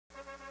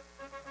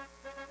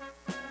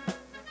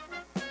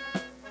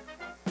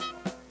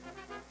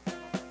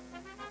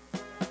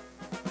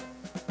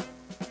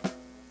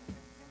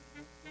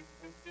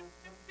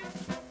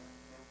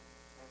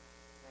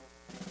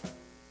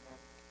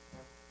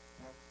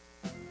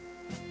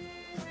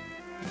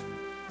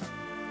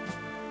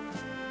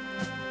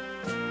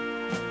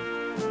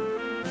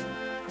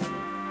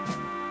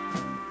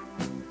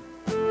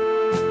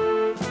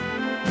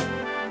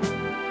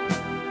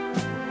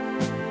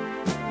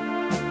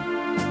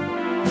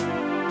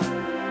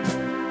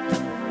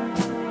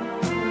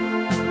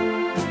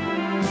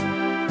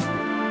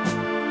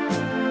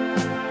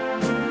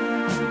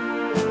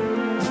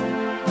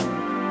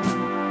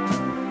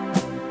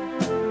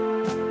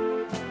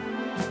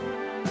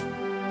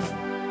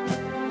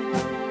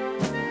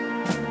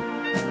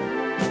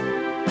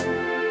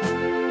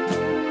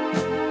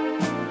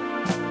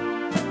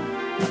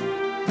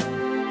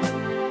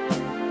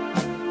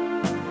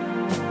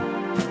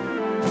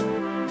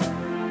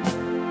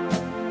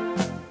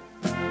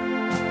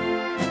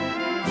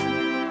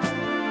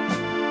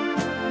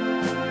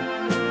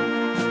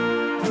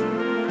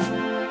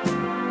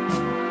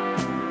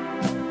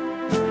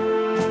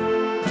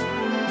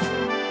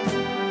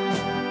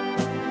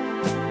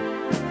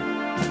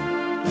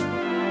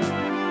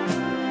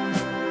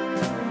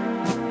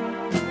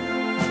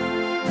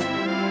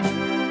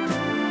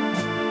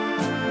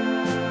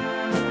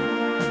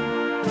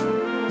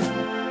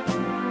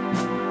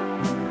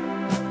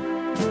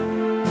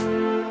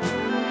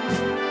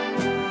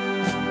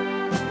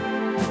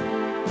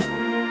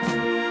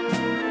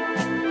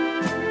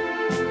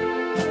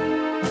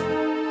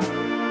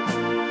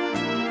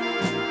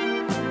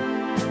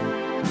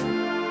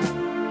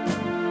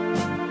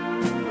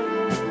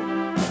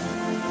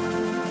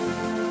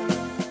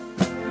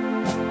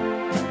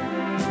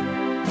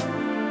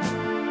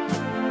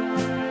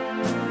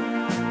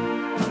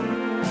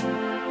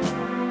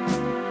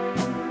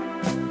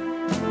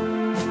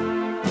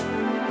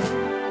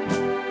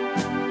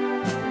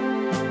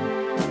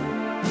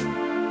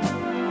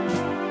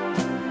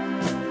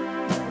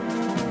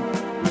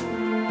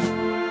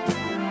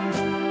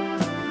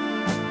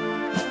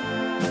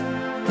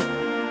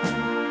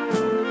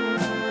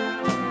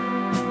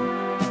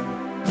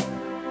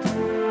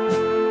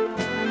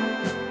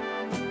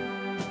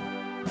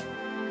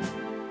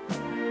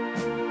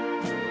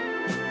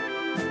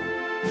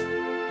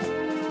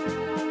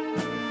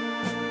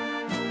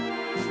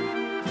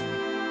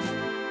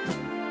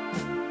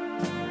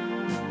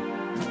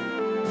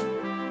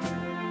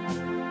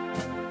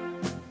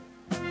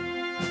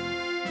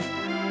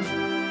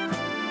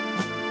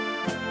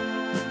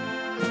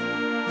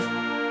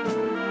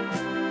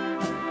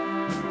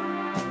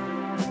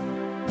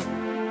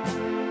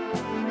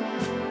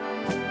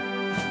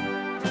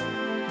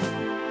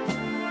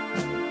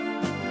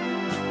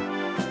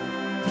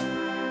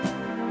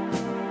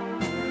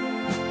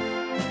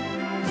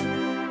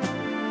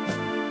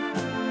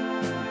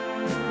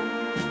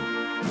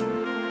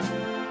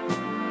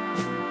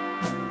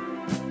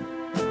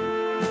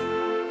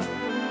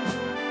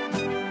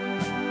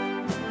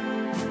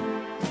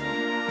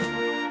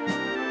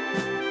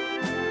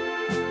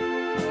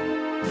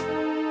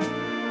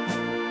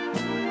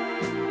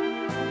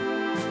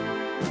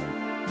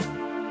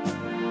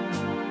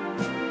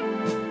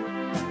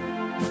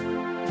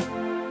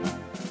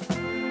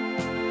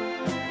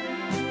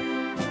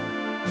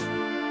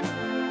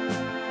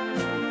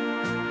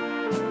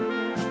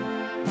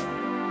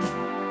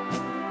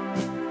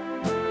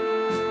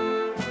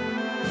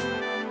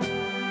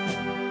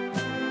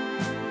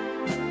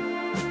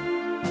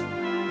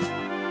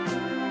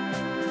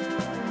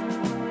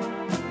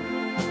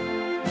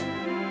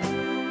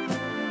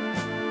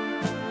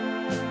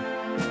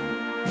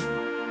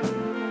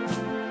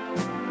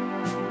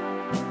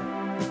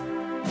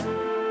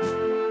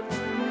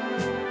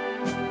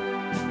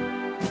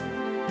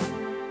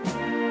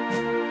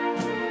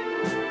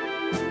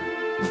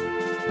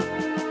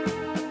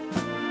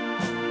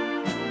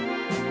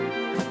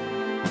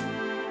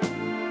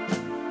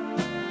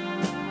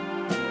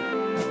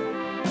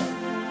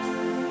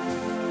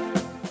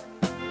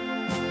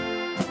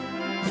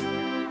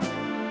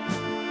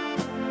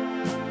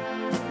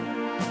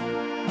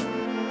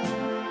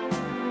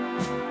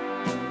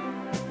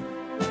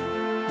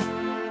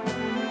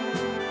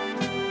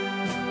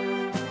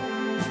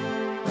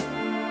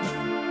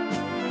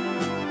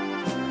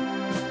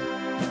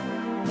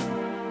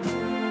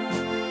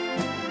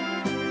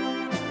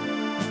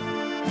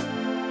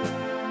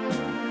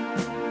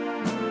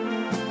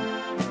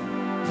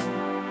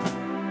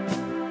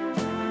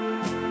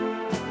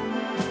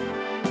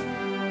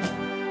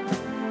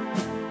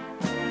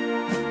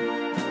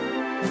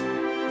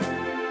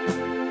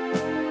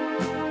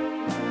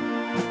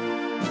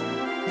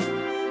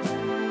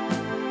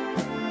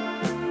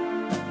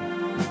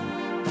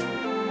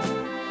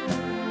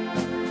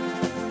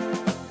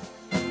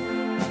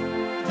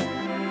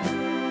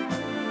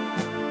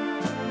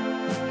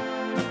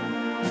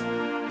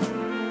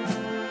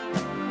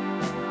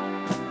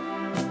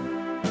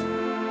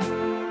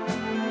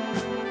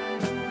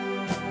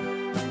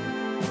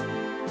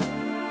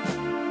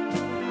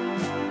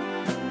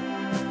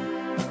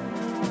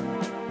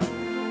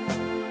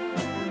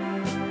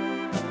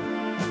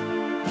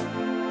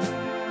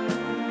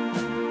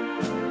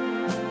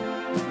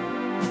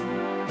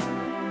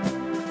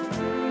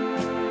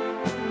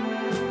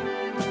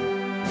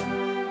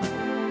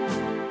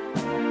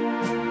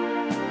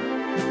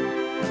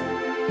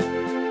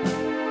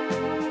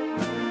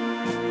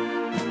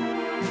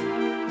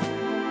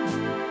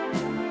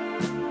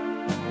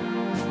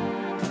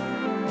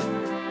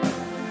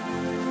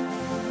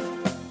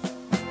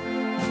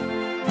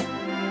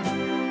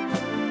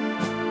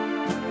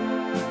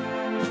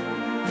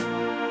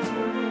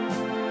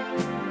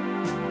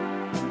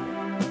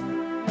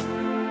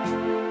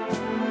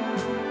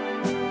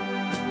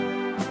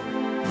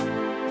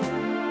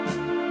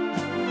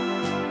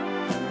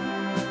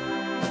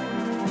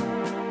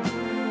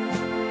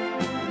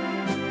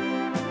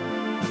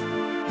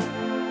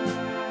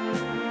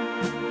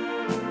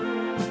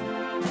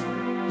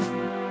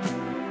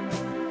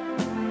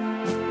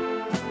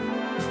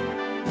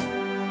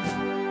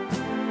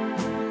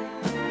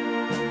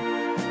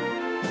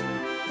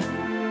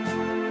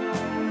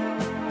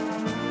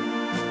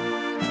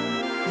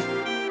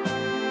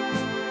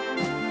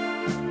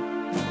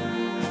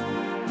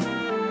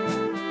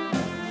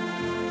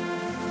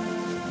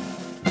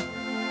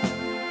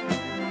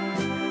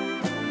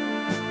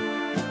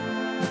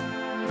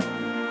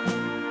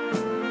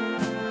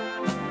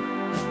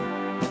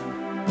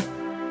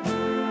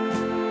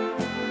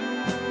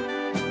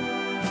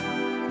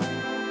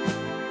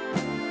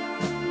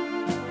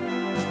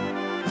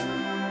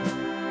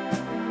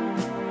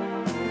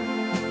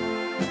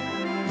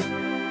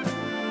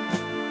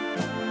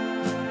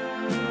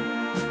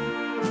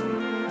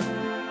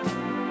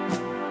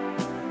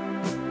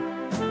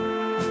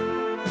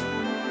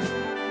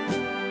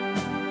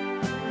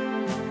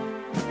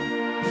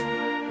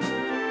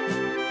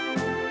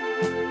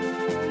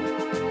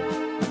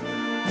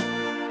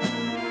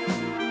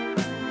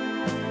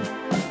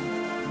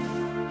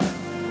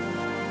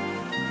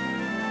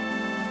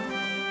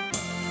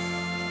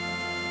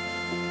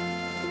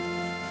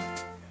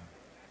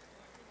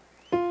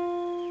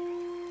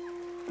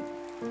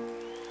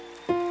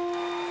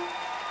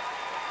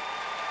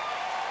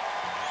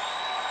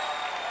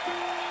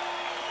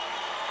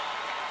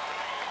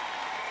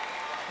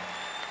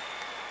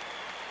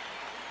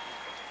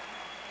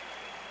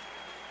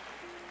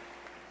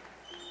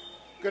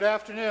Good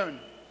afternoon.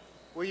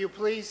 Will you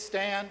please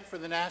stand for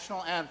the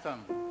national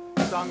anthem,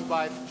 sung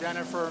by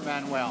Jennifer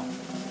Manuel.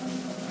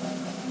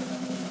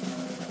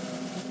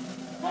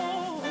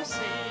 Oh,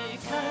 say,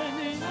 can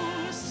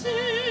you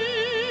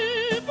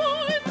see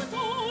by the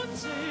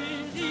dawn's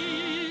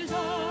early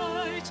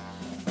light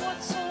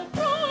what so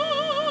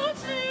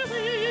proudly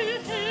we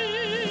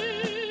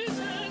hailed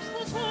as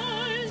the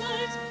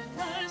twilight's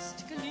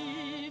last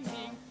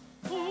gleaming,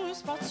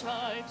 whose broad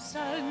stripes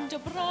and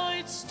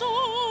bright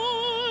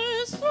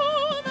stars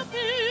through the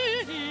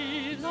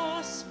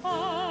perilous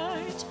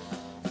fight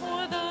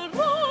for the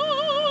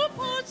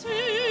ramparts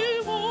we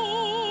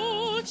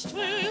watched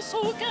were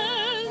so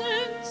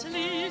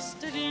gallantly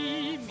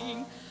streaming,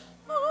 and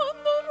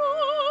the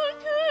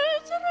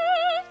rockets'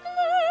 red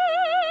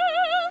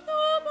glare, the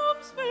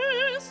bombs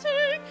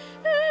bursting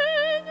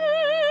in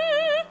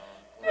air,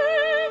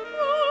 gave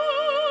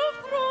proof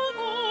through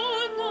the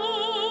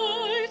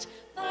night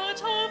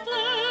that our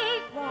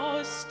flag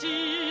was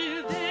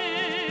still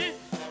there.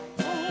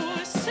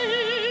 Oh,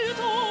 say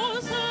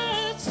those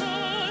that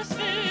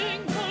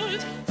star-spangled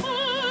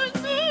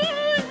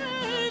banner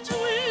yet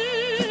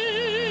wave,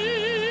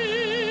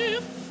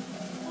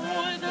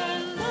 for the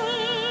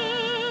land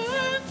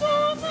of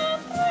the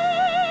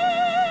brave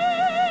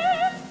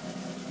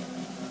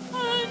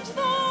and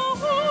the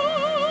home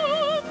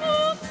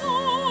of the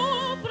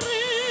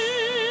brave.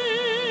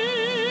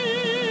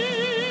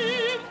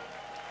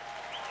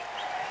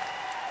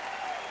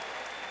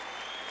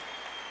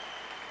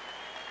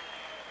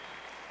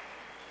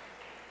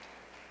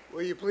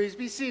 Will you please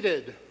be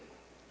seated?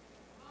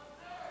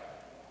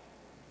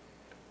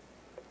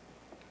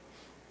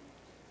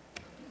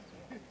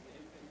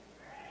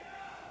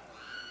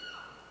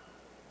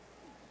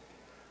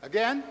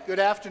 Again, good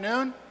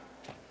afternoon.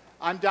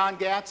 I'm Don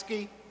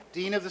Gatsky,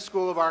 Dean of the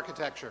School of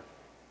Architecture.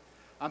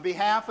 On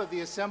behalf of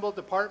the assembled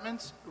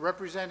departments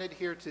represented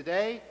here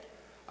today,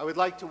 I would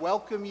like to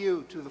welcome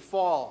you to the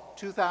Fall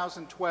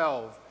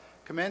 2012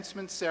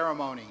 commencement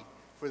ceremony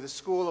for the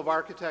School of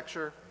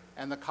Architecture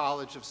and the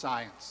College of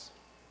Science.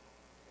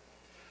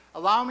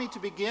 Allow me to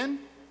begin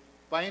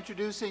by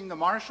introducing the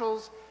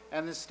marshals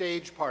and the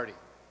stage party.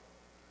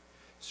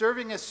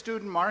 Serving as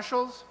student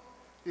marshals,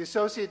 the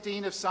Associate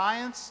Dean of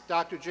Science,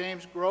 Dr.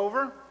 James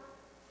Grover,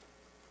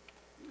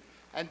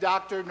 and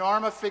Dr.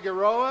 Norma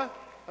Figueroa,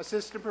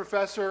 Assistant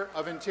Professor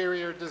of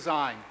Interior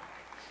Design.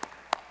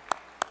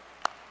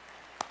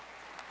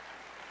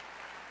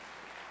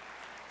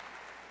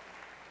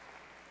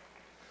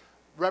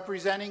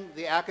 Representing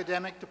the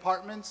academic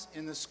departments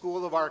in the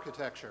School of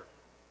Architecture.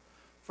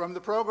 From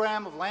the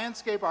program of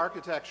Landscape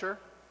Architecture,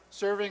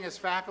 serving as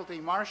faculty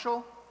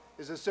marshal,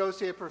 is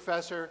Associate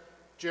Professor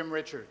Jim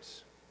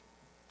Richards.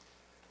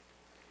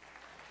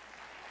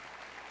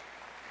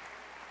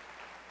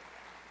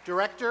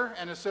 Director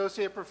and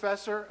Associate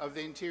Professor of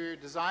the Interior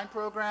Design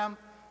Program,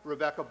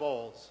 Rebecca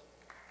Bowles.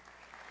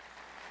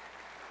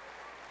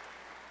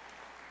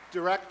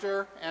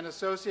 Director and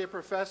Associate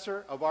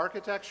Professor of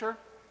Architecture,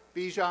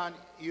 Bijan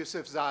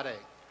Yousefzadeh.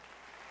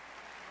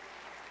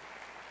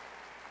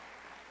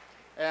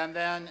 And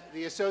then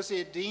the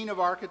Associate Dean of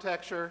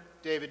Architecture,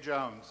 David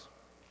Jones.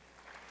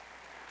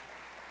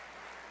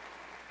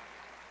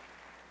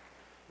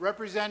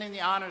 Representing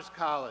the Honors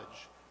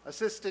College,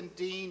 Assistant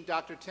Dean,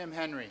 Dr. Tim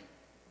Henry.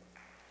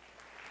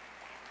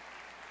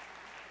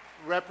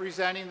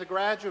 Representing the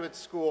Graduate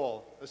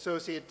School,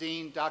 Associate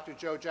Dean, Dr.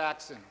 Joe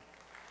Jackson.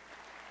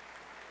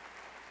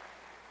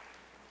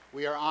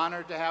 We are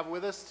honored to have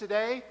with us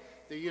today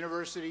the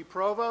University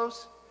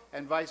Provost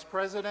and Vice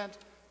President,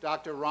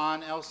 Dr.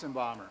 Ron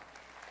Elsenbaumer.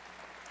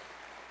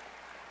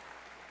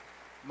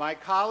 My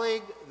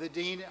colleague, the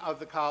Dean of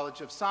the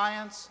College of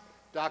Science,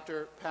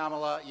 Dr.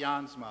 Pamela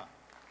Jansma.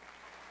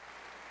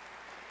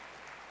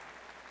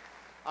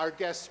 Our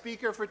guest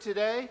speaker for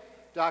today,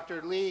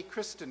 Dr. Lee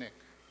Kristenik.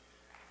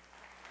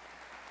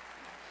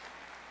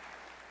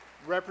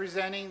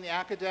 Representing the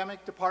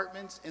academic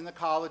departments in the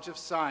College of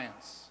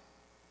Science,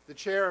 the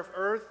Chair of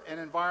Earth and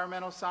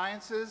Environmental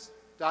Sciences,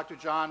 Dr.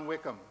 John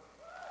Wickham.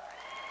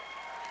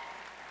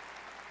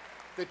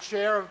 The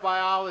Chair of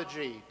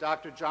Biology,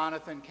 Dr.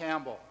 Jonathan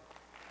Campbell.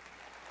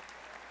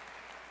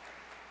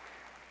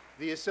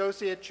 The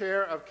Associate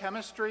Chair of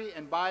Chemistry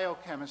and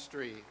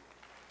Biochemistry,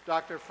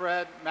 Dr.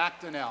 Fred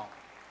McDonnell.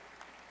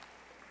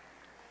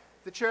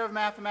 The Chair of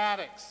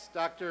Mathematics,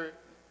 Dr.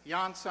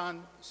 Yansun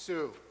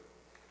Su.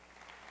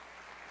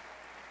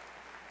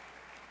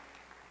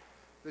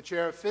 The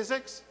Chair of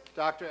Physics,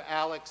 Dr.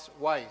 Alex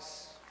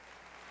Weiss.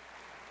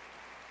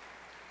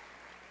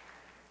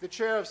 The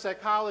Chair of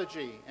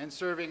Psychology and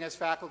serving as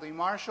Faculty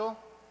Marshal,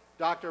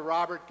 Dr.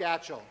 Robert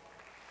Gatchell.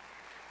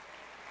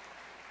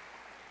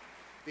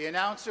 The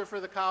announcer for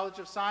the College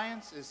of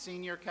Science is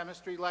Senior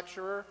Chemistry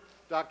Lecturer,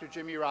 Dr.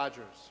 Jimmy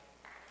Rogers.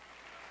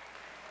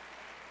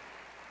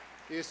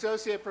 The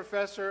Associate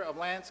Professor of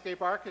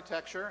Landscape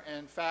Architecture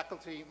and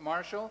Faculty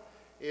Marshal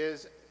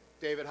is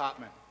David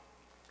Hopman.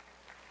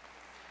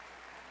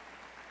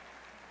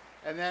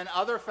 And then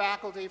other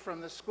faculty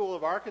from the School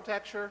of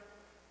Architecture,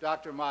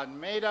 Dr. Maden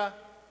Mehta,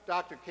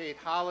 Dr. Kate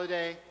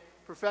Holliday,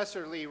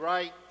 Professor Lee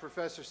Wright,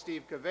 Professor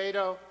Steve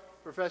Cavedo,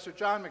 Professor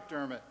John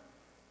McDermott,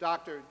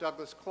 Dr.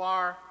 Douglas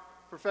Clark,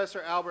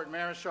 Professor Albert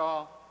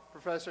Marischal,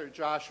 Professor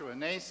Joshua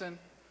Nason,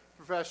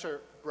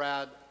 Professor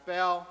Brad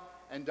Bell,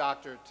 and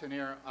Dr.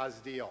 Tanir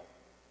Azdil.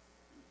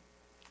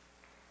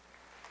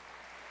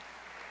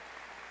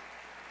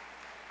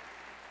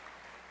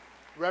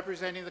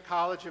 Representing the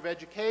College of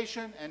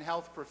Education and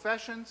Health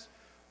Professions,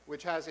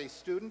 which has a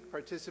student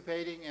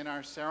participating in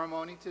our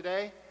ceremony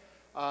today,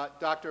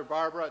 Dr.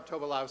 Barbara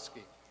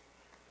Tobolowski.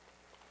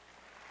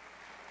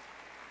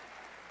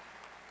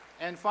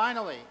 And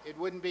finally, it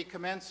wouldn't be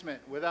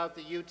commencement without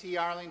the UT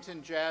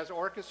Arlington Jazz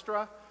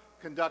Orchestra,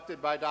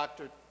 conducted by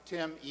Dr.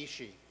 Tim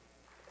Ishii.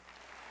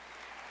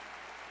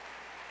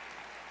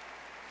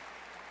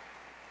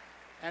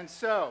 And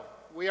so,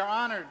 we are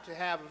honored to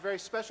have a very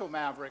special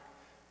Maverick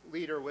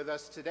leader with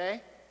us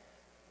today.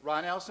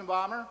 Ron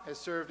Elsenbaumer has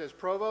served as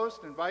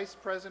Provost and Vice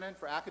President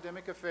for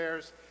Academic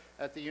Affairs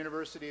at the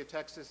University of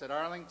Texas at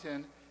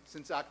Arlington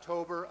since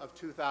October of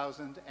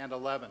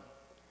 2011.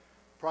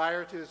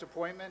 Prior to his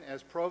appointment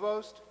as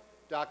Provost,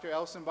 Dr.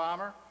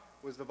 Elsenbaumer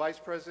was the Vice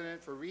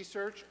President for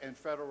Research and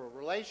Federal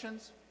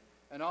Relations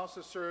and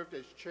also served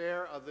as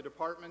Chair of the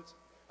Departments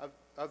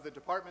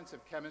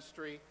of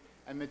Chemistry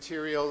and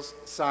Materials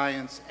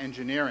Science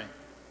Engineering.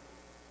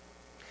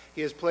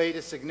 He has played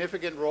a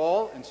significant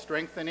role in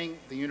strengthening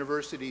the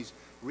university's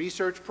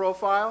research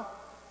profile,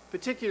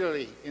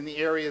 particularly in the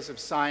areas of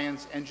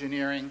science,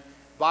 engineering,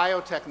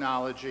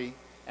 biotechnology,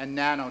 and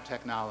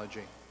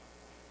nanotechnology.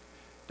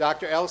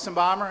 Dr.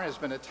 Elsenbaumer has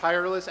been a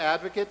tireless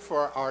advocate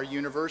for our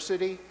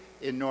university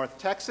in North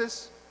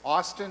Texas,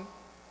 Austin,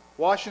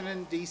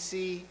 Washington,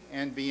 D.C.,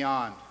 and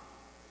beyond.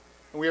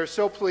 And we are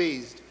so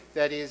pleased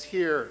that he is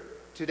here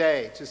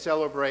today to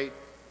celebrate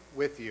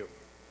with you.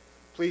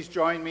 Please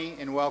join me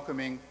in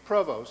welcoming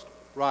Provost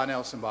Ron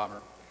Elsenbaumer.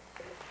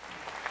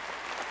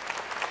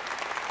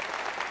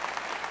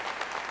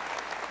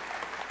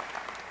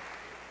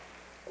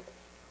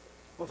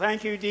 Well,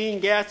 thank you,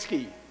 Dean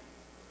Gatsky,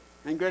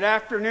 and good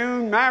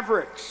afternoon,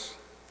 Mavericks.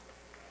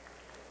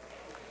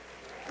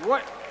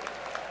 What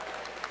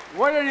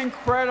an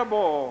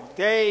incredible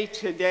day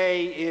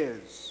today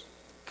is.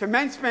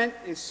 Commencement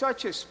is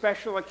such a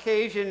special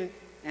occasion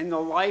in the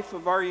life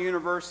of our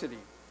university,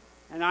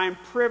 and I'm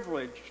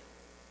privileged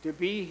to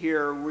be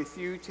here with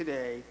you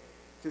today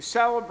to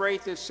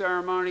celebrate this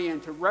ceremony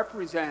and to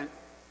represent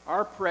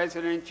our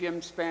president,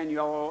 Jim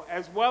Spaniello,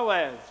 as well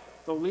as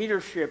the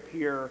leadership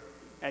here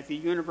at the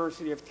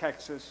University of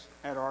Texas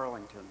at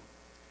Arlington.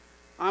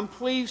 I'm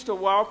pleased to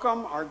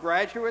welcome our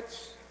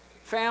graduates,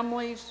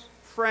 families,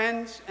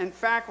 friends, and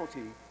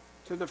faculty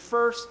to the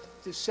first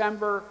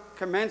December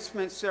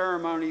commencement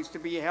ceremonies to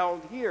be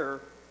held here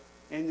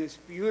in this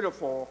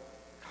beautiful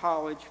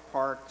College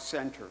Park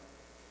Center.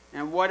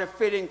 And what a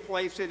fitting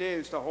place it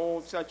is to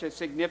hold such a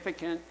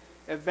significant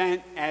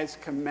event as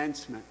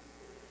commencement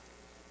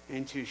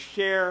and to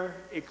share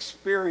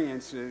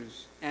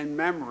experiences and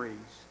memories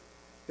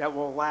that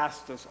will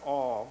last us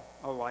all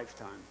a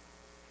lifetime.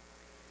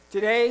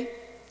 Today,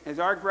 as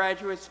our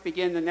graduates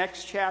begin the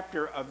next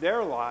chapter of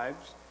their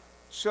lives,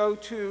 so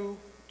too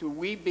do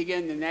we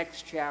begin the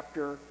next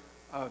chapter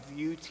of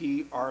UT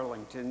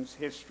Arlington's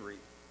history.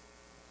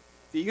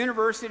 The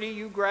university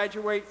you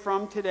graduate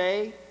from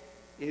today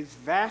is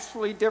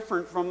vastly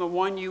different from the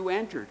one you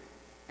entered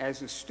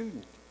as a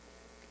student.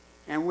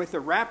 And with the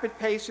rapid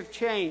pace of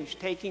change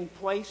taking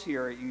place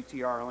here at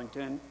UT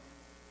Arlington,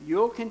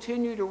 you'll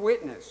continue to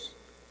witness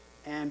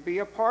and be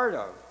a part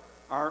of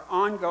our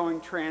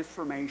ongoing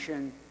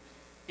transformation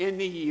in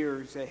the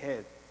years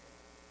ahead.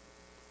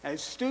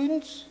 As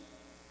students,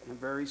 and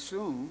very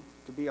soon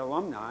to be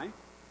alumni,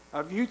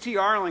 of UT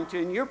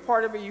Arlington, you're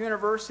part of a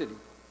university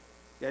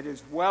that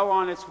is well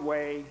on its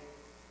way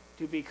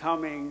to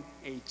becoming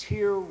a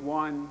Tier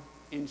 1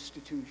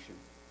 institution.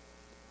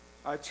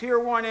 A Tier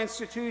 1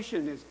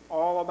 institution is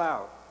all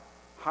about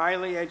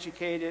highly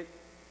educated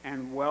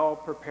and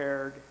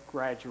well-prepared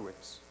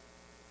graduates.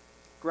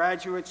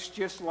 Graduates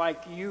just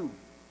like you,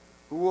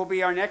 who will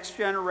be our next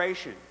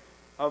generation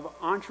of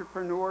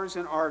entrepreneurs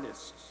and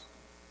artists,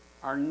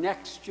 our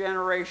next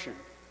generation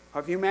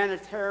of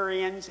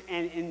humanitarians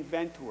and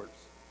inventors,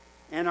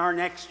 and our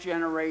next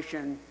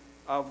generation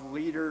of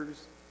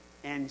leaders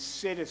and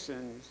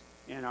citizens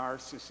in our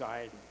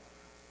society.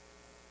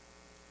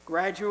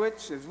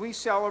 Graduates, as we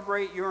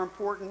celebrate your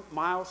important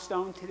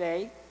milestone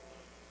today,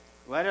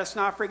 let us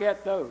not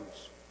forget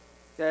those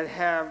that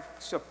have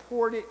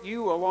supported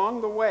you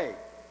along the way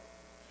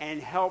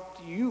and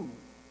helped you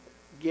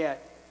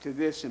get to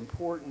this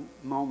important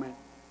moment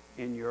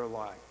in your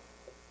life.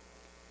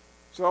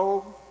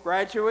 So,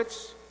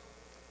 graduates,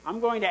 I'm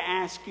going to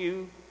ask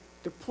you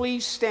to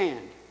please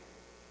stand.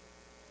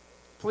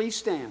 Please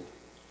stand.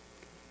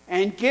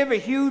 And give a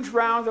huge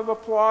round of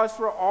applause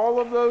for all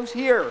of those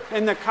here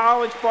in the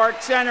College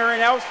Park Center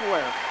and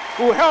elsewhere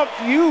who helped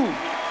you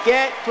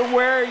get to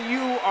where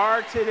you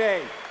are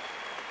today.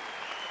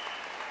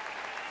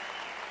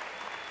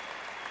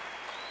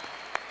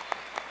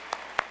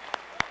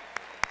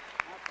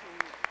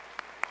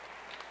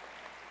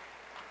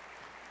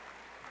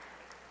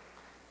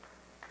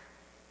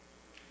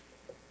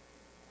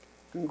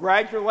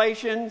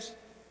 Congratulations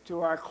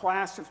to our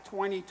class of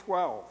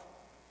 2012.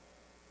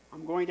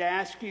 I'm going to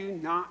ask you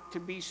not to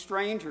be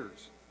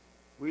strangers.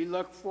 We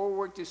look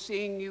forward to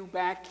seeing you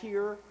back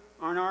here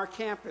on our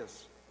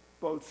campus,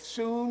 both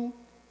soon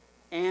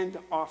and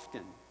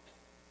often.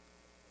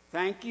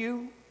 Thank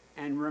you,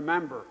 and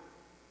remember,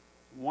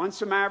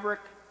 once a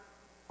Maverick,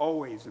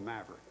 always a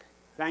Maverick.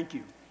 Thank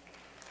you.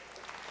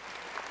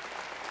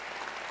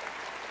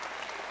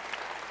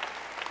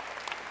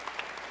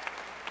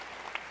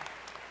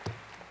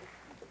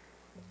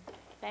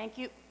 Thank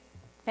you.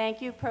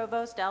 Thank you,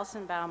 Provost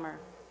Elsenbaumer.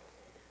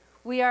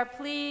 We are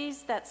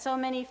pleased that so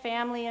many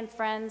family and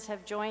friends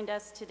have joined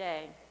us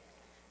today.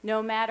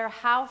 No matter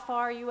how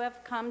far you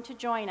have come to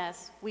join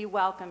us, we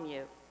welcome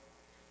you.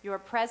 Your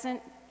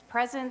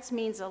presence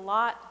means a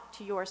lot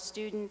to your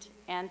student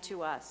and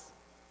to us.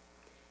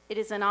 It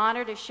is an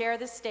honor to share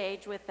the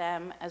stage with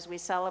them as we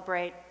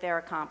celebrate their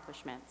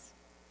accomplishments.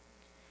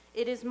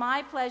 It is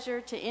my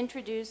pleasure to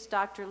introduce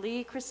Dr.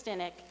 Lee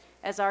Kristinek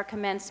as our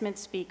commencement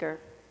speaker.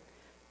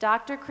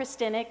 Dr.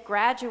 Kristinek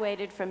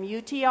graduated from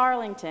UT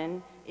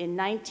Arlington in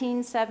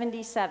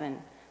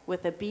 1977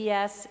 with a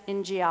BS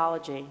in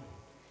geology.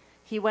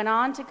 He went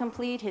on to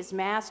complete his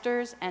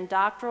master's and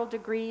doctoral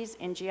degrees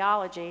in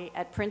geology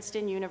at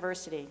Princeton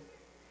University.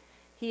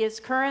 He is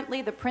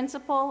currently the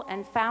principal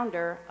and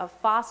founder of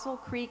Fossil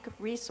Creek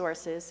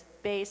Resources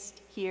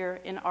based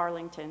here in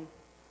Arlington.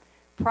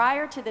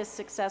 Prior to this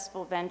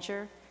successful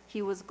venture,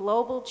 he was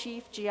global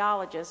chief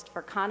geologist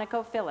for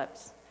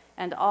ConocoPhillips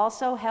and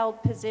also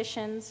held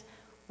positions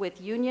with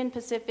Union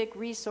Pacific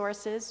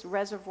Resources,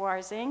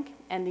 Reservoirs, Inc.,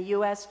 and the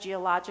U.S.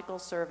 Geological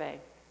Survey.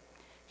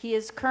 He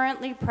is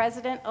currently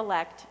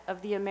president-elect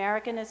of the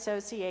American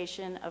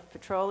Association of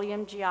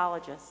Petroleum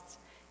Geologists,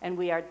 and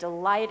we are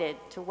delighted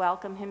to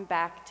welcome him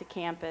back to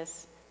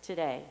campus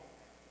today.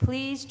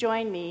 Please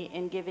join me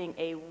in giving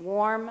a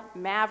warm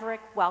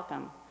Maverick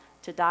welcome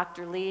to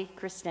Dr. Lee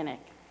Kristinek.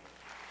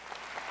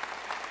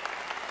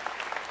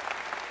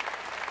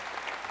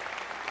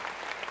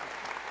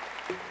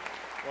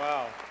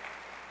 Wow.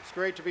 It's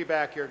great to be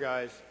back here,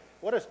 guys.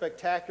 What a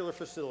spectacular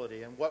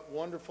facility, and what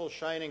wonderful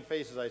shining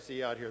faces I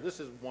see out here.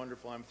 This is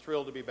wonderful. I'm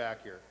thrilled to be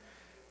back here.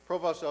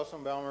 Provost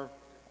Elsenbaumer,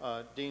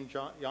 Dean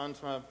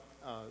Jansma,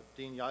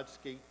 Dean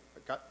Gotsky,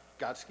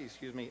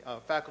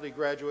 faculty,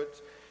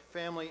 graduates,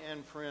 family,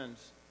 and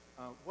friends.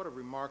 What a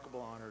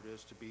remarkable honor it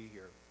is to be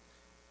here.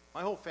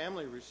 My whole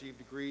family received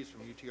degrees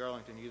from UT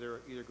Arlington,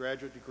 either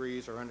graduate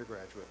degrees or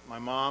undergraduate. My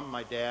mom,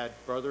 my dad,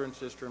 brother and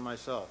sister, and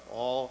myself,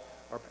 all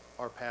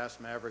are past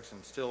Mavericks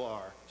and still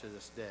are to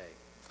this day.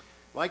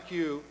 Like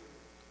you,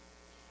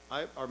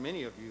 or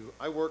many of you,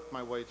 I worked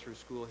my way through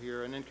school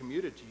here and then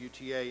commuted to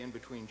UTA in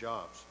between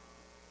jobs.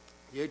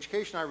 The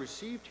education I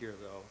received here,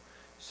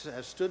 though,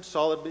 has stood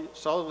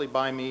solidly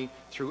by me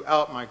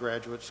throughout my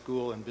graduate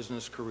school and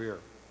business career.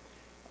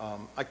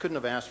 I couldn't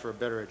have asked for a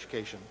better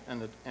education,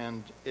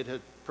 and it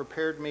had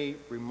prepared me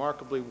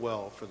remarkably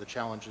well for the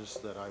challenges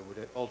that I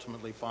would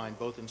ultimately find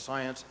both in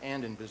science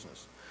and in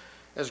business.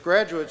 As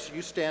graduates,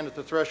 you stand at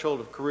the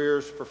threshold of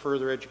careers for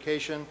further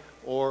education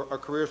or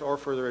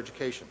further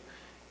education.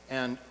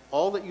 And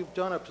all that you've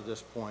done up to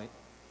this point,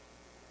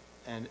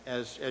 and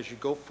as you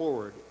go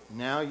forward,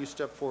 now you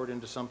step forward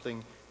into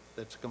something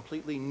that's a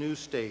completely new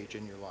stage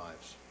in your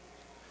lives.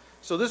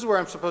 So this is where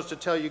I'm supposed to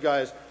tell you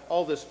guys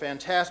all this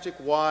fantastic,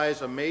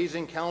 wise,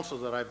 amazing counsel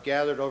that I've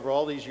gathered over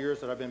all these years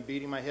that I've been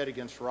beating my head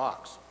against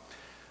rocks.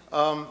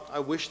 I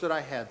wish that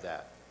I had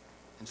that.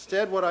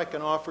 Instead, what I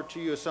can offer to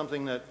you is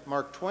something that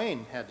Mark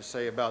Twain had to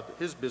say about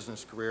his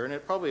business career, and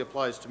it probably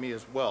applies to me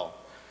as well.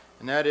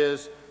 And that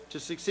is, to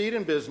succeed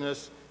in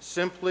business,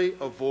 simply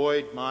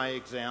avoid my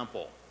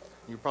example.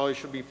 You probably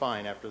should be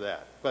fine after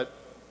that. But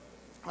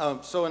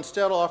so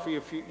instead, I'll offer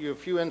you a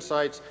few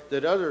insights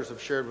that others have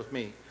shared with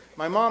me.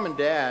 My mom and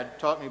dad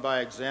taught me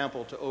by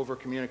example to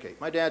over-communicate.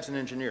 My dad's an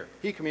engineer.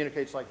 He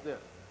communicates like this.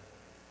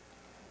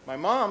 My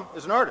mom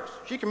is an artist.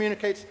 She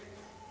communicates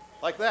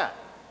like that.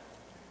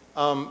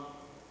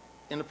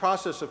 In the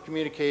process of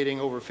communicating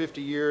over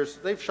 50 years,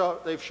 they've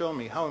shown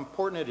me how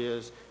important it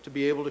is to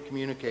be able to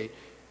communicate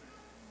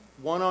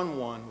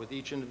one-on-one with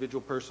each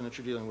individual person that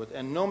you're dealing with.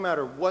 And no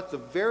matter what the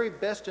very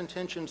best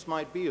intentions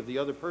might be of the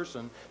other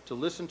person, to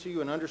listen to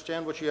you and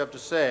understand what you have to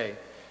say,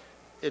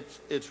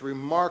 it's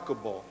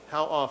remarkable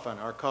how often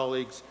our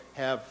colleagues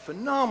have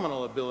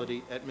phenomenal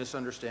ability at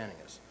misunderstanding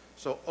us.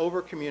 So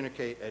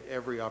over-communicate at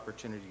every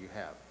opportunity you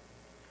have.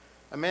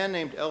 A man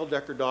named L.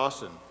 Decker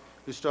Dawson,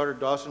 who started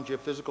Dawson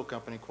Geophysical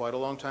Company quite a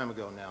long time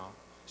ago now,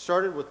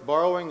 started with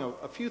borrowing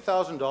a few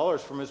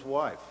 $1,000s from his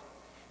wife.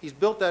 He's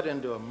built that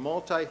into a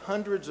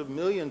multi-hundreds of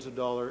millions of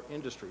dollar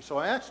industry. So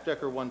I asked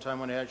Decker one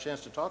time when I had a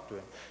chance to talk to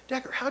him,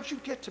 Decker, how'd you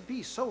get to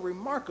be so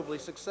remarkably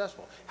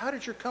successful? How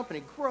did your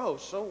company grow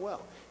so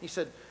well? He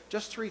said,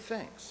 just 3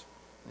 things.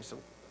 And he said,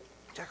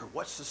 Decker,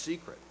 what's the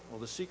secret? Well,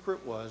 the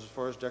secret was, as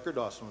far as Decker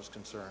Dawson was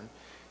concerned,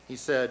 he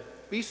said,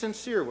 be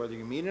sincere whether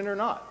you mean it or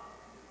not.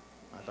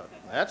 I thought,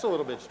 that's a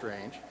little bit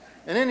strange.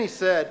 And then he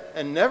said,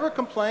 and never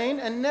complain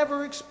and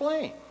never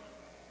explain.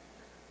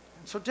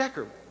 So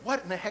Decker,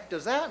 what in the heck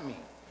does that mean?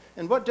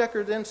 And what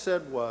Decker then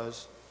said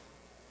was,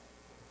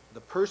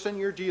 the person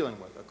you're dealing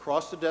with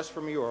across the desk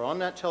from you or on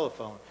that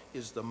telephone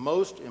is the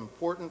most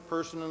important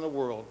person in the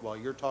world while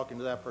you're talking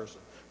to that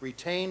person.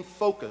 Retain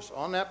focus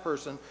on that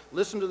person,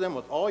 listen to them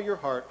with all your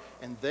heart,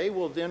 and they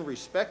will then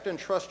respect and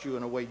trust you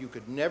in a way you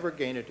could never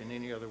gain it in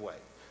any other way.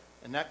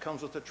 And that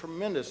comes with a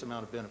tremendous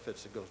amount of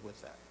benefits that goes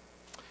with that.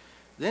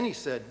 Then he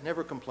said,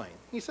 never complain.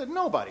 He said,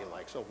 nobody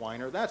likes a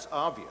whiner. That's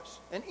obvious.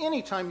 And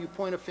anytime you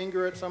point a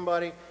finger at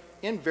somebody,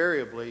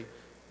 invariably,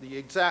 the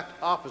exact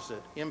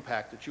opposite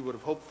impact that you would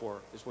have hoped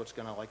for is what's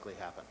going to likely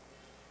happen.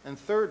 And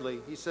thirdly,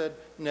 he said,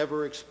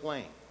 never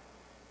explain.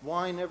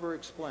 Why never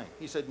explain?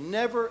 He said,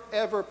 never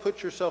ever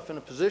put yourself in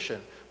a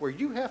position where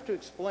you have to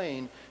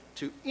explain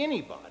to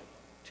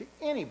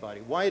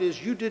anybody, why it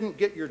is you didn't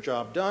get your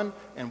job done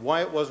and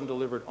why it wasn't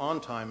delivered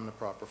on time in the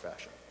proper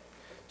fashion.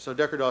 So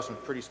Decker Dawson's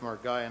a pretty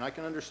smart guy, and I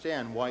can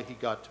understand why he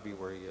got to be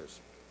where he is.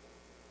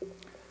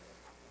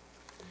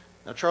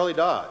 Now, Charlie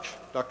Dodge,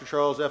 Dr.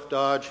 Charles F.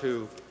 Dodge,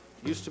 who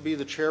used to be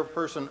the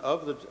chairperson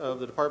of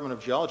the Department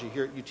of Geology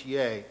here at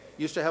UTA,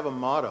 used to have a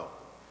motto.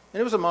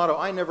 And it was a motto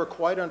I never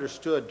quite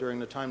understood during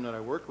the time that I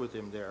worked with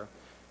him there,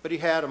 but he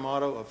had a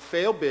motto of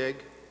fail big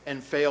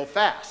and fail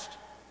fast.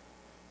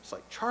 It's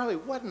like, Charlie,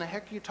 what in the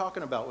heck are you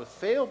talking about with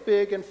fail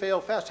big and fail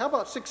fast? How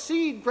about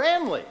succeed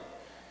grandly?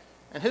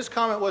 And his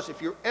comment was,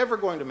 if you're ever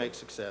going to make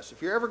success,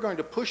 if you're ever going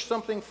to push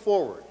something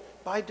forward,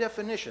 by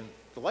definition,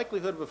 the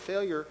likelihood of a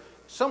failure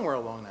somewhere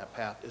along that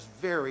path is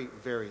very,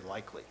 very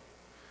likely.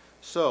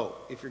 So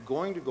if you're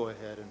going to go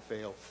ahead and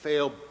fail,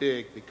 fail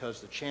big,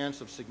 because the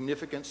chance of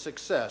significant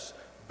success,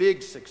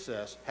 big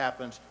success,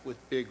 happens with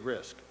big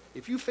risk.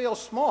 If you fail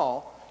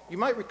small, you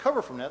might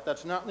recover from that.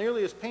 That's not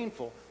nearly as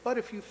painful. But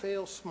if you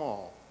fail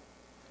small,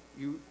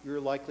 your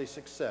likely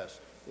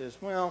success is,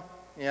 well,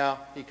 yeah,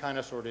 he kind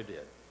of sort of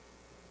did.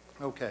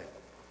 Okay.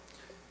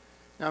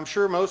 Now, I'm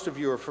sure most of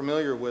you are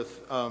familiar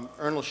with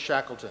Ernest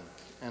Shackleton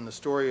and the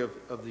story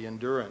of the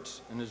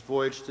Endurance and his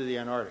voyage to the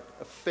Antarctic,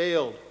 a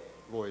failed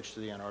voyage to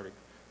the Antarctic.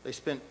 They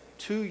spent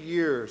 2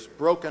 years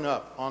broken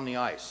up on the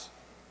ice.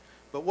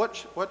 But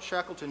what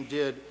Shackleton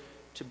did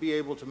to be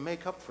able to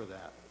make up for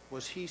that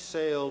was he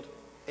sailed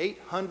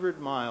 800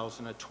 miles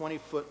in a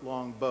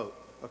 20-foot-long boat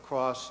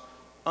across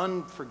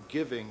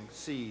unforgiving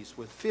seas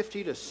with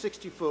 50 to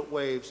 60-foot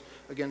waves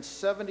against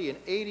 70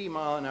 and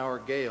 80-mile-an-hour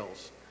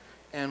gales,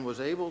 and was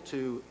able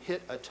to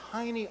hit a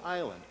tiny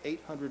island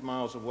 800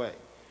 miles away.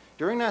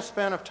 During that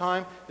span of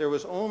time, there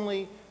were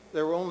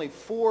only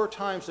 4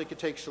 times they could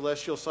take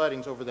celestial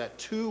sightings over that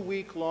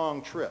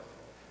 2-week-long trip,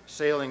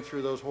 sailing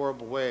through those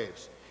horrible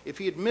waves. If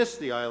he had missed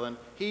the island,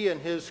 he and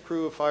his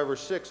crew of 5 or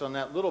 6 on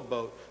that little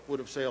boat would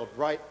have sailed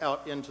right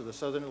out into the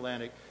southern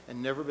Atlantic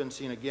and never been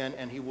seen again,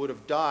 and he would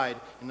have died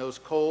in those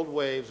cold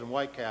waves and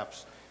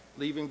whitecaps,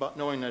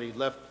 knowing that he'd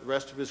left the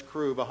rest of his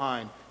crew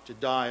behind to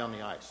die on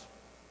the ice.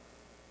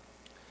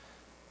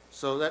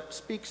 So that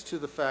speaks to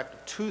the fact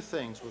of 2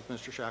 things with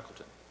Mr.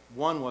 Shackleton.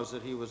 One was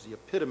that he was the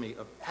epitome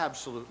of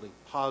absolutely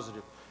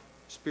positive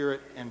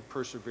spirit and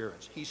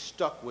perseverance. He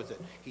stuck with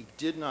it. He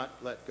did not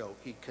let go.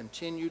 He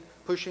continued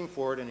pushing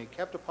forward, and he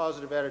kept a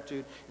positive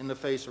attitude in the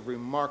face of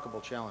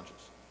remarkable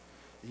challenges.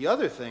 The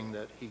other thing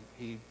that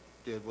he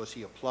did was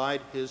he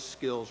applied his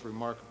skills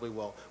remarkably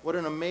well. What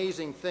an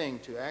amazing thing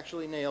to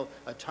actually nail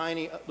a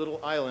tiny little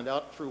island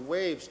out through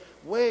waves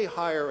way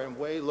higher and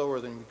way lower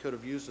than we could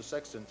have used the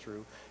sextant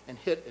through, and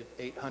hit it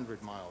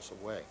 800 miles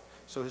away.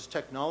 So his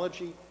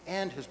technology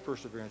and his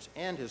perseverance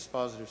and his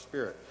positive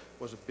spirit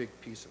was a big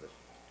piece of it.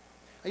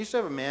 I used to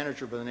have a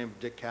manager by the name of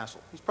Dick Castle.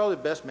 He's probably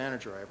the best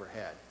manager I ever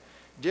had.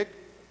 Dick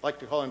liked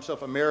to call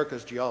himself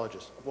America's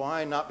geologist.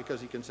 Why? Not because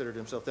he considered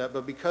himself that,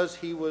 but because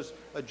he was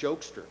a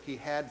jokester. He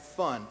had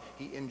fun.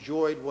 He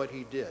enjoyed what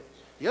he did.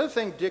 The other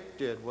thing Dick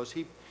did was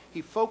he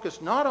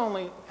focused not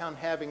only on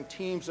having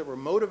teams that were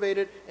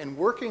motivated and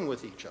working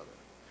with each other,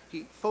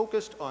 he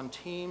focused on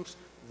teams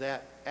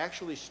that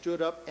actually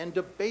stood up and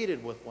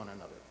debated with one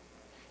another.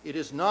 It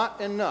is not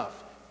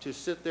enough to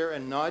sit there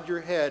and nod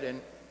your head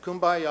and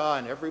kumbaya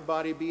and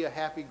everybody be a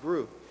happy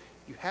group.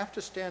 You have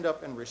to stand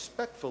up and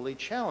respectfully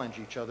challenge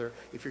each other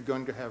if you're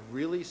going to have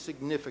really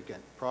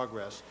significant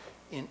progress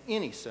in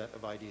any set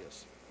of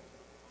ideas.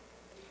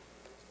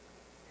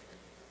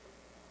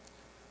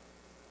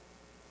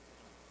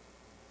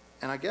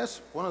 And I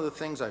guess one of the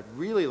things I'd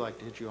really like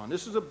to hit you on,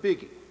 this is a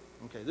biggie.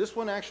 Okay, this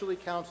one actually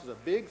counts as a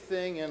big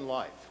thing in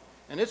life.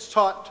 And it's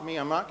taught to me,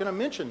 I'm not going to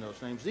mention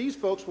those names. These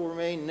folks will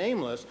remain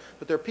nameless,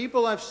 but they're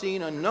people I've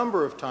seen a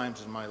number of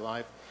times in my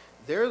life.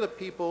 They're the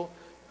people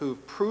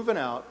who've proven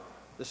out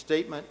the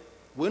statement,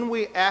 when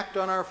we act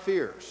on our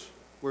fears,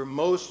 we're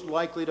most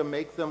likely to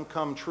make them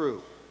come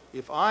true.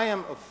 If I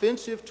am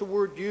offensive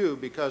toward you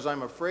because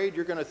I'm afraid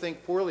you're going to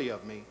think poorly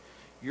of me,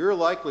 your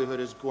likelihood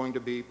is going to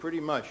be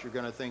pretty much you're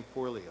going to think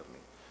poorly of me.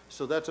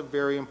 So that's a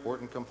very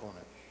important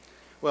component.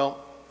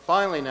 Well,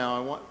 finally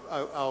now,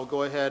 I'll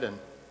go ahead and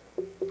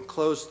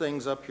close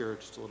things up here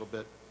just a little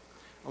bit.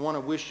 I want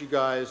to wish you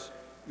guys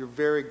your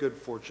very good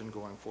fortune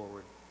going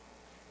forward.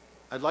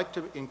 I'd like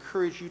to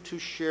encourage you to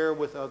share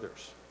with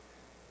others.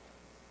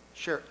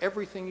 Share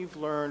everything you've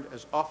learned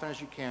as often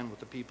as you can with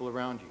the people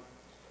around you.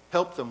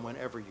 Help them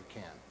whenever you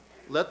can.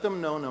 Let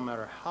them know no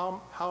matter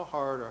how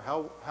hard or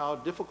how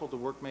difficult the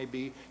work may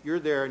be, you're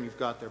there and you've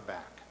got their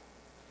back.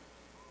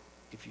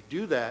 If you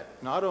do that,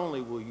 not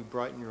only will you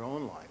brighten your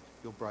own life,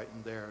 you'll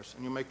brighten theirs,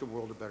 and you'll make the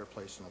world a better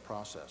place in the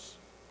process.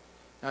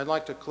 Now, I'd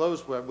like to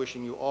close by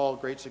wishing you all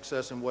great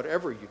success in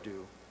whatever you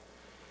do.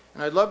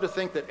 And I'd love to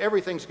think that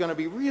everything's going to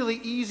be really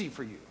easy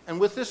for you. And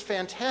with this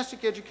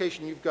fantastic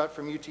education you've got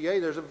from UTA,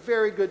 there's a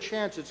very good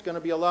chance it's going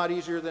to be a lot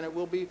easier than it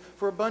will be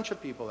for a bunch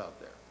of people out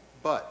there.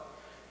 But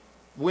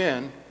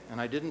when, and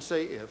I didn't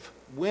say if,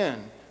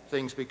 when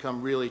things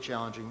become really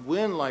challenging,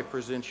 when life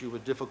presents you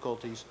with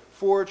difficulties,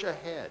 forge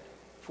ahead.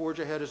 Forge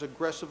ahead as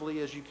aggressively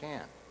as you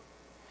can.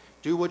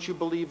 Do what you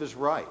believe is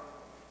right.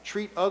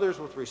 Treat others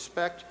with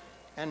respect,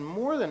 and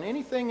more than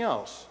anything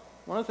else,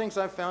 one of the things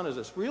I've found is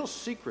this real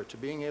secret to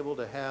being able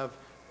to have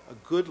a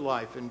good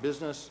life in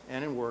business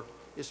and in work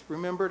is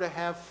remember to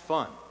have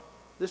fun.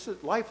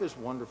 Life is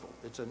wonderful.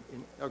 It's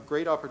a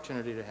great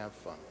opportunity to have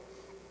fun.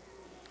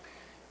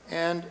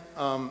 And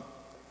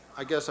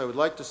I guess I would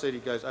like to say to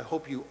you guys, I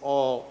hope you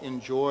all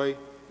enjoy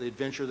the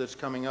adventure that's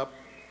coming up.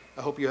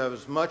 I hope you have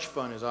as much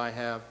fun as I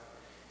have.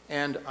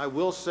 And I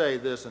will say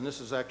this, and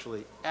this is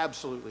actually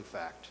absolutely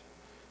fact.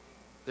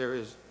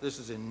 This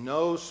is in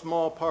no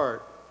small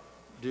part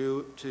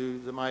due to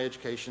my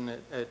education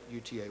at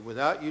UTA.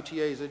 Without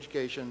UTA's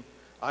education,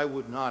 I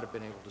would not have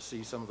been able to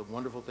see some of the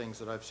wonderful things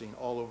that I've seen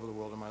all over the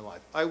world in my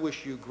life. I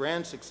wish you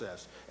grand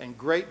success and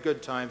great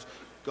good times.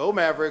 Go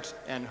Mavericks,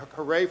 and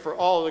hooray for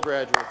all of the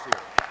graduates here.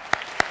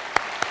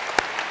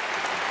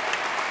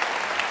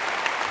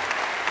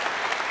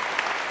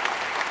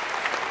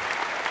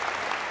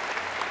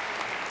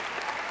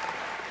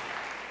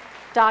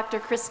 Dr.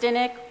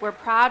 Kristinek, we're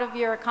proud of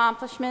your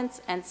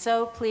accomplishments and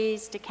so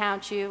pleased to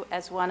count you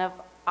as one of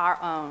our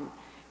own.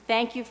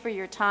 Thank you for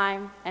your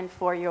time and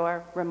for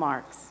your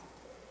remarks.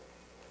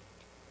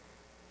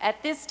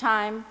 At this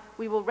time,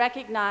 we will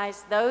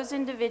recognize those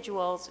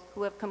individuals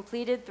who have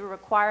completed the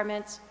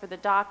requirements for the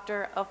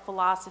Doctor of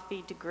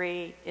Philosophy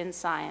degree in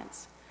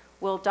science.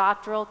 Will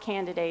doctoral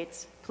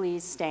candidates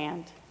please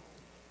stand?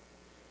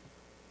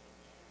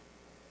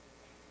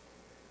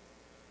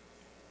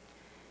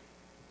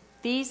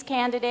 These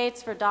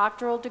candidates for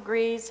doctoral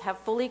degrees have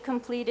fully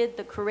completed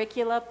the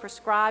curricula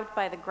prescribed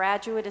by the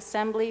Graduate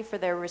Assembly for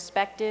their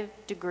respective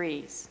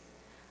degrees.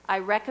 I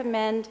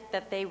recommend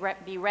that they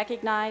be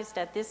recognized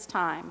at this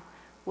time.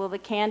 Will the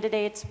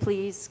candidates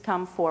please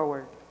come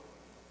forward?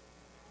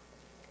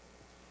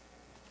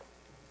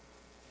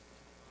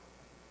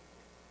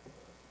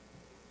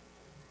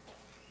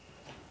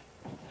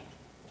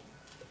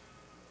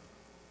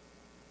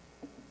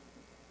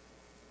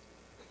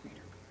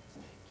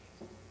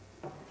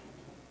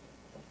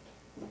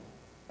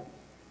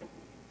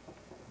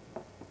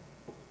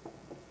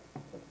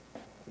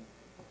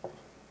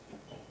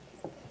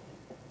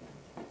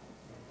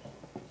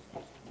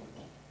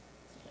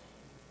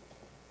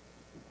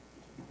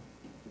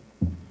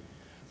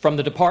 From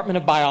the Department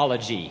of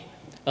Biology,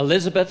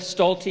 Elizabeth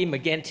Stolte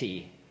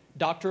McGinty,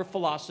 Doctor of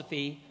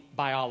Philosophy,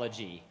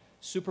 Biology,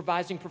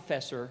 Supervising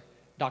Professor,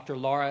 Dr.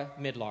 Laura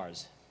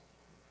Midlars.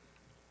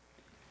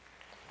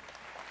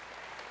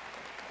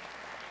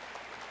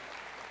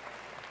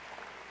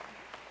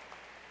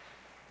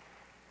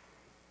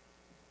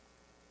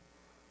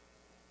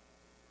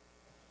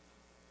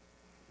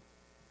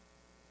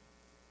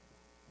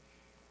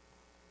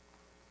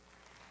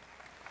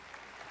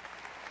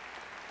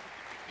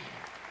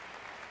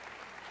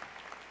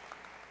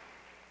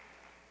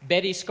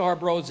 Betty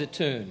Scarborough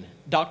Zatoun,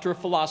 Doctor of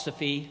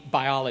Philosophy,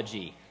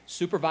 Biology,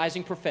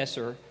 Supervising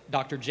Professor,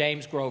 Dr.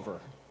 James Grover.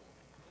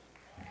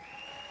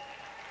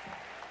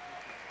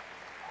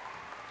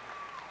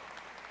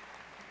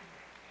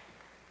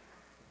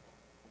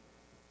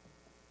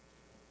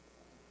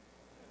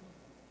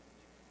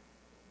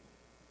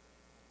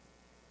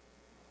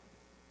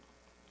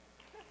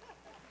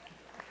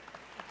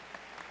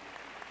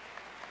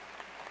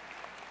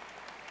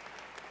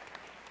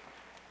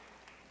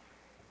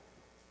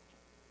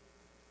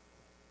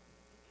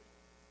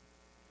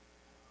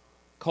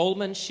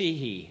 Coleman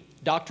Sheehy,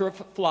 Doctor of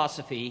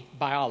Philosophy,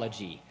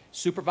 Biology,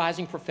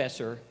 Supervising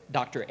Professor,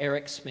 Dr.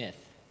 Eric Smith.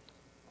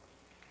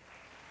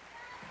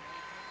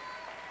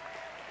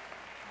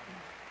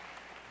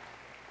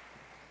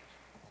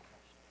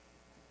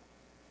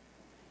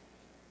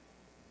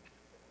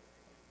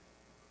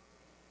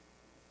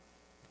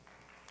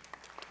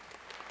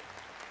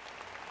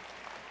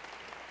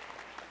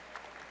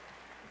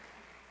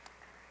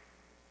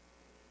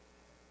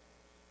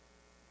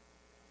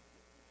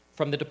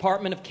 From the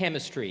Department of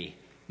Chemistry,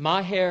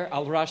 Mahir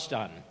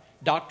Alrashdan,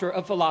 Doctor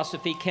of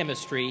Philosophy,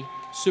 Chemistry,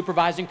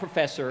 Supervising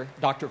Professor,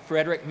 Dr.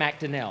 Frederick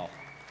McDonnell.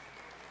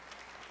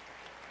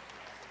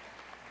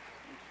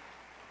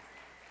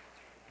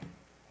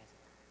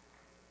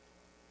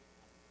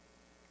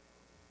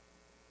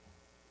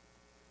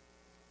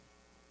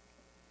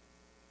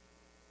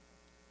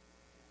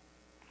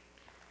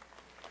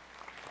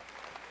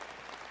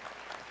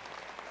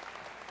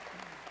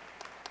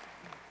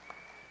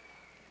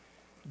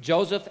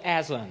 Joseph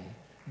Aslan,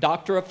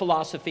 Doctor of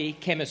Philosophy,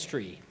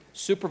 Chemistry,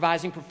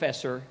 Supervising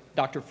Professor,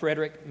 Dr.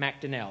 Frederick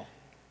McDonnell.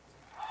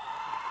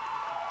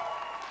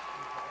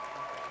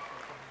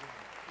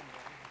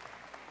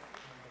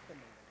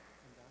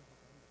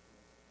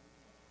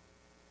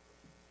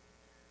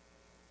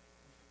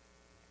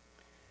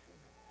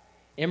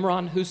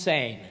 Imran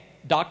Hussain,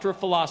 Doctor of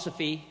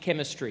Philosophy,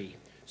 Chemistry,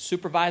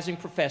 Supervising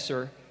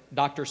Professor,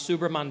 Dr.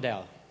 Subra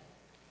Mandel.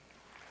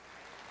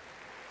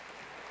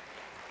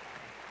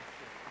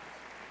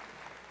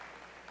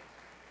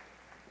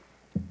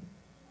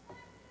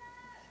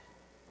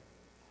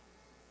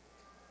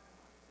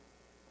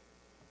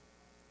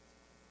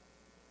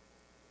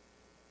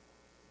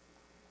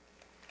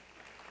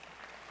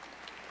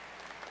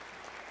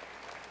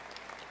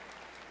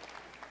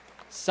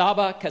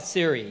 Saba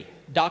Kasiri,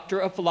 Doctor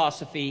of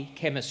Philosophy,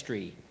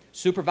 Chemistry,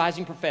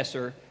 Supervising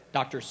Professor,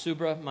 Dr.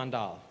 Subra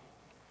Mandal.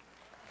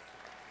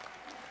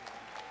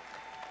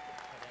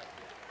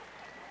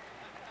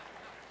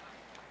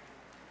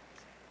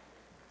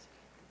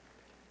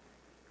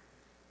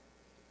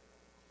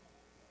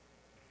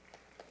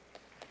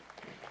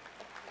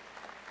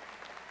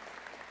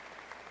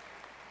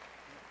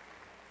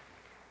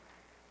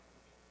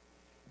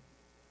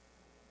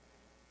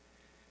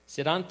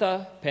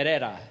 Siddhanta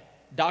Pereira,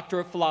 Doctor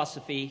of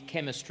Philosophy,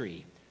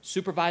 Chemistry,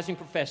 Supervising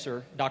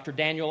Professor, Dr.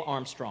 Daniel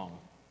Armstrong.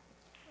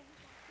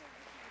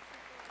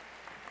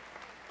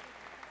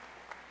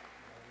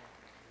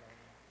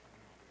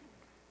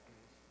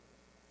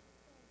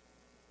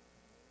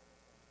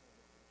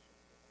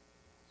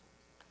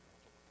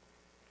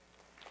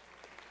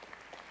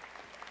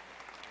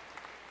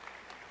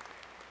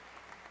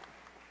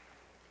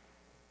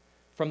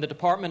 From the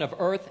Department of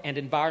Earth and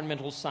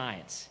Environmental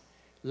Science,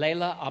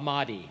 Leila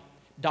Ahmadi,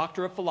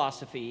 Doctor of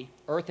Philosophy,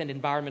 Earth and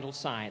Environmental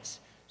Science,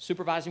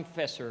 Supervising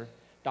Professor,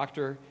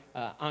 Dr.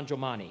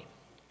 Anjomani.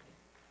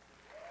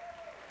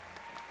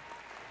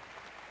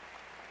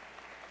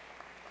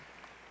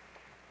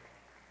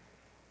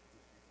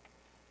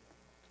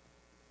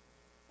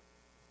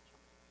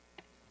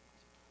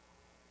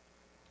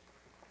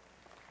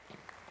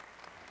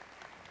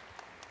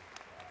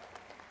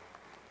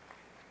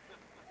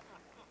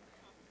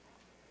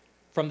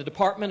 From the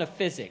Department of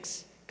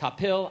Physics,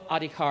 Kapil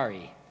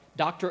Adhikari,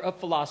 Doctor of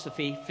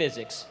Philosophy,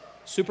 Physics,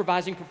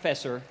 Supervising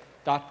Professor,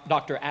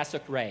 Dr.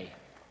 Asok Ray.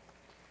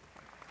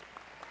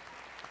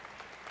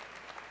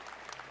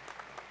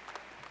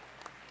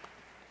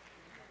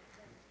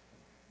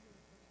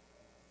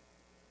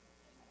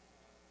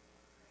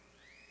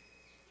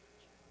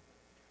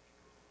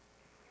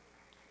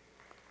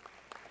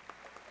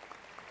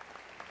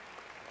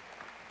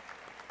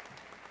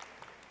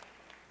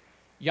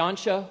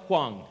 Yansha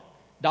Huang,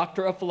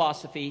 Doctor of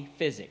Philosophy,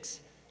 Physics,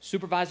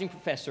 Supervising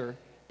Professor,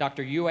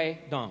 Dr. Yue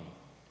Deng.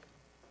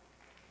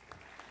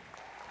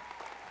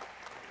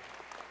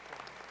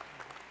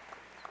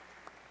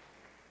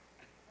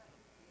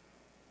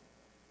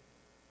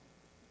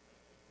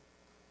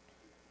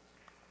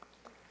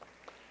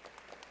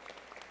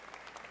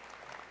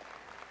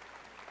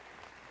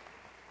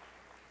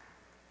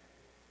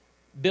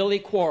 Billy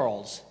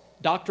Quarles,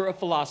 Doctor of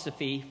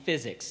Philosophy,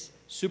 Physics,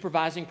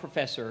 Supervising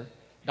Professor,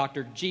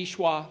 Dr.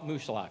 Jishwa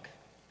Mushlak.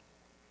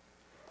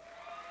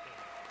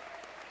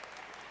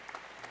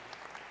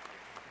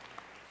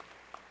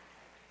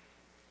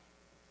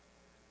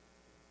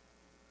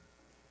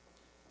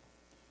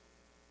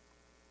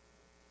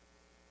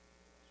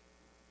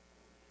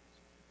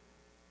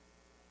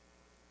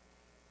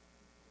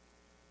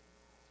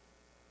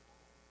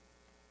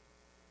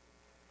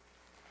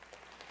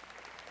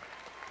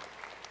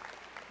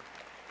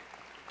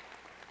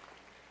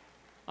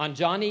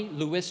 Anjani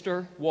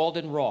Lewister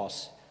Walden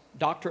Ross,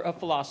 Doctor of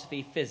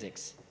Philosophy,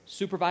 Physics,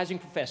 Supervising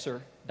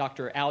Professor,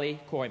 Dr.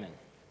 Ali Koyman.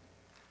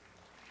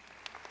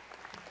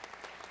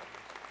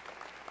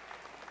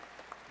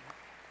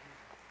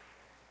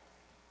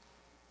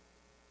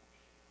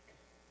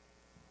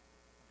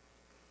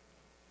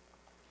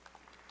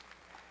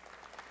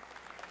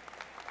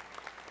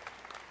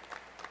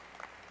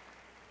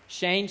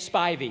 Shane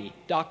Spivey,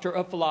 Doctor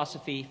of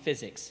Philosophy,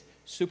 Physics,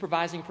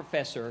 Supervising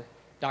Professor,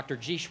 Dr.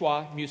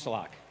 Jishwa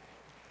Musalak.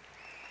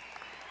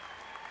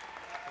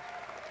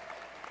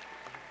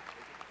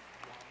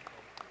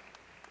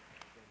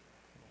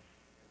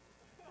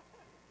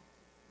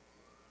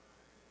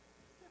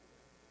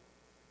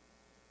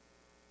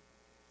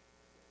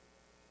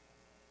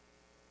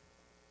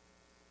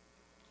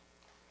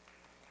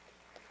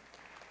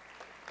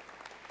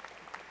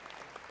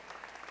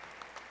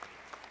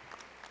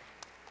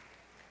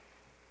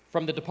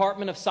 From the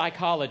Department of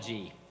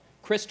Psychology,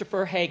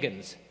 Christopher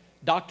Hagens,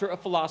 Doctor of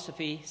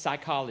Philosophy,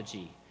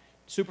 Psychology,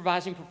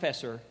 Supervising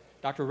Professor,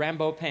 Dr.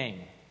 Rambo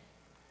Peng.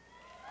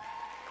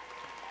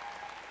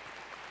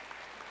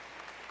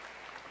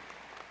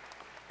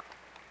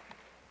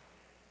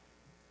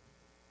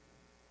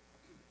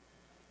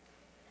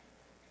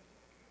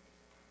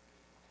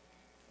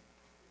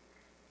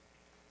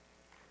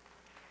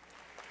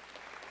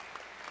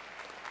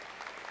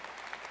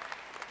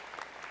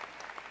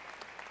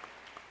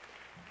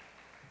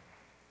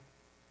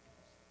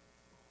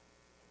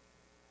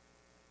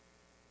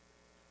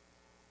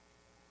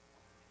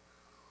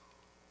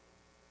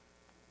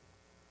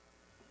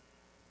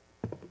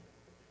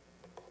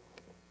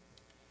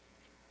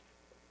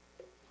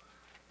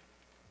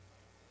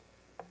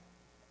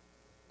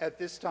 At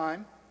this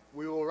time,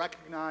 we will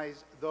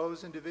recognize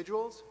those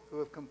individuals who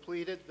have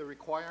completed the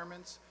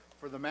requirements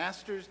for the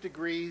master's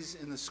degrees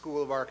in the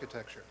School of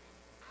Architecture.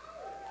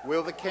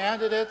 Will the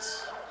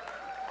candidates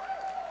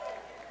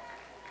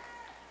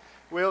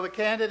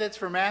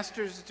for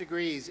master's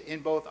degrees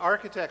in both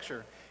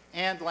architecture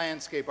and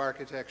landscape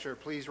architecture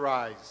please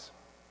rise?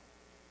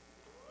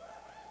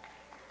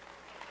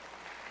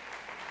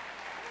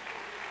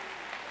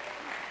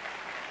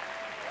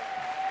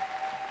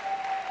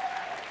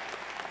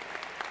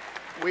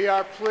 We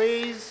are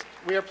pleased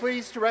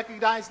to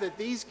recognize that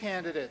these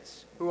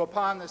candidates, who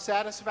upon the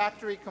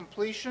satisfactory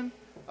completion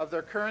of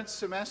their current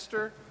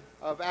semester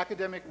of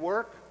academic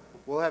work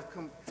will have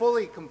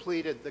fully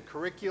completed the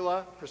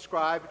curricula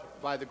prescribed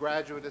by the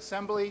Graduate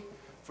Assembly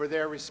for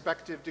their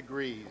respective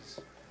degrees.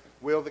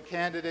 Will the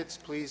candidates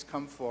please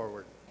come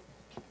forward?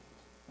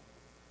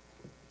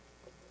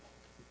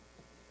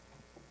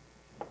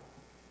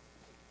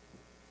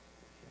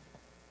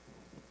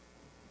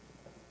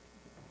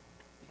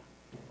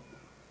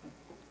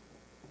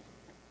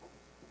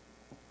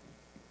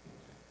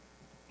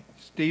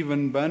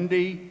 Stephen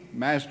Bundy,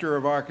 Master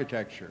of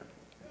Architecture.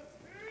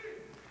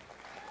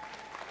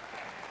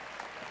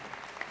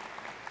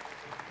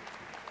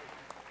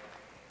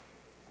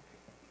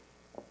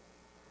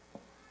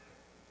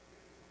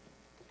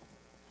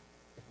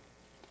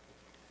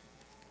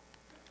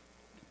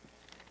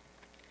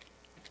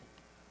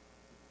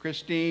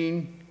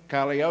 Christine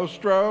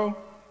Cagliostro,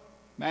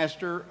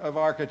 Master of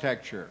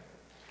Architecture.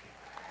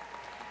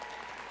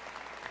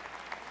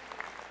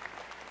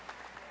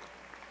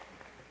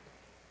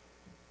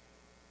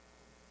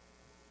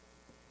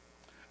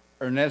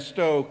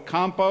 Ernesto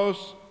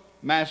Campos,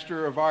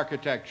 Master of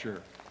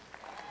Architecture.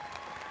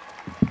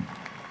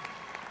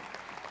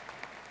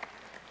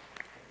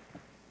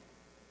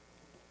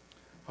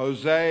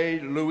 Jose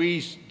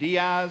Luis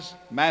Diaz,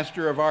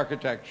 Master of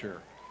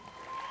Architecture.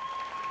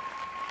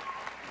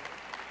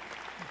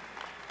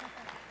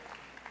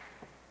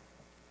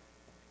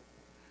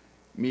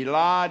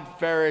 Milad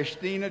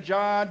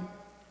Farishtinajad,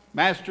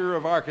 Master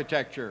of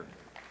Architecture.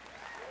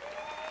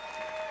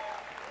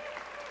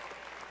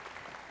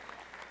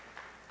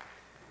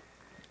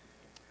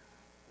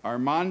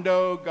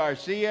 Armando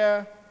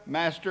Garcia,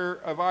 Master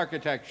of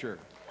Architecture.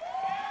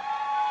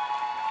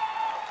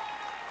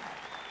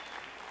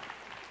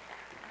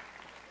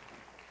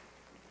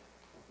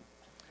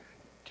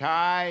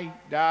 Tai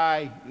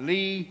Dai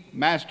Lee,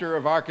 Master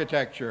of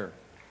Architecture.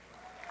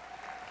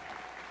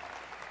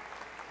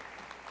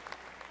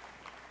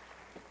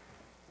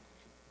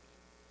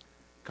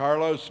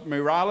 Carlos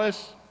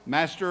Morales,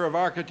 Master of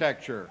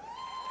Architecture.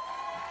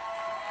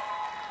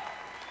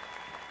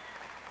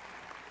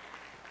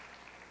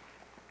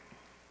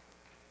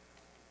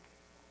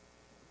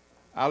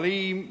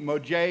 Ali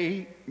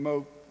Mojahi,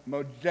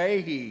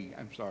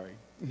 I'm sorry,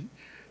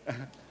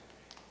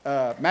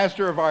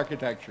 Master of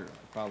Architecture.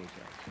 Apologize.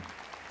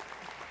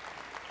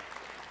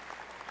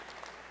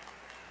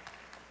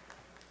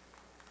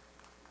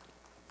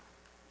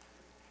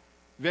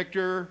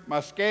 Victor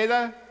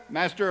Mosqueda,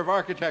 Master of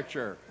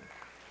Architecture.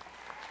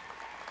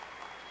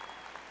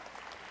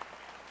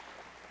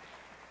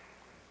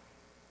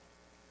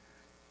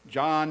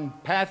 John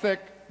Pathak,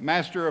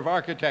 Master of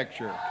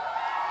Architecture.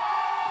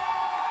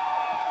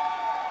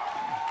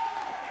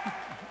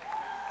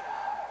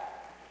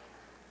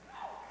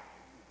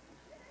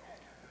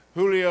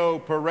 Julio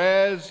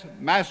Perez,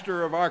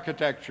 Master of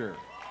Architecture.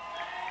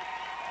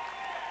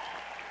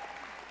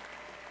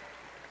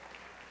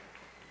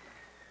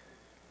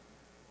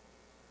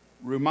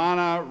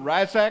 Rumana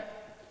Razak,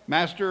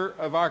 Master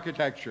of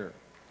Architecture.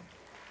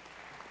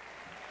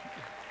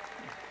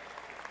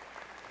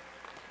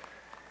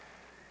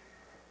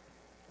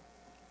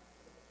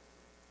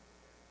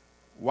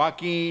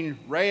 Joaquin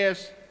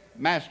Reyes,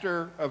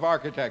 Master of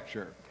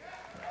Architecture.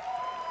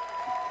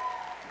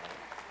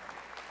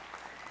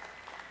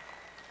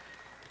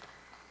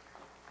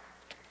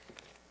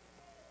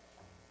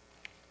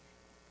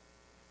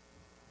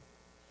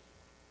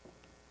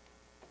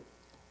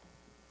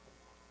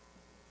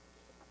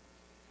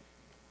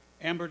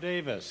 Amber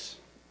Davis,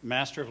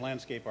 Master of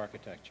Landscape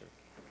Architecture.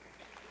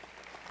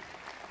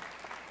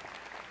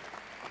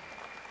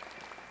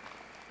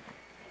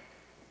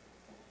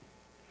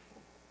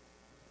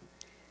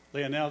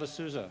 Leonel de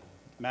Souza,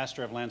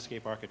 Master of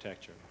Landscape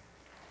Architecture.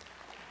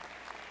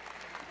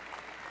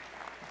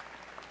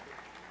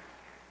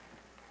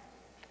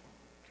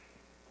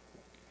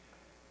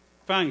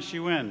 Fang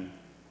Xiwen,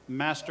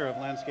 Master of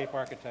Landscape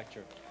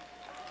Architecture.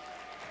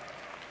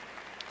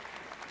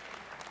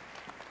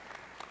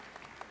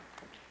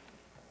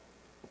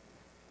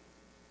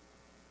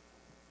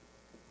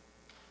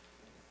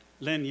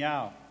 Lin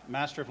Yao,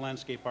 Master of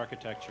Landscape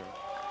Architecture.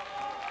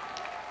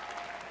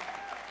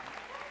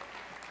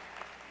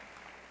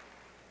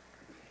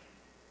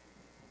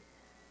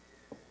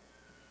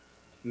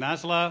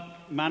 Nazla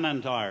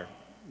Manandar,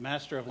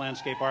 Master of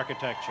Landscape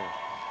Architecture.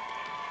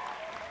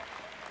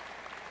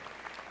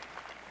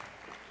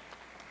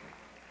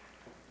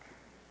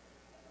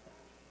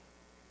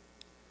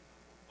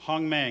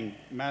 Hong Meng,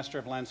 Master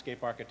of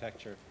Landscape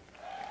Architecture.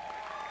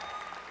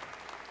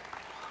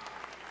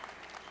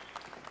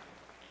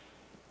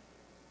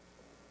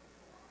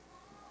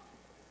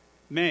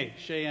 Mei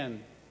Sheyan,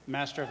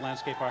 Master of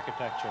Landscape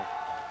Architecture.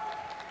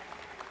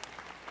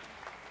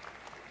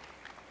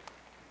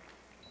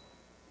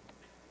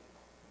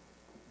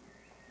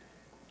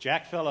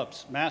 Jack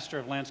Phillips, Master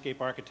of Landscape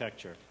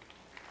Architecture.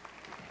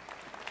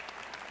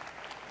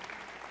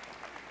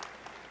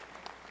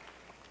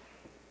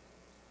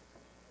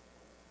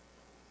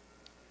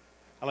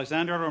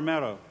 Alexandra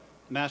Romero,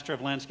 Master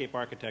of Landscape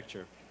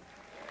Architecture.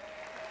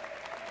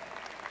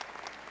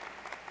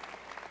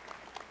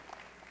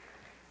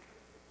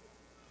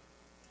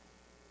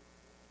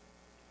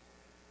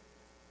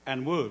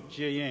 And Wu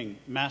Jiaying,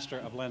 Master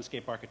of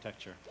Landscape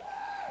Architecture.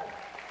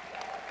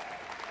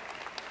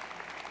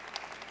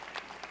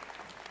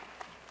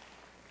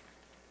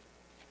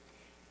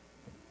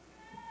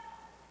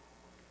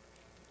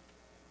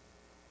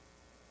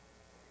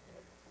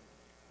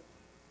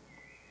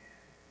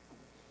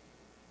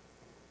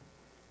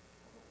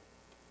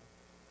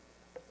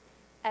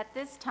 At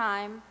this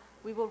time,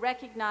 we will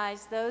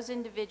recognize those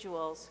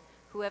individuals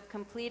who have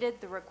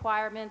completed the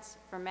requirements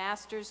for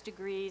master's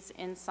degrees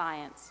in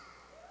science.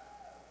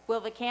 Will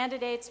the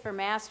candidates for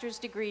master's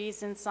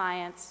degrees in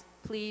science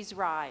please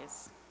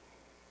rise?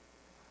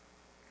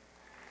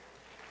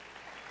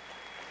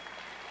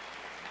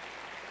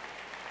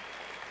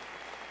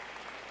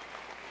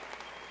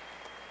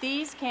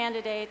 These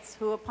candidates,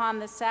 who upon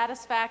the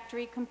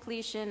satisfactory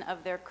completion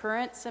of their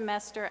current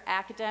semester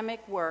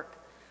academic work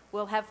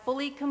will have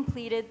fully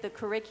completed the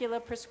curricula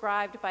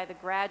prescribed by the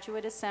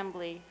Graduate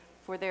Assembly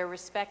for their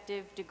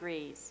respective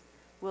degrees.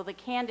 Will the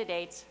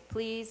candidates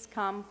please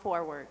come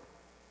forward?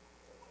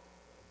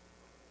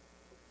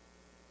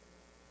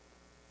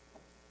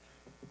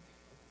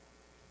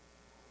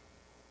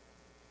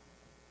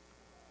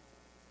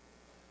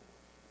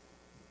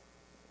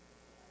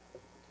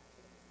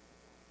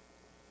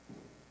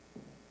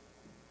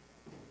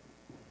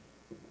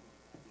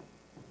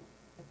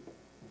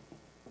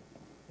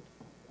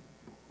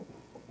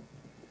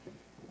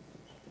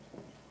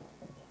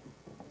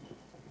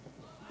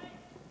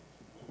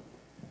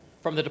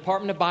 From the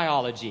Department of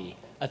Biology,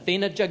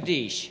 Athena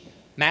Jagdish,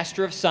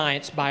 Master of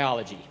Science,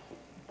 Biology.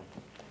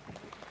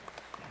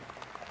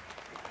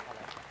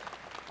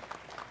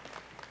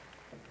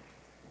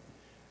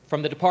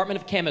 From the Department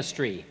of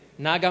Chemistry,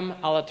 Nagam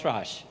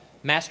Alatrash,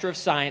 Master of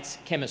Science,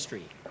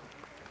 Chemistry.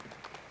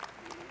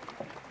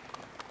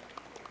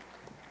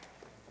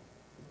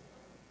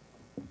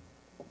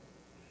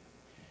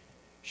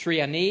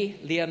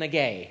 Shriyani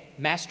Lianagay,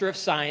 Master of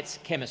Science,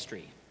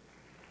 Chemistry.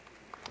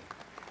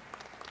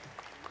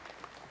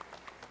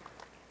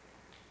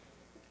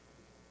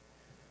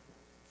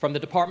 From the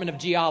Department of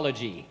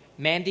Geology,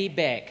 Mandy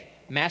Beck,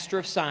 Master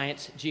of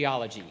Science,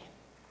 Geology.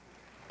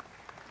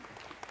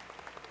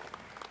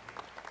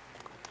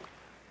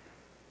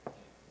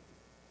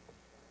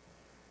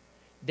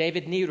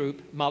 David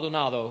Nirup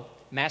Maldonado,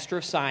 Master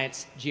of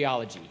Science,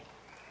 Geology.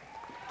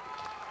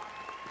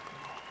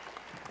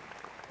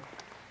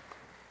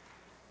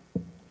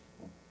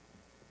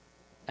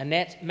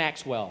 Annette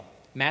Maxwell,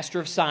 Master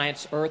of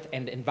Science, Earth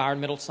and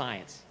Environmental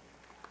Science.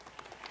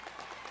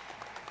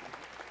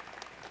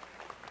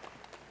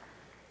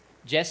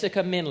 Jessica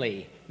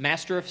Minley,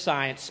 Master of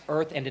Science,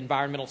 Earth and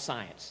Environmental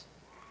Science.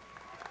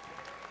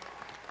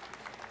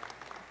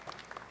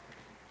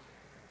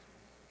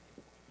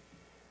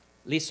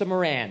 Lisa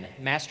Moran,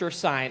 Master of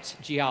Science,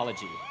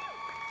 Geology.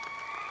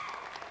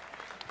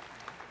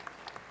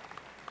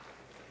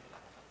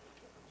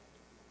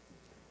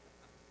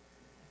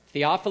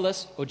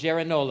 Theophilus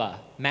Ojerinola,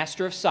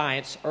 Master of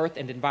Science, Earth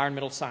and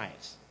Environmental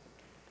Science.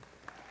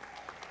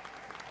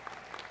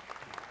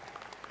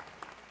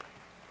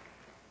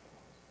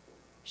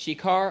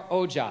 Shikar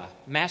Oja,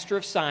 Master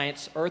of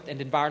Science, Earth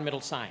and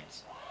Environmental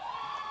Science.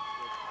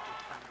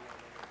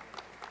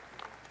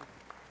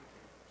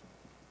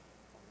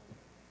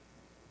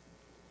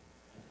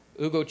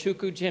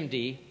 Ugochukwu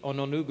Jimdi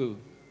Ononugu,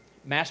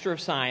 Master of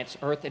Science,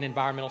 Earth and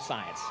Environmental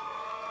Science.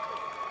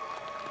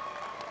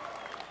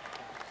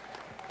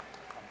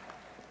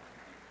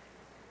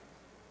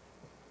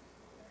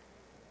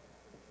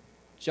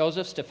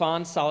 Joseph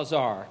Stefan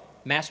Salazar,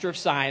 Master of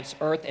Science,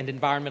 Earth and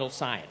Environmental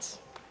Science.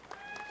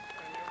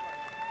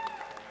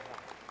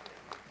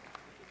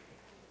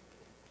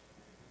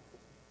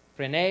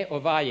 Rene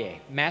Ovalle,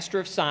 Master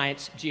of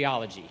Science,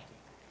 Geology.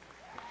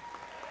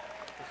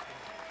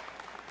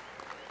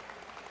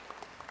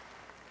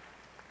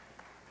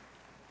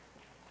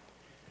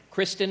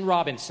 Kristen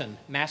Robinson,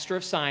 Master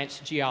of Science,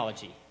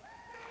 Geology.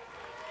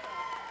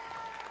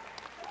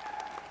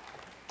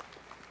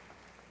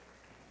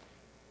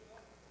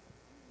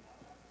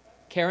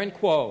 Karen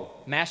Kuo,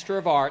 Master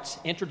of Arts,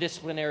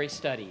 Interdisciplinary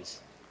Studies.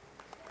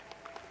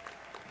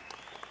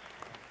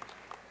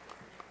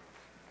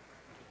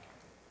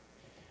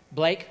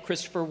 Blake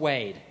Christopher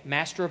Wade,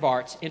 Master of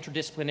Arts,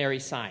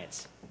 Interdisciplinary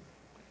Science.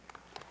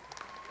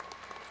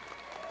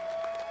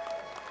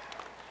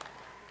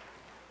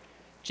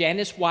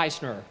 Janice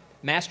Weissner,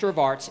 Master of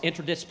Arts,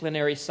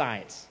 Interdisciplinary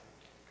Science.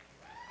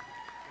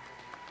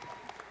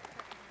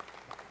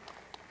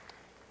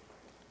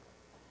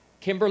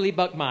 Kimberly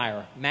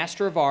Buckmeyer,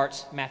 Master of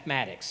Arts,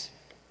 Mathematics.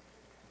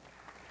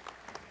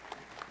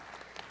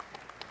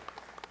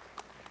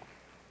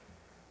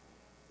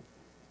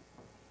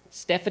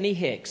 Stephanie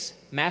Hicks,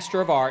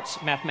 Master of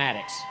Arts,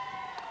 Mathematics.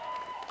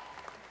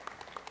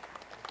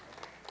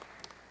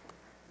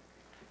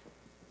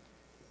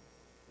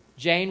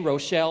 Jane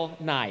Rochelle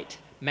Knight,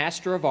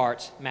 Master of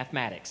Arts,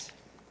 Mathematics.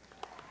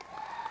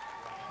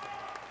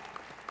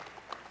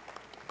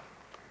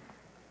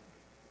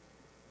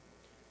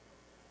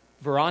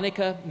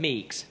 Veronica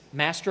Meeks,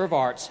 Master of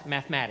Arts,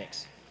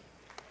 Mathematics.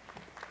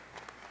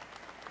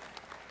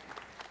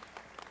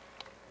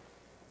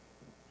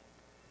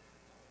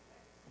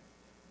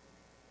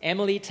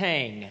 Emily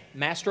Tang,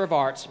 Master of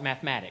Arts,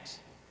 Mathematics.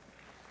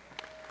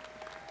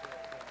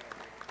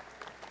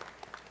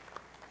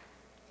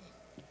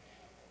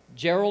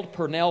 Gerald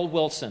Purnell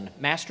Wilson,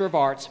 Master of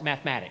Arts,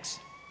 Mathematics.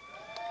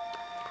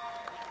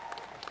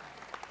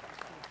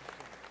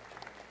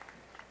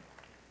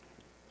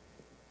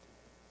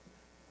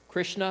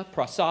 Krishna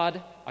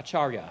Prasad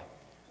Acharya,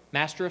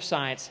 Master of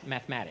Science,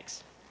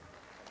 Mathematics.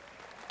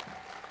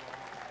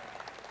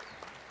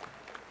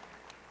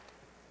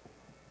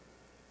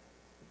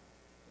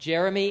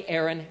 Jeremy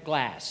Aaron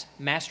Glass,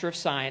 Master of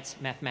Science,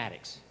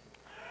 Mathematics.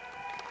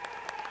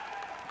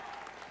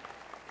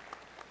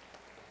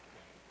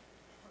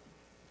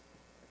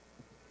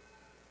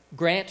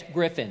 Grant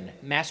Griffin,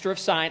 Master of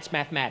Science,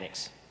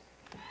 Mathematics.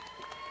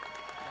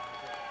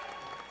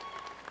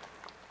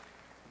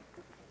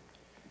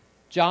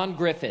 John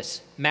Griffiths,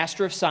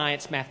 Master of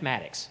Science,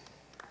 Mathematics.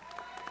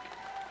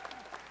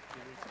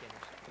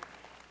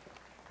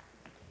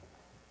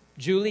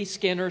 Julie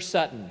Skinner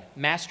Sutton,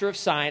 Master of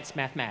Science,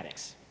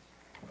 Mathematics.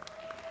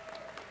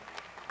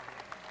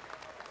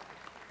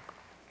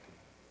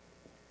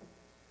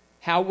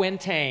 Hao Wen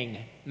Tang,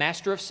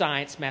 Master of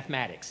Science,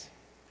 Mathematics.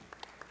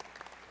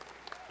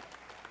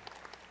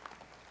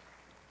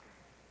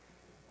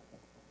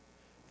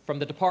 From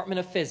the Department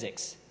of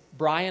Physics,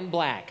 Brian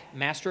Black,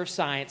 Master of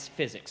Science,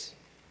 Physics.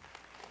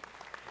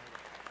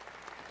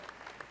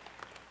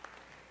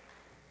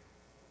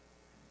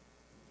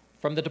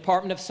 From the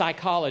Department of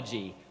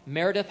Psychology,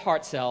 Meredith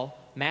Hartzell,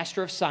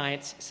 Master of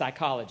Science,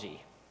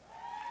 Psychology.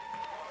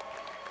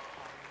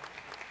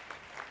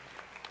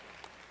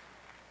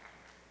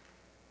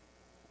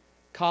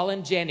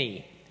 Colin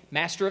Jenny,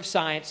 Master of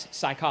Science,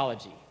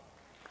 Psychology.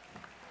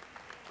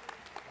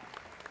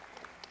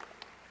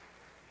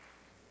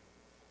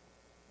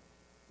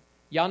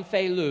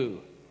 Yanfei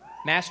Liu,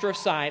 Master of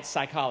Science,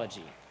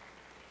 Psychology.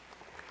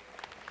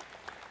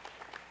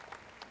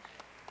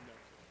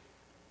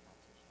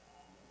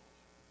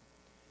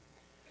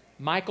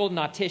 Michael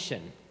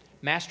Nautishan,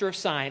 Master of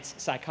Science,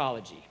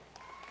 Psychology.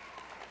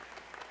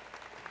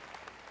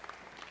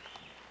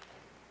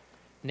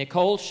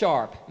 Nicole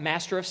Sharp,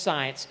 Master of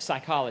Science,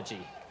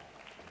 Psychology.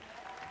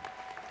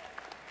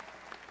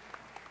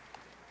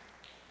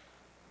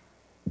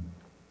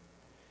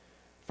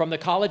 From the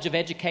College of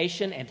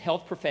Education and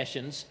Health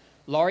Professions,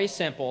 Laurie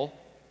Semple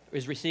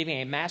is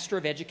receiving a Master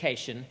of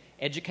Education,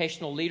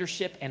 Educational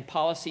Leadership and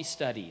Policy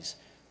Studies.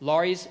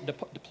 Laurie's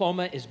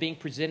diploma is being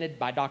presented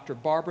by Dr.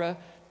 Barbara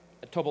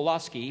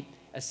Tobolowski,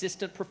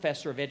 Assistant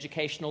Professor of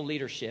Educational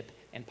Leadership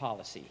and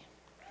Policy.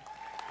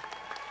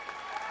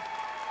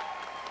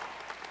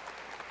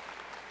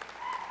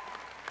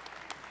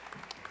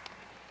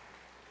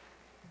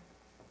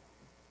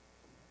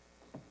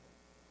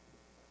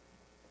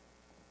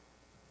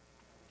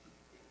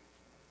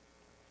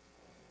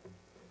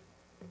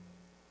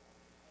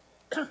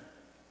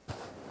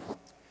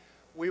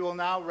 We will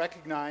now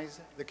recognize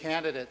the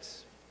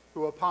candidates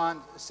who,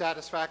 upon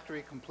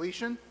satisfactory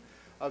completion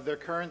of their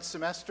current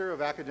semester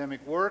of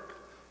academic work,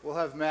 will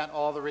have met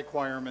all the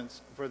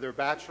requirements for their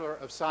Bachelor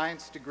of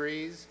Science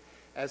degrees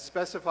as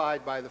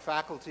specified by the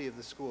faculty of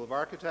the School of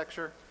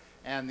Architecture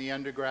and the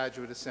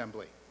Undergraduate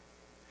Assembly.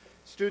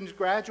 Students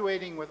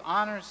graduating with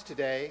honors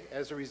today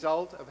as a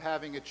result of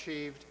having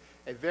achieved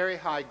a very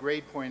high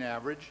grade point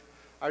average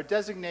are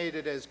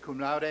designated as cum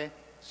laude,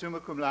 summa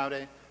cum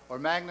laude, or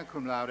magna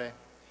cum laude,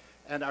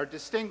 and are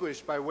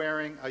distinguished by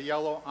wearing a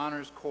yellow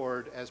honors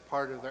cord as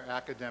part of their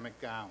academic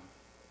gown.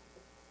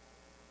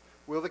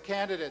 Will the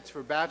candidates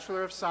for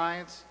Bachelor of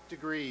Science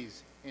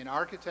degrees in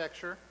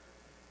Architecture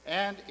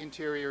and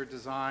Interior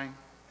Design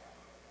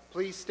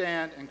please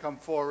stand and come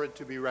forward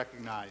to be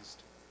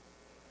recognized?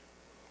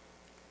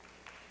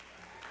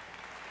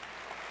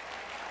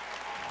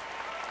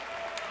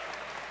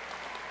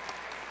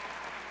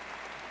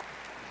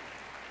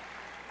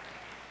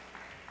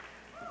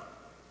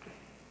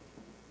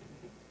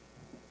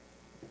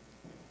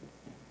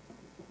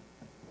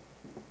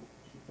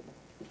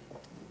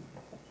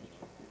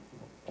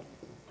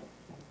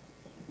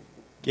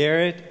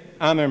 Garrett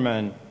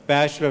Ammerman,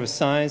 Bachelor of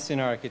Science in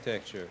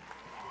Architecture.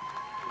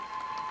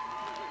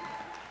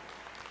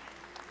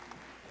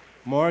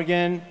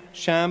 Morgan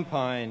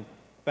Champagne,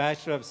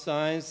 Bachelor of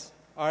Science,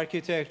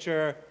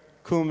 Architecture,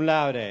 cum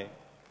laude.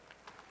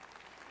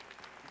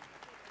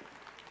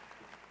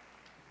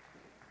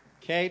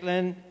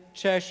 Caitlin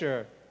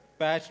Cheshire,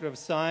 Bachelor of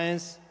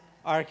Science,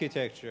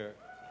 Architecture.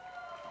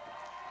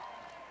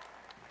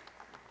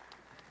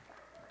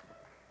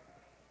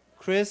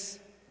 Chris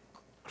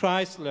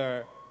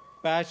Chrysler,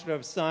 Bachelor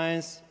of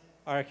Science,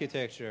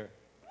 Architecture.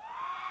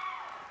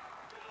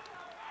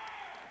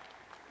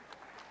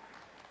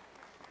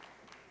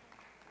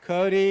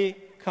 Cody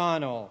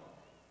Connell,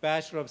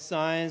 Bachelor of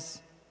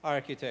Science,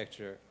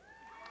 Architecture.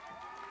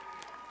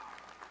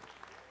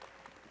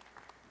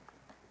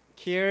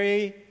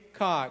 Kiri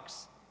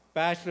Cox,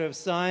 Bachelor of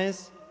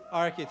Science,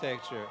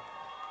 Architecture.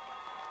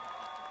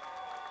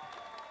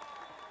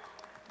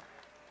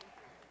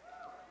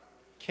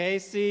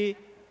 Casey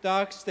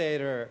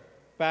Dockstader,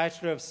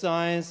 Bachelor of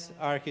Science,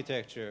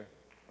 Architecture.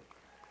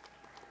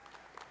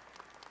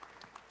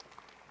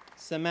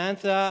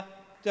 Samantha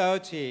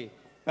Doughty,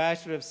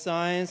 Bachelor of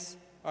Science,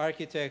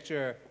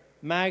 Architecture,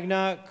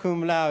 magna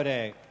cum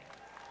laude.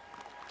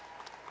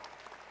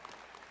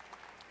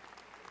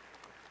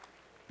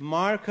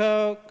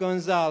 Marco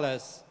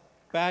Gonzalez,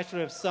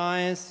 Bachelor of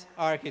Science,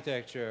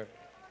 Architecture.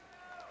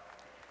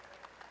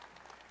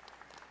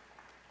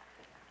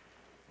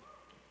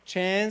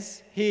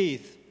 Chance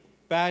Heath,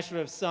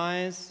 Bachelor of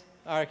Science,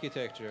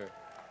 Architecture.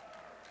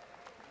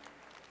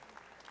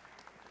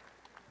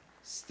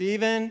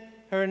 Stephen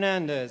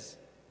Hernandez,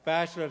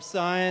 Bachelor of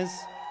Science,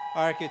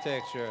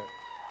 Architecture.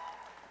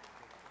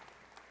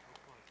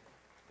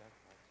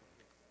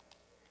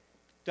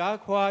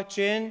 Dakhwa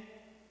Chin,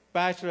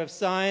 Bachelor of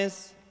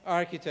Science,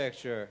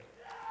 Architecture.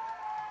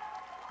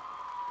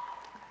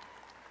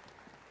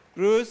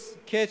 Bruce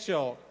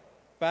Kitchell,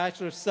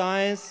 Bachelor of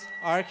Science,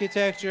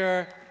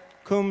 Architecture,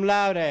 cum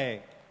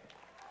laude.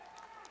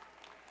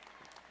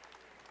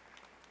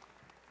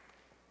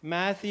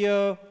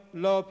 Matthew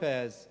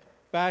Lopez,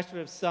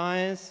 Bachelor of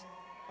Science,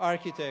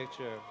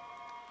 Architecture.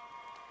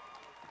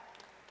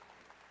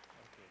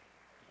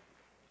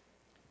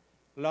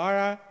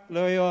 Laura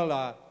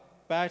Loyola,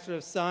 Bachelor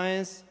of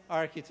Science,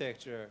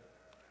 Architecture.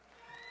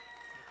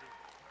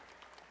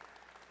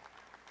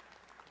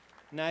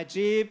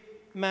 Najib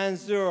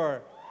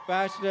Manzoor,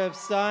 Bachelor of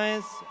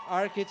Science,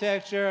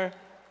 Architecture,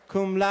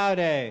 cum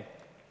laude.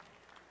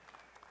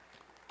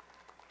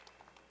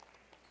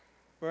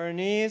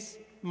 Bernice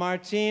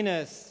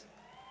Martinez,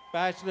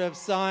 Bachelor of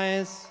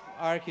Science,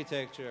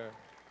 Architecture.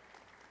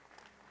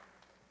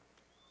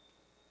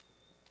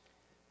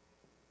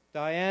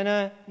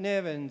 Diana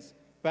Nivens,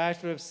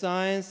 Bachelor of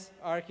Science,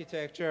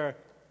 Architecture,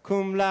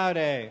 cum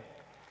laude.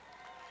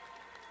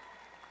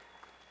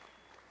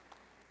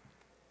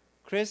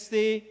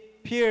 Christy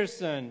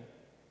Pearson,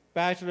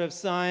 Bachelor of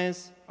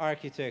Science,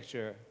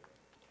 Architecture.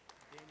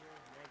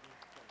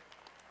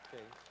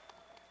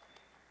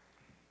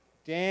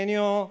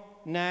 Daniel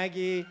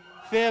Nagy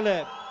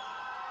Phillip,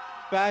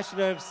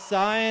 Bachelor of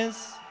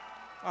Science,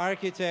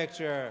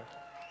 Architecture.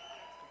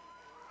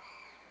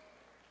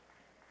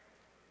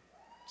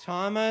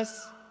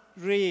 Thomas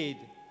Reed,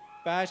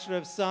 Bachelor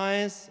of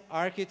Science,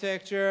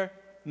 Architecture,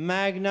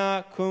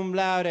 magna cum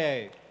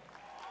laude.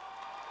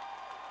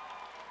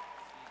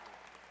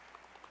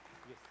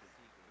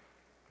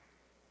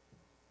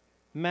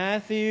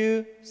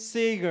 Matthew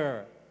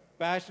Seeger,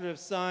 Bachelor of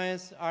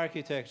Science,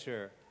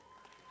 Architecture.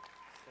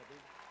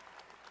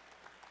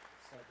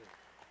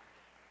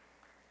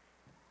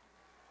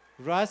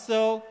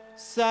 Russell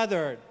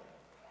Southard,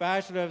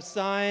 Bachelor of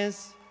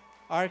Science,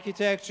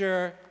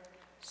 Architecture,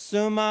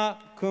 summa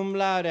cum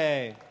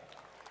laude.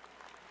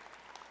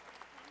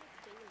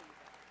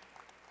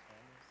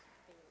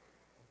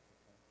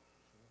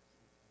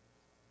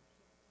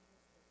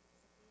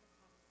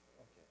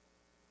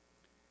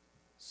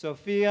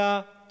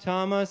 Sophia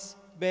Thomas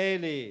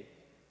Bailey,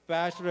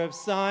 Bachelor of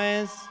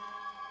Science,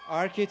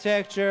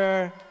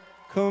 Architecture,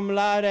 cum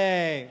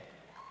laude.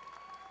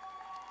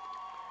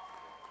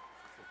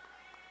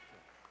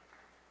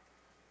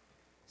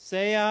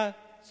 Seiya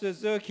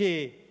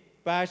Suzuki,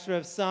 Bachelor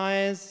of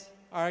Science,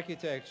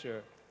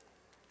 Architecture.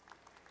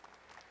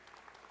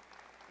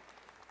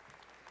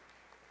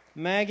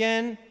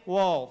 Megan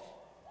Wolf,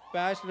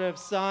 Bachelor of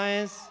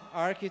Science,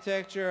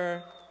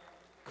 Architecture,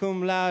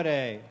 cum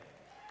laude.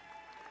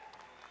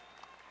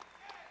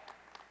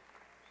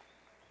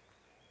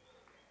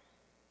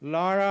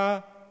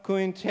 Laura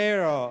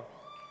Quintero,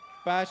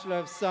 Bachelor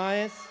of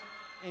Science,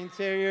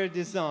 Interior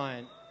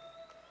Design.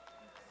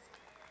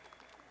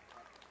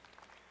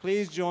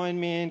 Please join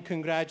me in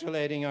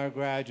congratulating our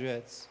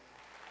graduates.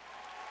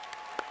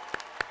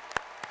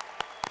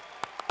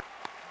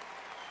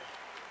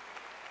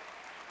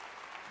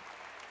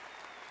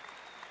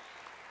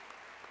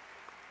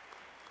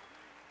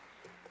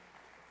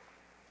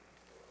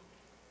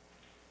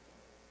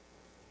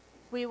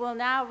 We will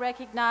now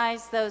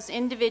recognize those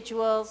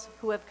individuals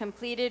who have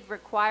completed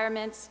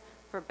requirements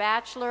for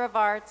Bachelor of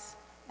Arts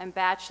and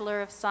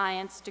Bachelor of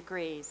Science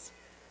degrees.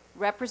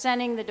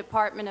 Representing the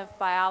Department of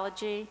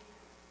Biology,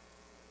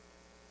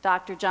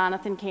 Dr.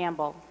 Jonathan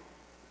Campbell.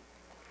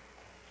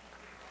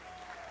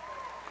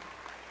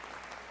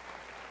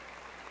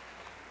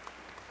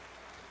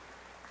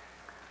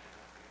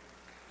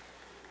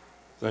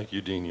 Thank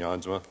you, Dean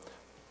Jansma.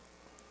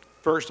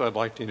 First, I'd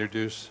like to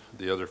introduce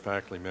the other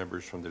faculty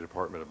members from the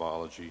Department of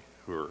Biology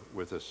who are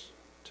with us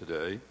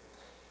today.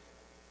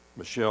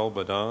 Michelle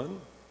Badan,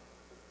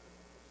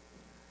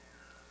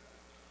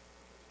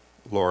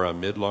 Laura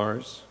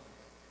Midlars,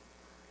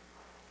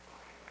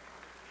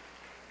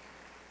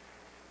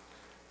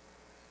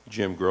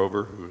 Jim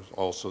Grover, who is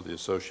also the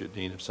Associate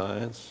Dean of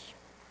Science,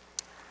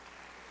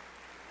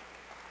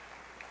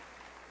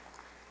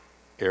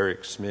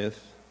 Eric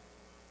Smith,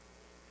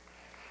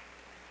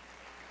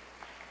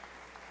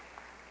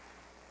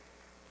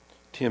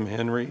 Tim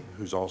Henry,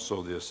 who's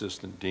also the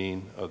Assistant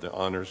Dean of the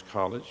Honors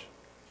College,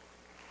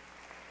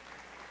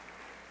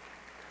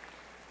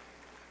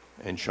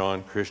 and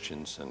Sean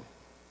Christensen.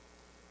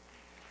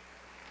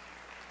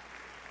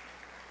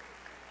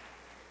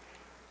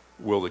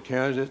 Will the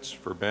candidates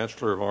for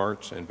Bachelor of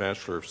Arts and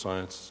Bachelor of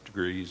Science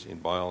degrees in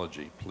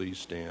biology please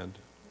stand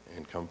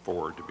and come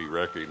forward to be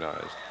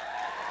recognized?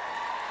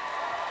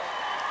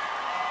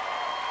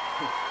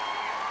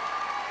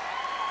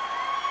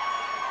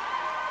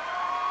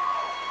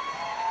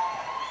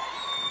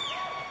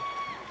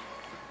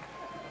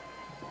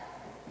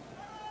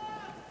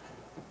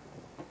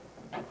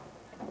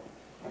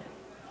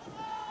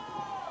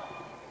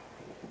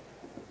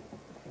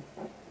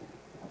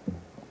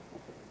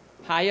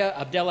 Haya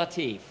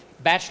Abdelatif,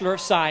 Bachelor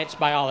of Science,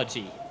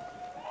 Biology.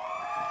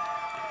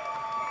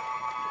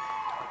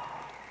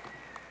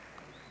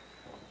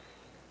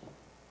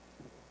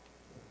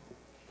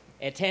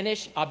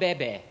 Etenish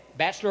Abebe,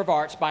 Bachelor of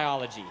Arts,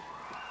 Biology.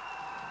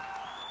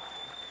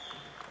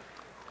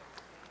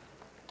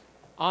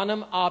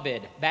 Anam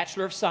Abid,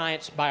 Bachelor of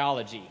Science,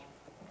 Biology.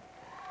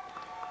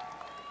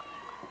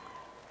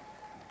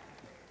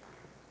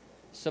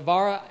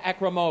 Savara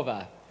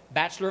Akramova,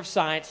 Bachelor of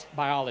Science,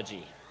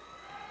 Biology.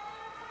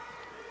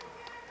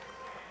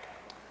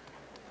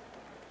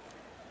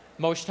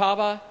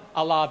 Moshtaba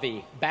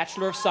Alavi,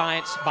 Bachelor of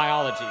Science,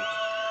 Biology.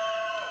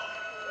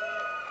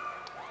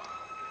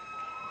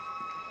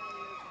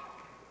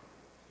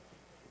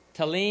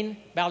 Talene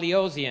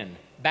Baliosian,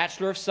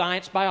 Bachelor of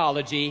Science,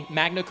 Biology,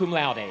 magna cum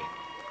laude.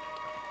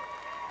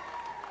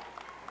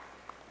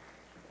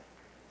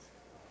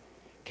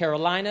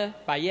 Carolina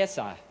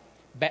Bayesa,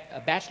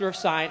 Bachelor of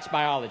Science,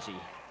 Biology.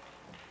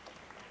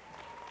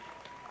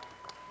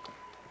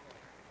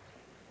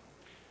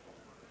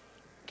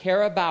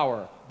 Kara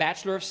Bauer,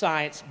 Bachelor of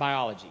Science,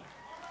 Biology.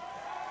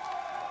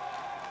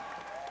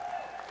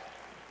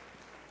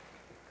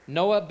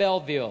 Noah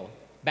Belleville,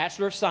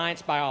 Bachelor of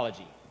Science,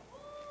 Biology.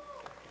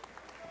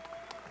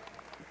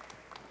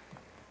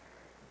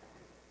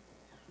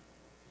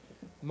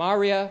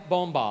 Maria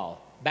Bombal,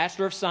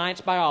 Bachelor of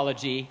Science,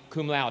 Biology,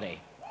 cum laude.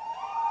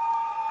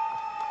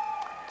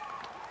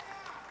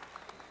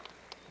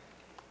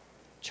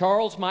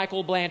 Charles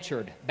Michael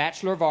Blanchard,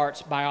 Bachelor of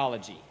Arts,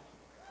 Biology.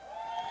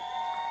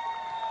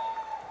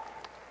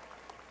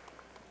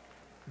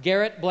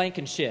 Garrett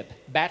Blankenship,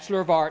 Bachelor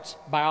of Arts,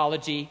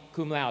 Biology,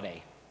 cum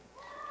laude.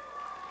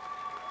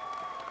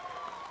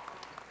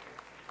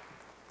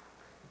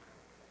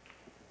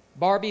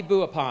 Barbie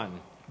Buapan,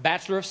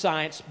 Bachelor of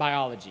Science,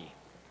 Biology.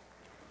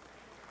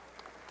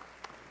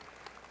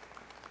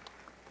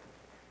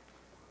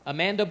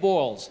 Amanda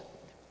Boyles,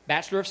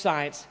 Bachelor of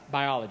Science,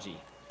 Biology.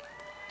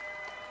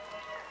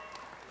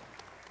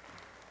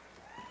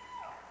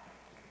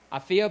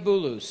 Afia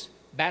Bulus,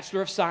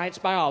 Bachelor of Science,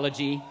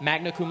 Biology,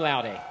 magna cum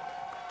laude.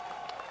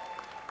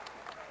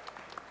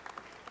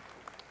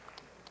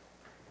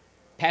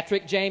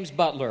 Patrick James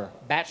Butler,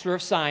 Bachelor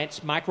of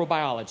Science,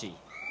 Microbiology.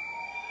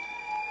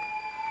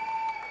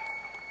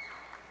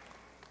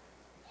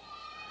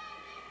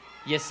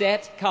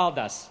 Yeset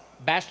Caldas,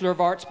 Bachelor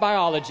of Arts,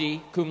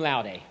 Biology, cum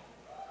laude.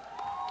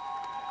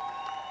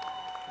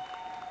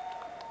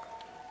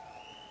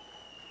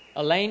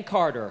 Elaine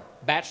Carter,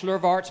 Bachelor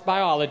of Arts,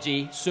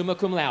 Biology, summa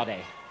cum laude.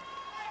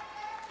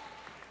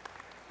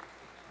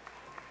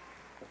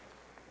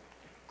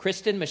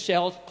 Kristen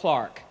Michelle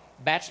Clark,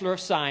 Bachelor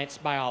of Science,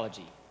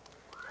 Biology.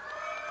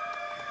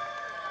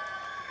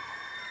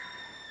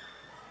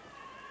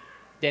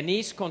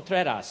 Denise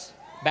Contreras,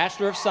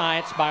 Bachelor of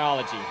Science,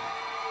 Biology.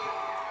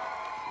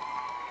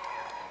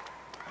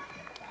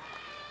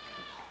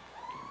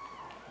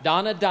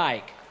 Donna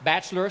Dyke,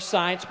 Bachelor of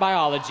Science,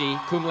 Biology,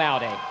 cum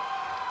laude.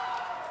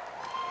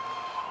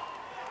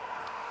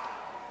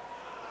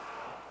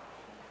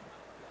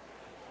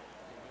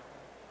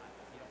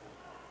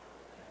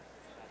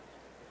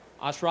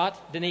 Ashrat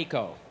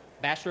Daniko,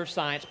 Bachelor of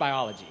Science,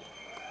 Biology.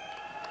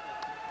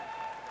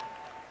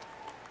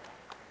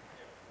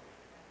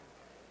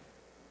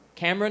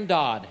 Cameron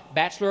Dodd,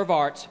 Bachelor of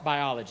Arts,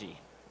 Biology.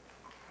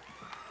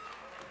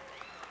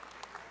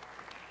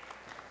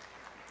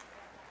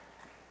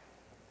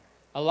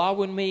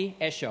 Alawunmi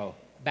Esho,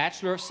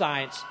 Bachelor of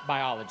Science,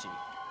 Biology.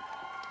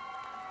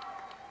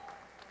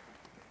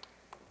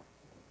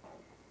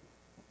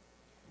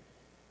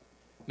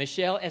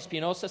 Michelle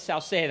Espinosa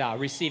Salceda,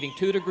 receiving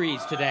 2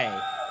 degrees today.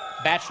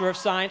 Bachelor of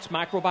Science,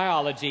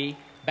 Microbiology,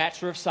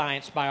 Bachelor of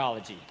Science,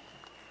 Biology.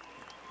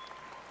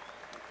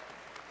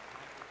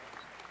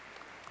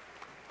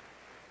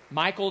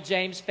 Michael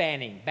James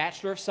Fanning,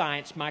 Bachelor of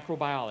Science,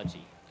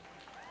 Microbiology.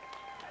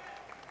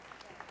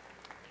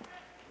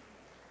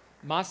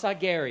 Masa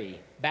Gary,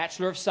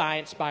 Bachelor of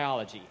Science,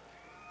 Biology.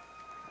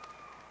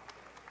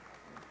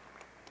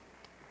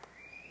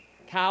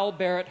 Kyle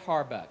Barrett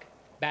Harbuck,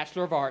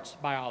 Bachelor of Arts,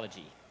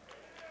 Biology.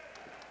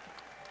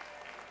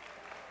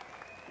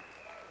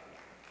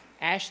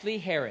 Ashley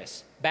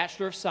Harris,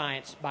 Bachelor of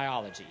Science,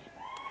 Biology.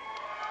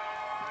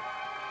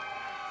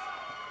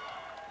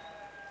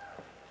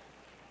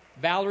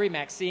 Valerie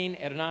Maxine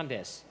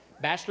Hernandez,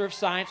 Bachelor of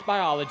Science,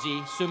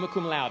 Biology, summa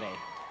cum laude.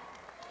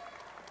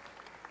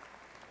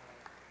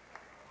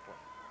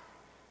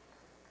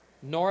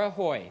 Nora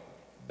Hoy,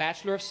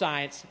 Bachelor of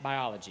Science,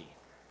 Biology.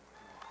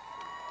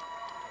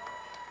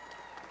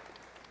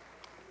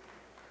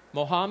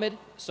 Mohammed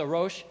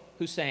Sarosh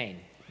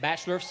Hussein,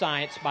 Bachelor of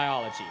Science,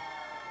 Biology.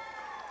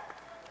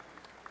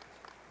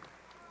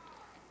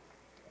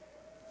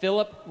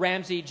 Philip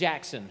Ramsey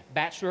Jackson,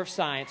 Bachelor of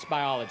Science,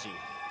 Biology.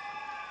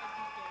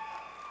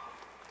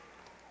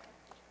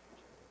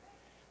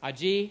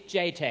 Aji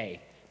Jate,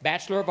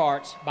 Bachelor of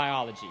Arts,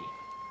 Biology.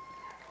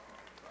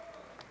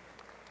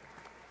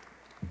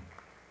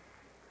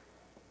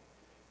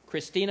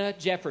 Christina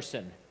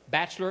Jefferson,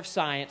 Bachelor of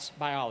Science,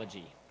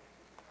 Biology.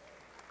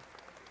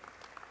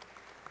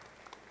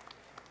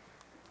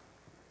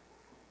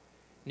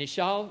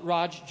 Nishal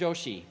Raj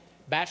Joshi,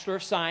 Bachelor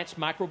of Science,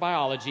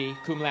 Microbiology,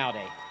 cum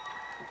laude.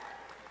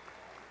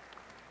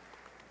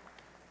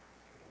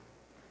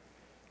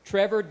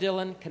 Trevor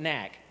Dylan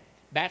Kanak,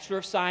 Bachelor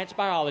of Science,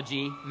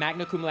 Biology,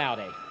 magna cum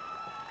laude.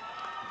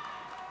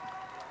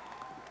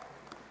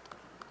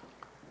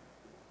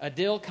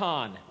 Adil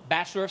Khan,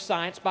 Bachelor of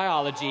Science,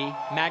 Biology,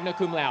 magna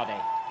cum laude.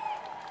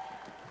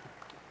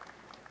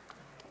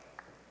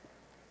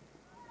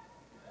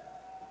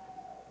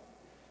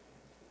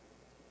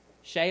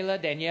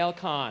 Shayla Danielle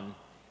Khan,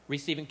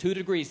 receiving 2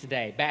 degrees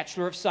today,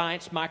 Bachelor of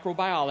Science,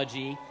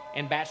 Microbiology,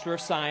 and Bachelor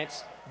of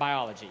Science,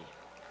 Biology.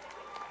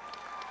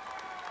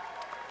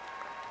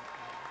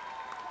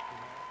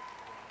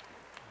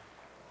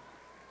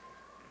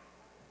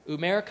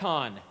 Umair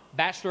Khan,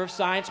 Bachelor of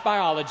Science,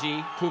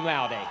 Biology, cum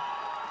laude.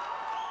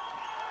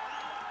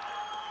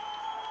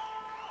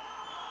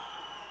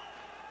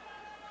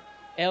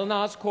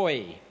 Elnaz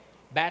Koi,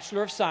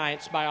 Bachelor of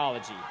Science,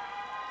 Biology.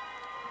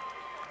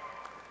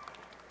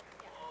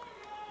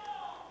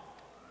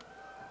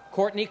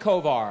 Courtney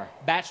Kovar,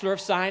 Bachelor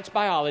of Science,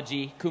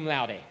 Biology, cum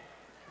laude.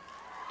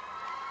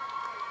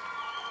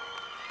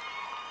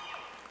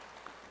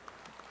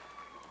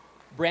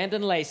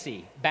 Brandon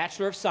Lacey,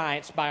 Bachelor of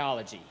Science,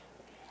 Biology.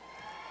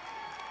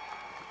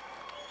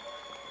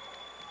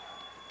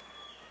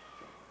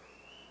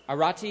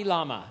 Arati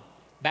Lama,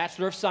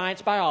 Bachelor of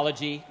Science,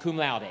 Biology, cum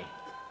laude.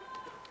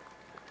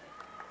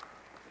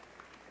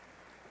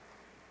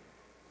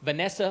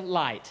 Vanessa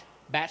Light,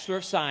 Bachelor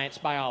of Science,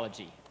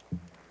 Biology.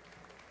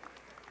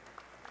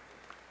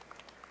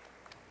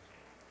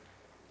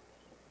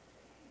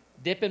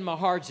 Dipin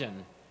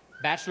Maharjan,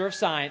 Bachelor of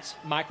Science,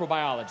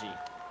 Microbiology.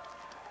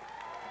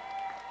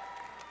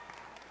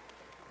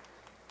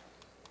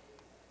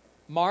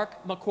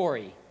 Mark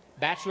McCory,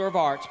 Bachelor of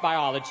Arts,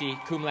 Biology,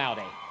 cum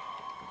laude.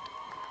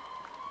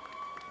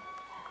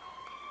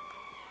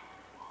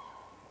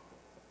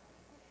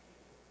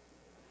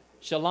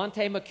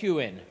 Shalante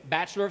McEwen,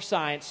 Bachelor of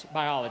Science,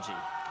 Biology.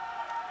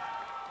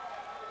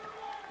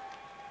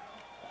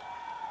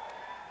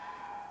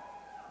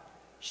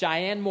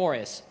 Cheyenne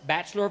Morris,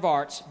 Bachelor of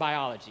Arts,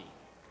 Biology.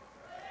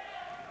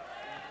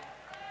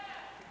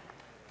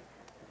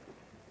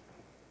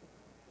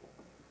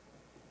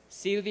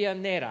 Silvia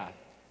Nera,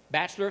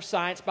 Bachelor of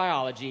Science,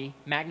 Biology,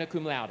 magna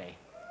cum laude.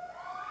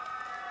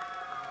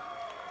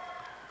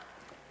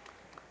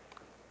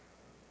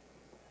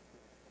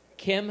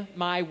 Kim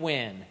Mai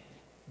Wen,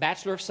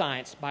 Bachelor of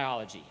Science,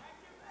 Biology.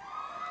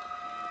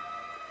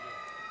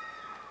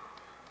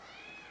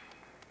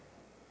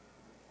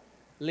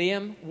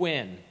 Liam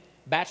Wynn,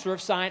 Bachelor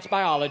of Science,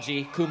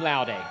 Biology, cum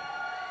laude.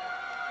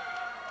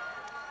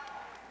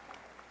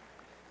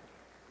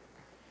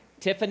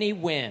 Tiffany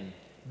Wynn,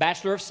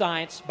 Bachelor of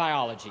Science,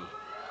 Biology.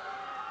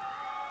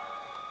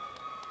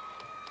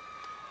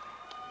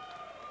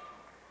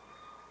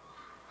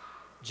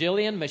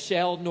 Jillian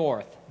Michelle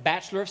North,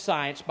 Bachelor of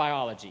Science,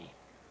 Biology.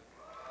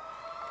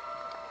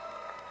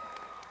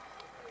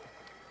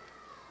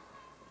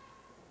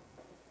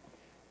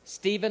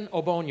 Stephen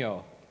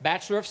Obonyo,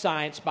 Bachelor of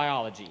Science,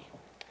 Biology.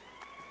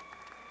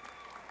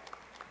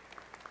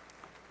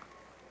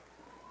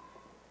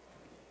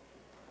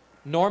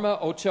 Norma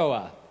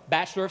Ochoa,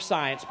 Bachelor of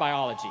Science,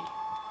 Biology.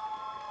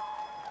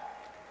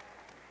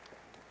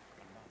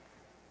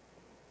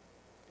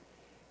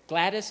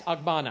 Gladys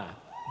Agbana,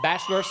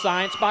 Bachelor of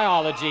Science,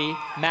 Biology,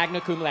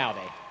 magna cum laude.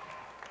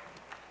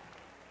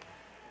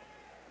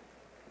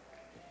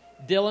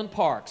 Dylan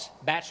Parks,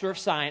 Bachelor of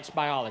Science,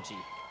 Biology.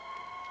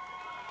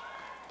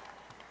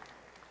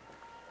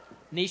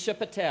 Nisha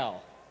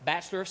Patel,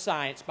 Bachelor of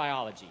Science,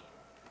 Biology.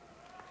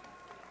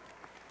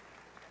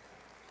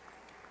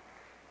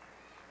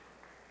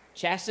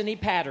 Chassany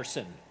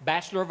Patterson,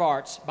 Bachelor of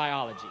Arts,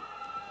 Biology.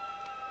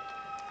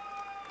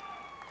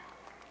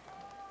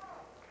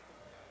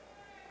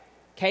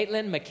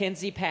 Caitlin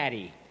Mackenzie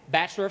Patty,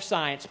 Bachelor of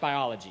Science,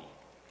 Biology.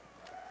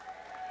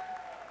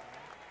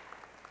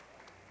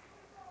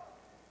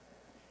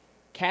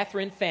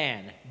 Catherine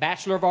Fan,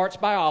 Bachelor of Arts,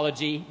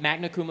 Biology,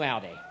 magna cum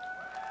laude.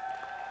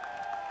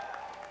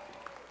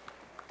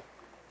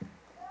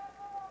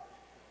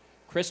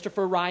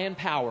 Christopher Ryan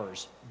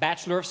Powers,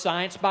 Bachelor of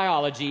Science,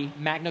 Biology,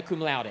 magna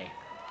cum laude.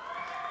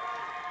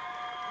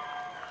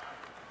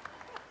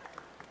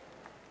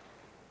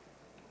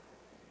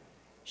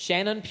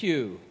 Shannon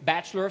Pugh,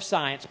 Bachelor of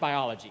Science,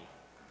 Biology.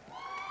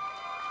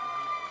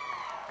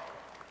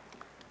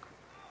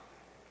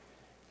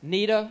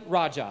 Nita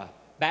Raja,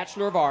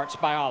 Bachelor of Arts,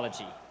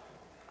 Biology.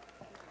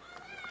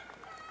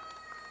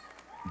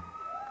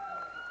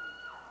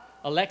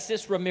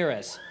 Alexis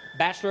Ramirez,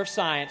 Bachelor of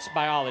Science,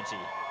 Biology.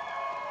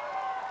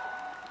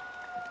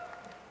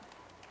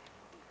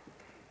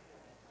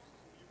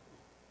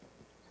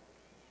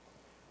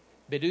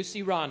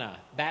 Bidusi Rana,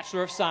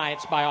 Bachelor of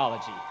Science,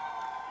 Biology.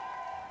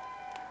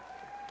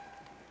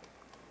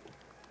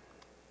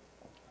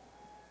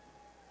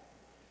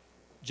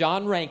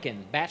 John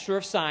Rankin, Bachelor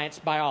of Science,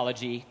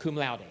 Biology, cum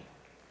laude.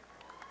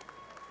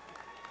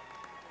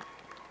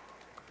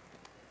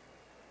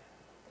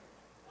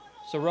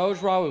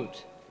 Saroj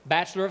Raut,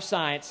 Bachelor of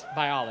Science,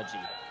 Biology.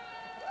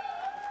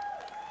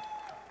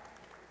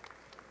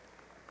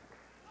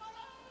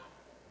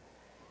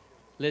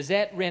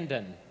 Lizette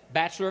Rendon,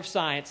 Bachelor of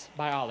Science,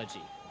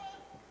 Biology.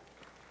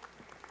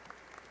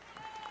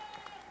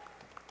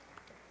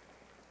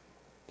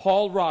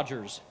 Paul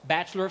Rogers,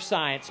 Bachelor of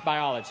Science,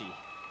 Biology.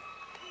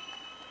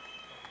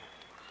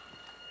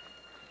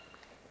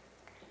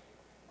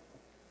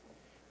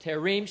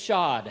 Tareem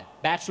Shad,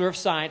 Bachelor of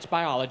Science,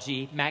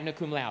 Biology, magna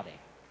cum laude.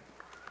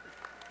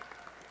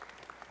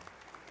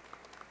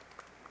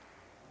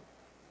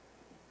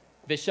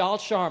 Vishal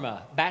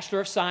Sharma, Bachelor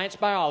of Science,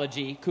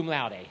 Biology, cum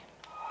laude.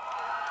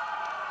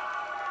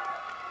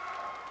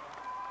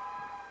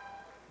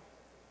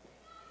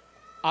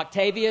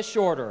 Octavia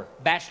Shorter,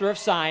 Bachelor of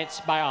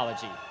Science,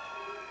 Biology.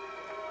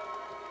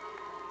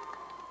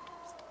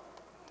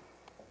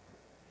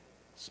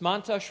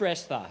 Smanta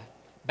Shrestha,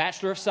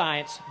 Bachelor of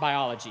Science,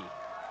 Biology.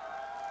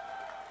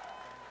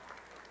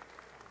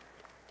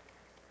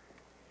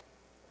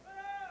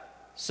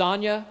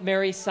 Sonia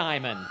Mary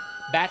Simon,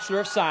 Bachelor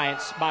of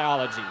Science,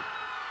 Biology.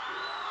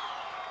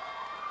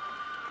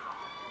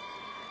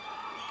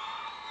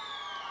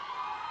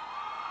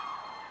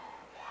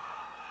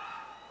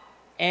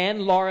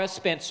 Anne Laura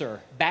Spencer,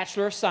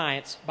 Bachelor of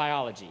Science,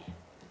 Biology.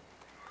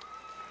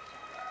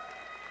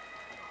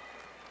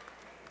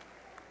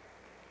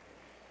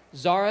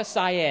 Zara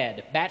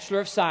Syed,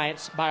 Bachelor of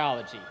Science,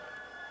 Biology.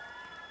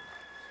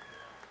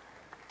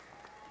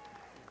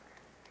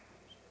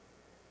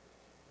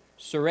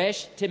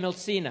 Suresh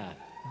Timilsina,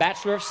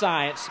 Bachelor of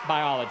Science,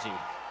 Biology.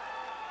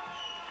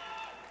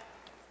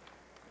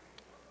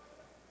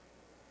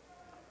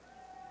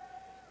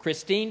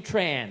 Christine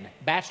Tran,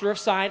 Bachelor of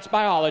Science,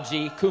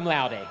 Biology, cum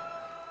laude.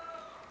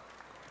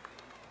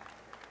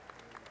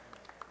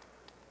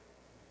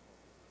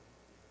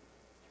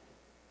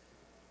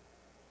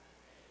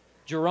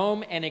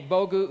 Jerome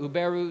Enigbogu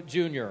Uberu,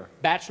 Jr.,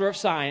 Bachelor of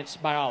Science,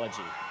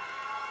 Biology.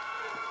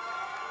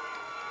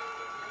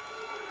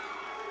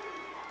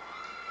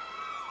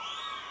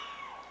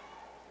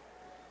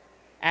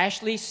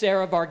 Ashley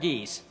Sarah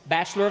Varghese,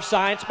 Bachelor of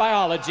Science,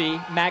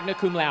 Biology, magna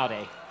cum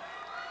laude.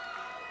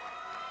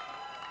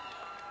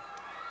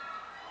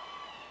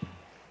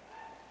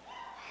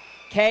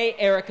 Kay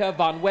Erica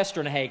von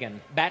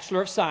Westernhagen,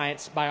 Bachelor of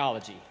Science,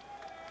 Biology.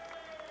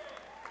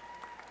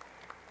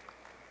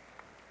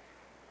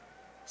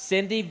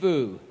 Cindy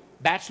Vu,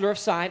 Bachelor of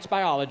Science,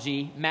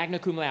 Biology, magna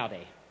cum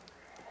laude.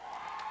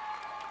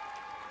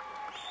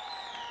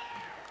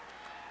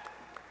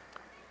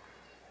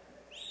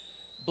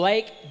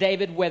 Blake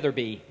David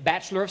Weatherby,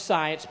 Bachelor of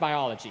Science,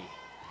 Biology.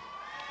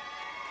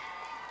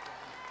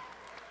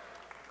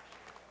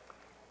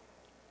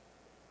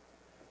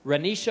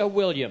 Renisha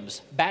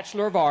Williams,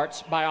 Bachelor of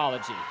Arts,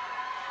 Biology.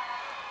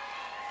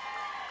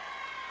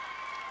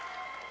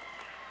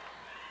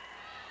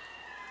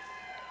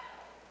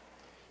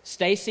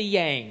 Stacy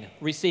Yang,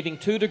 receiving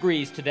 2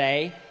 degrees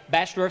today,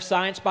 Bachelor of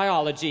Science,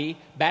 Biology,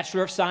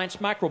 Bachelor of Science,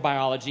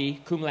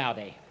 Microbiology, cum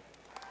laude.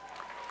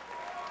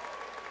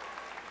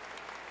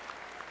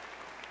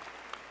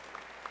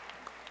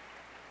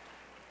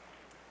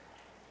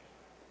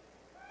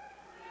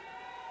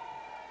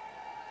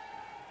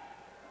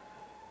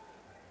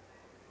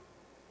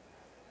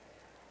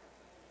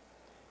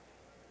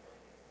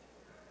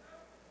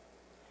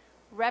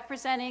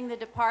 Representing the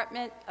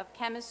Department of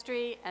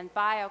Chemistry and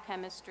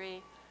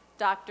Biochemistry,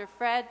 Dr.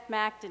 Fred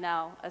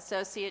McDonnell,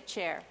 Associate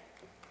Chair.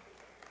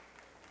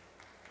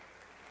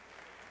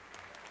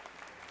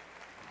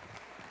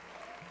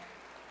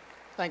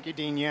 Thank you,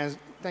 Dean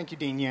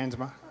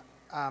Jansma.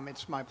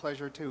 It's my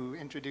pleasure to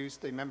introduce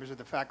the members of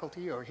the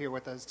faculty who are here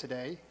with us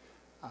today.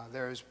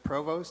 There's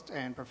Provost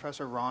and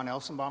Professor Ron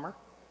Elsenbaumer,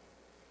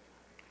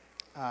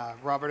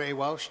 Robert A.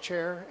 Welsh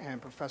Chair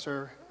and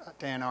Professor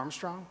Dan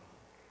Armstrong,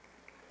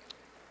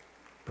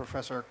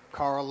 Professor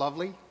Carl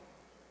Lovely,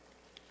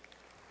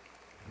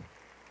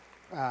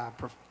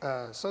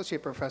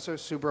 Associate Professor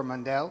Subra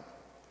Mandel,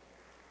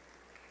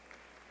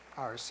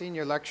 our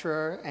senior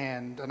lecturer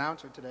and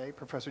announcer today,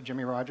 Professor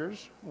Jimmy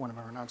Rogers, one of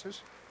our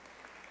announcers,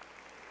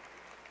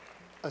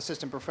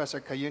 Assistant Professor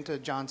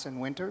Kayunta Johnson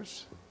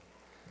Winters,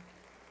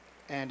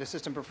 and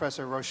Assistant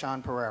Professor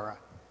Roshan Pereira.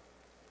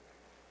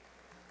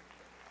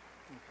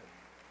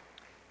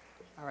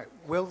 All right,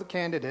 will the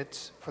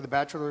candidates for the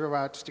Bachelor of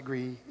Arts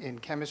degree in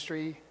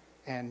Chemistry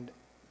and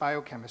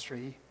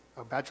Biochemistry,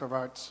 or Bachelor of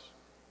Arts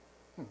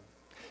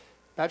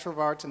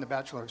and the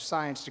Bachelor of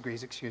Science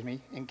degrees,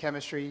 in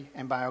Chemistry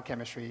and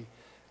Biochemistry,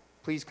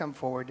 please come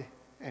forward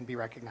and be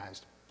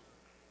recognized.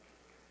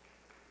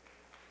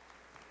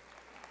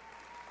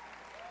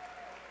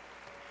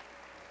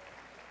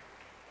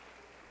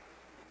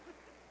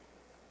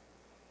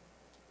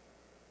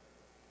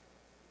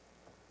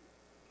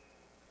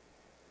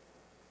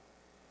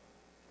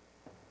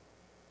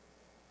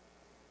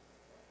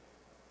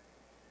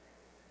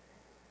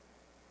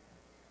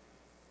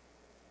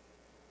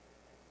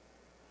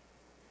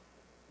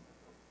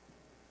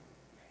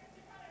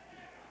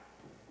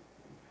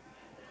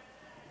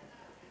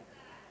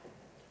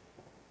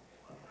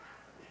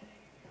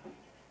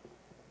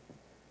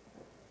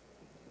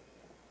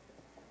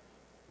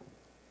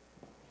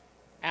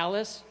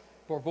 Alice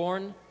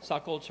Borborn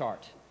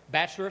Sakolchart,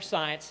 Bachelor of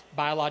Science,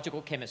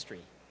 Biological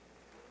Chemistry.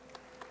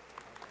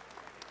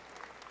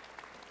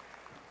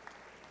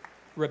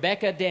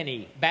 Rebecca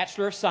Denny,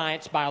 Bachelor of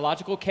Science,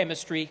 Biological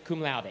Chemistry,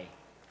 cum laude.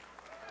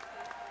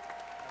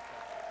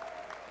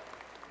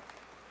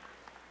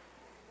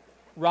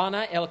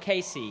 Rana El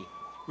Casey,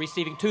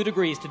 receiving 2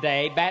 degrees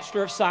today,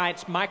 Bachelor of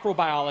Science,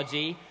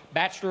 Microbiology,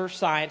 Bachelor of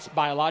Science,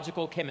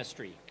 Biological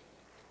Chemistry.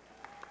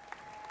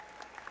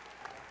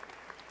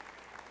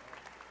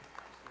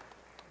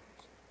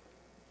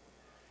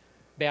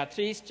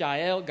 Beatriz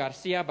Jael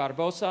Garcia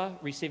Barbosa,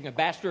 receiving a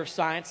Bachelor of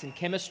Science in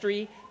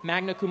Chemistry,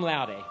 magna cum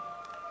laude.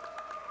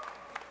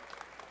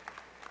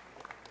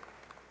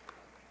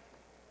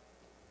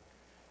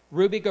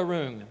 Ruby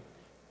Garung,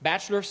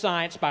 Bachelor of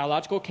Science,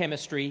 Biological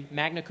Chemistry,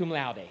 magna cum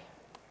laude.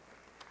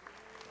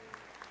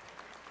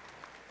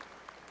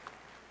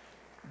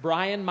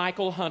 Brian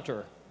Michael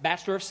Hunter,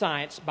 Bachelor of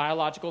Science,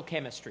 Biological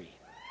Chemistry.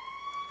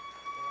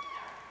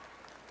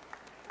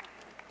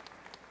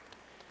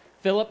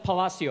 Philip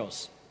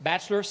Palacios,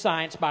 Bachelor of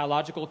Science,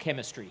 Biological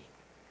Chemistry.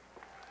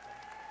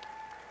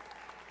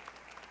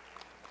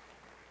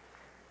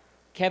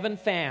 Kevin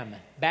Pham,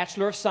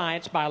 Bachelor of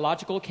Science,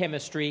 Biological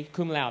Chemistry,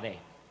 cum laude.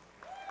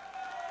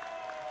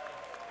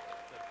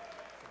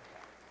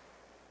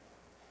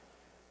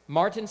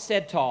 Martin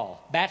Sedtal,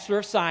 Bachelor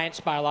of Science,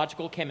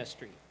 Biological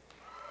Chemistry.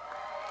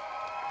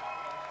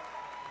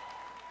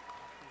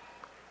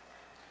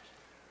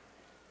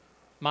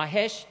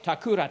 Mahesh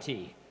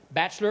Thakurati,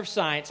 Bachelor of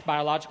Science,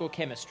 Biological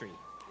Chemistry.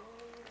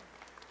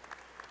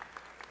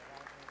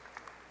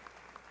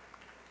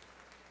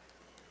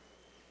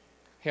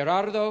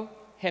 Gerardo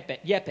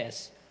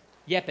Yepes,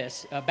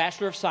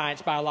 Bachelor of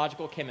Science,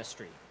 Biological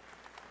Chemistry.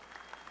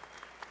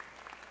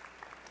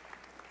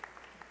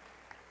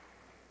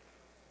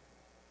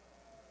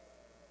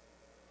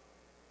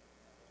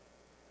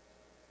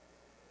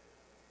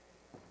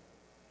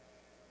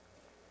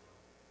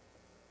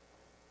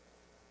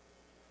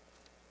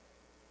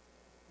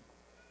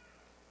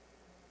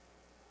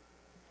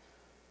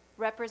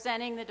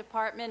 Representing the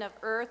Department of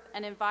Earth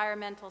and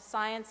Environmental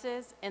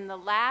Sciences in the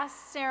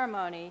last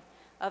ceremony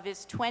of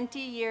his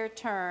 20-year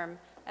term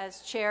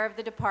as chair of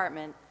the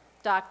department,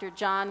 Dr.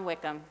 John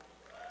Wickham.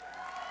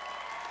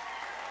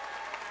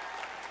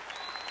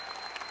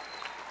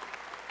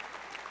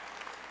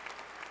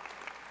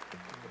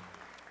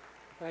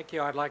 Thank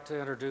you. I'd like to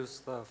introduce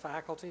the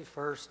faculty.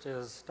 First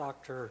is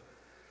Dr.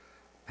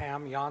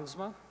 Pam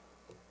Jansma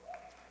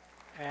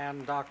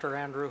and Dr.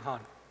 Andrew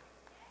Hunt.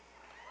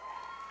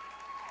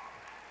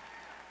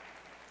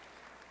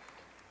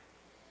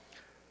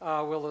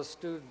 Will the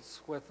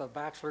students with a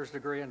bachelor's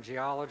degree in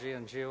geology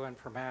and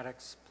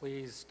geoinformatics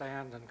please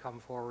stand and come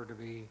forward to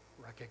be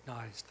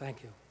recognized?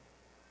 Thank you.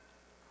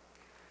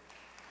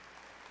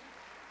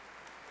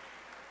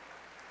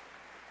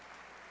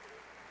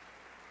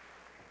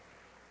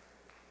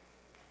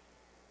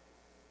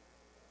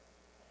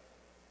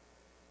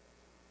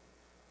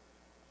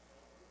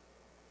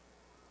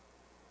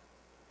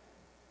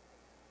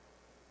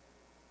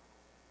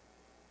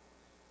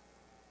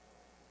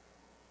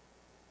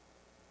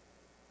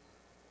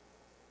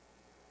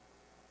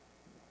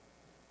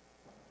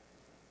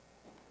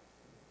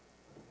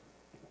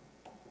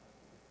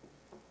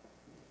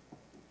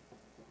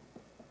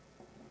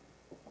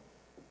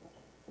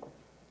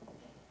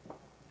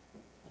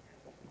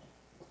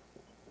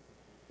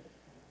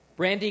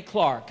 Brandy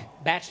Clark,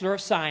 Bachelor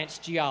of Science,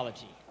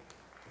 Geology.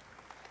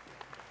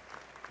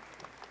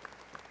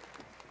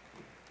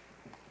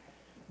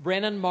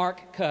 Brennan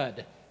Mark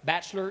Cudd,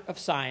 Bachelor of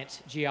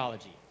Science,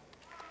 Geology.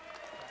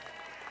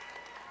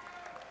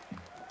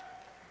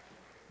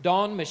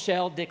 Dawn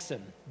Michelle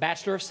Dixon,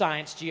 Bachelor of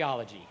Science,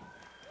 Geology.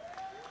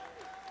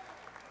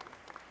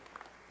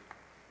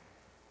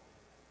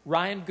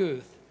 Ryan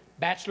Guth,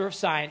 Bachelor of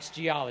Science,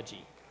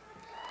 Geology.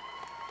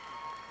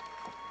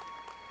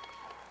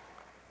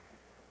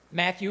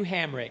 Matthew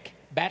Hamrick,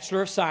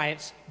 Bachelor of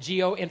Science,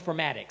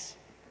 Geoinformatics.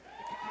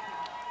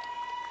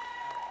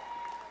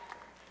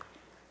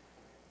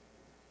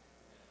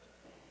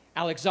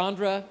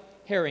 Alexandra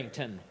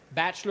Harrington,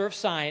 Bachelor of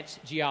Science,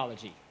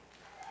 Geology.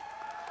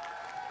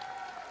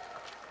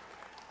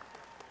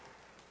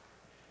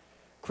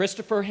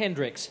 Christopher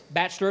Hendricks,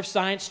 Bachelor of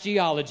Science,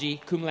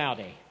 Geology, cum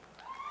laude.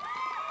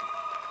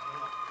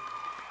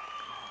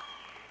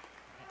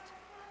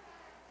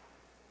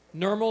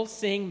 Nirmal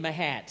Singh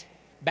Mahat,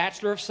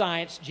 Bachelor of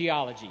Science,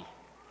 Geology.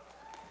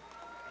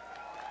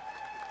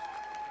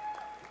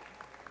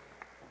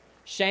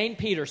 Shane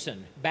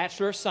Peterson,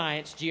 Bachelor of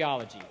Science,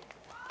 Geology.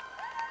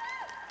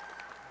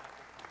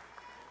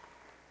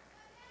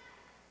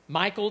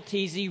 Michael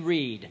T.Z.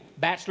 Reed,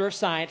 Bachelor of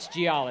Science,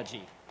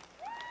 Geology.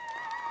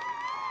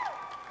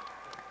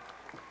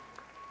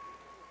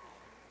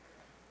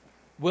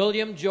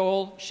 William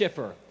Joel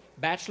Schiffer,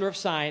 Bachelor of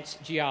Science,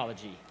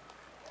 Geology.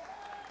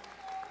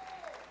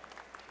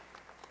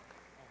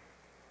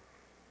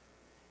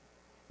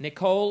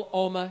 Nicole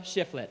Oma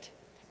Shiflett,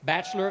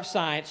 Bachelor of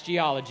Science,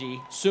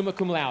 Geology, summa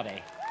cum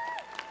laude.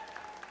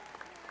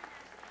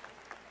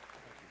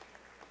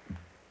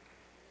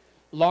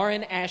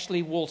 Lauren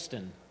Ashley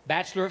Woolston,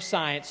 Bachelor of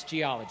Science,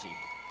 Geology.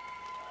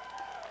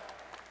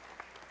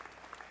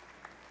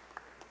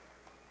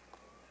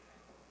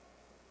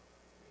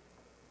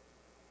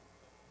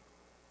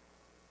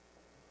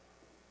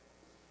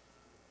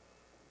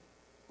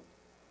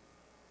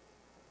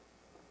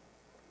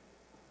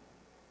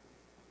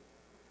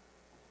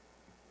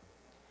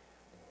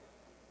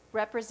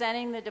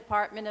 Representing the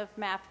Department of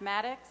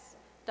Mathematics,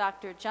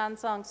 Dr.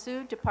 Jansong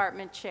Su,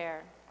 Department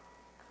Chair.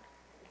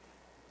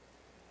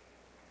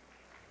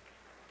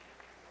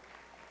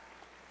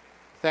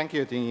 Thank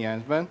you, Dean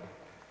Yansman.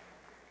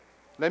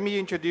 Let me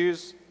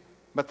introduce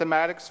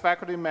mathematics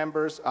faculty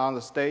members on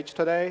the stage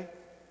today.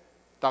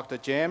 Dr.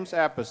 James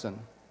Epperson,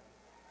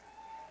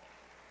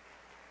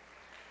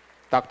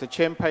 Dr.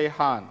 Chen-Pei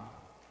Han,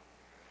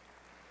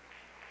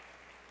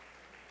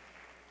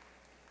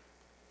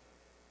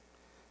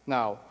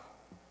 now,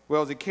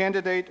 will the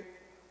candidate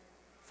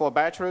for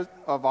Bachelor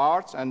of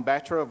Arts and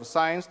Bachelor of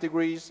Science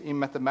degrees in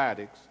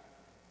mathematics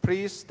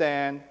please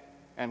stand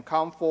and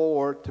come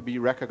forward to be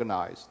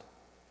recognized?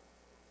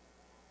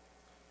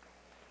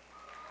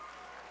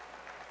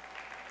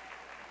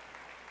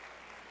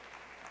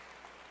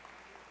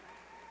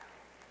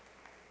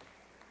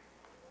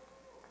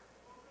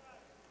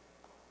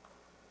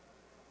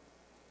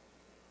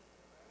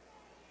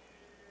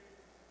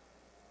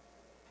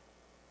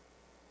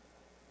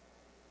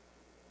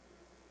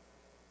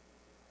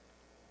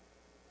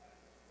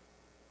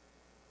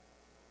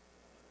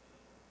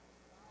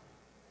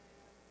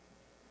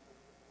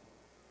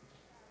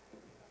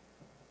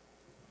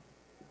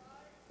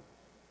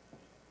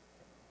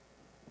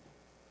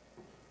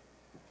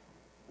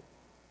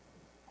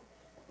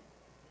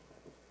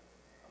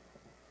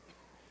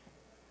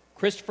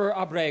 Christopher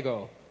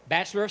Abrego,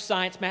 Bachelor of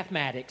Science,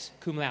 Mathematics,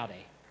 cum laude.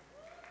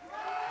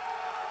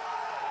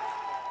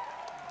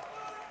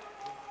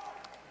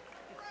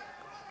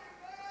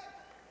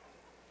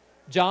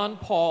 John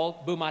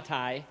Paul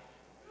Bumatai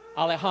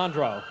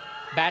Alejandro,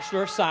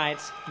 Bachelor of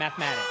Science,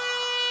 Mathematics.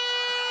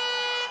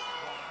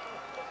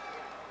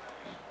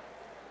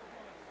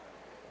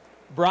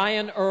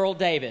 Brian Earl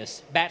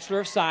Davis,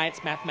 Bachelor of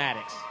Science,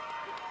 Mathematics.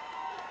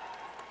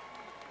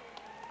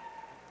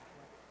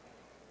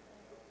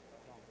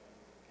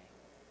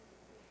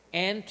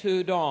 Ann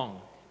Tu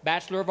Dong,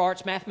 Bachelor of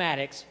Arts,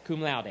 Mathematics,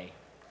 cum laude.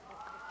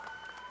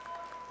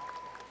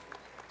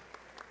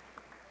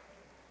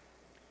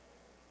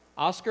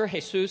 Oscar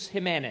Jesus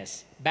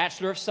Jimenez,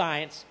 Bachelor of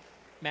Science,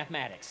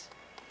 Mathematics.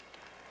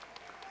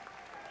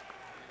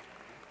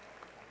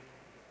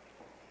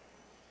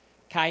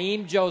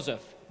 Kaim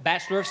Joseph,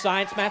 Bachelor of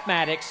Science,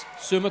 Mathematics,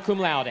 summa cum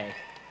laude.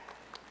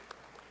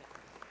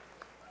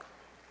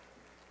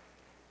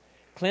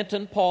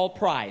 Clinton Paul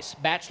Price,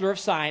 Bachelor of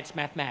Science,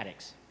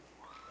 Mathematics.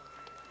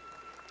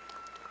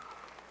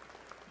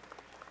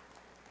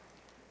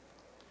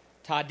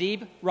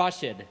 Tadib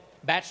Rashid,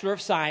 Bachelor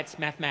of Science,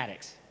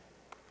 Mathematics.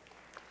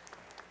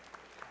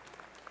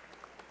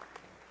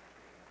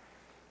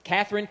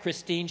 Catherine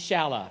Christine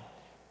Shalla,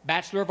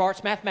 Bachelor of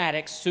Arts,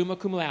 Mathematics, summa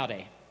cum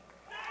laude.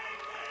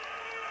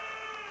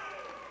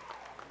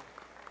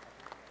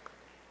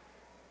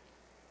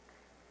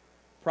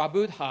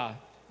 Prabudha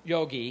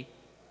Yogi,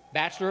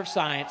 Bachelor of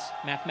Science,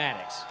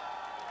 Mathematics.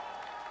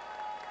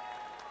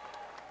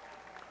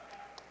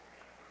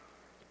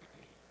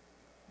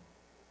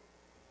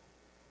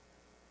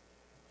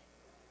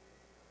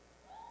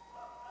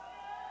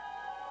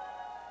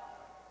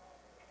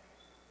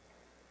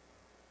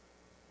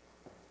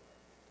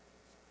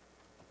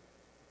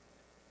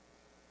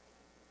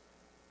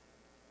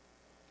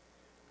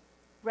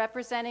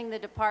 Representing the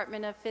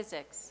Department of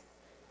Physics,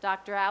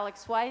 Dr.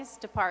 Alex Weiss,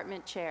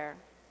 Department Chair.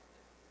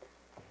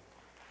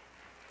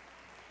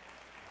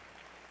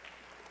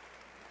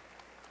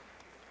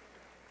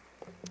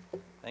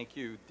 Thank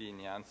you, Dean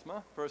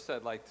Jansma. First,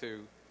 I'd like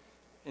to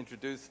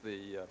introduce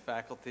the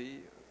faculty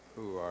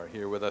who are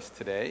here with us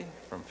today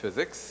from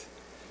physics.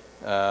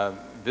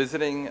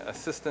 Visiting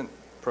Assistant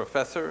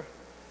Professor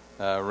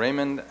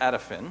Raymond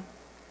Adafin.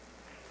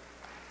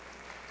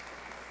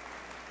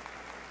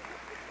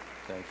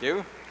 Thank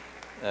you.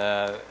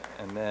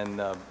 And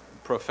then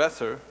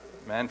Professor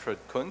Manfred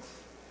Kuntz.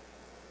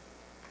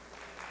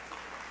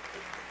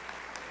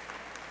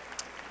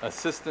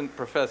 Assistant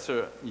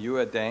Professor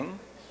Yue Deng.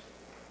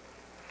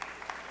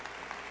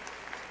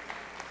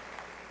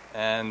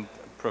 And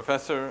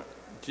Professor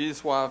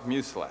Giswav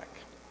Muslak.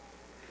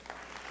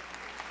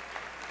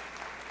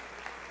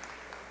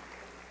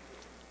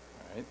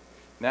 All right.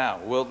 Now,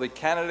 will the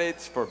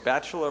candidates for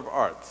Bachelor of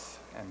Arts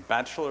and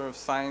Bachelor of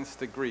Science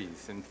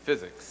degrees in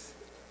physics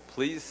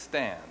please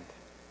stand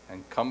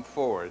and come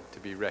forward to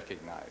be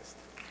recognized?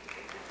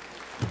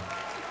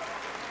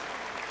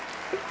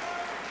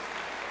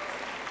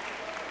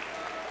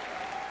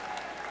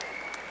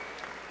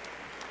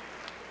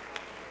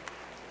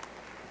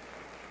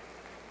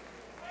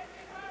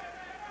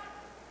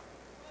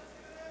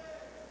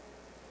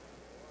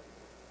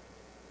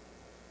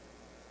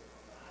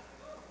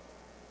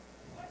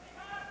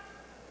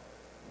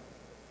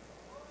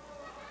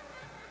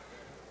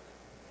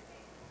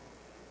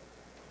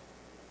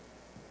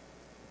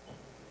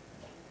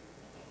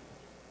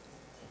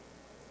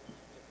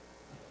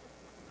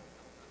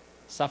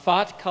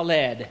 Safat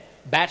Khaled,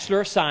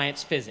 Bachelor of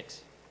Science,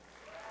 Physics.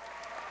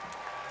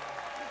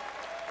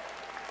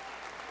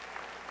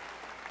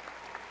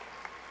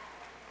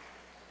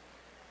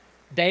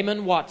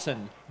 Damon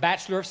Watson,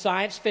 Bachelor of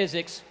Science,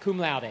 Physics, cum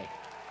laude.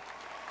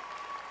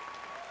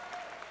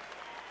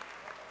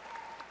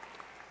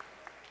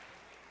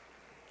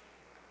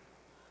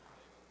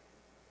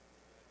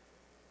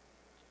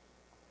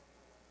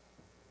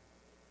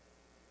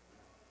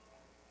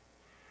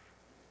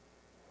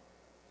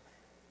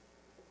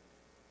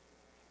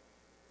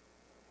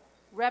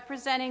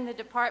 Representing the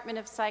Department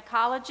of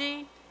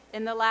Psychology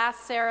in the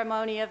last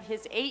ceremony of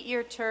his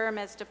 8-year term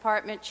as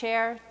Department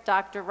Chair,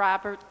 Dr.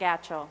 Robert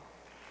Gatchell.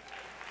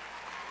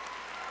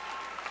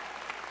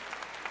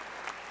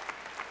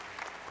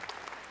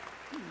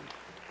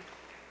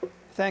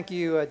 Thank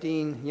you,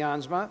 Dean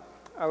Jansma.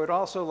 I would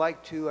also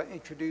like to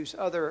introduce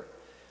other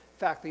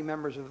faculty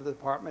members of the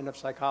Department of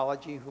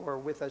Psychology who are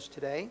with us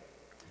today.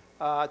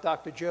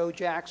 Dr. Joe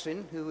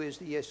Jackson, who is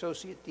the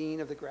Associate Dean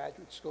of the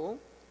Graduate School.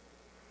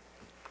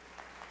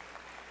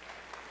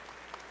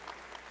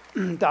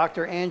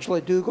 Dr.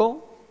 Angela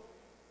Dougal,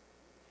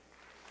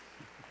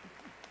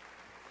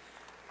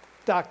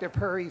 Dr.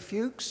 Perry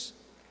Fuchs,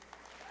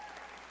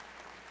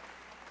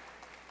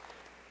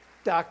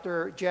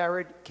 Dr.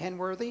 Jared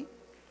Kenworthy,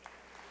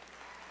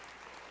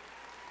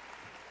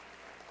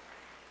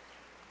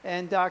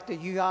 and Dr.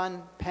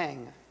 Yuan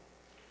Peng.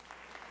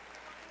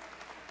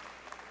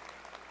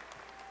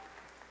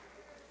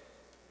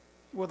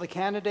 Will the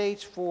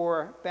candidates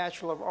for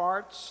Bachelor of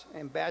Arts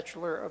and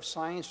Bachelor of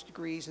Science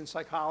degrees in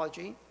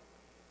psychology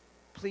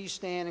please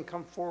stand and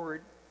come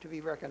forward to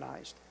be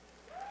recognized?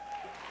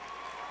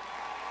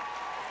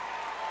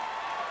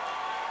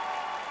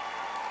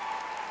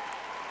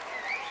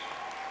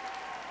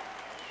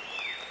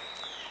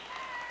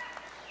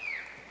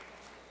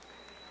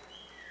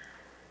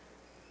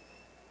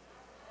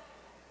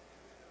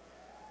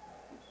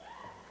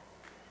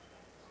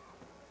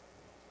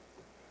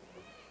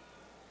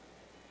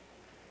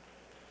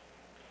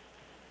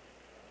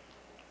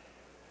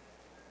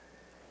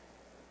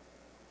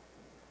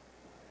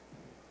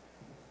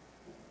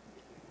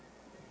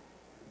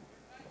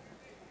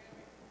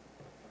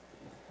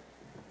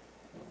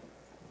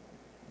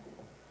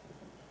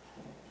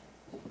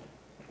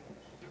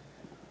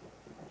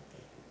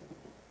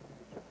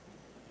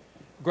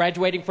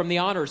 Graduating from the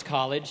Honors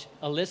College,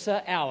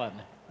 Alyssa Allen,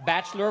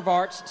 Bachelor of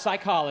Arts,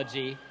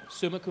 Psychology,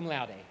 summa cum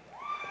laude.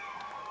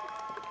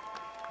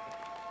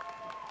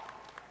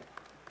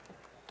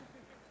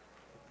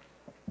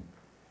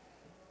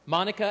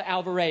 Monica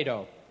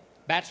Alvarado,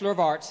 Bachelor of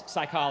Arts,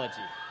 Psychology.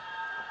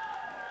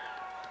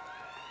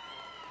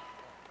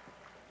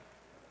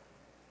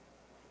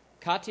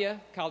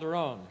 Katia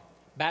Calderon,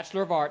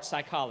 Bachelor of Arts,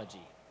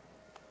 Psychology.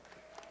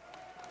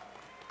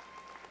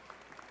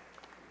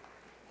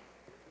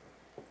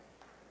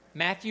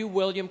 Matthew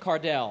William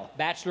Cardell,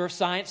 Bachelor of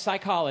Science,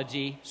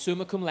 Psychology,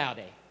 summa cum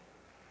laude.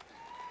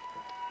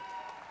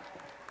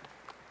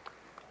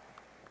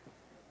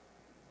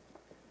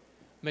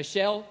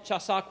 Michelle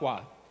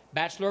Chasakwa,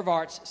 Bachelor of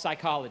Arts,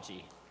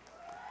 Psychology.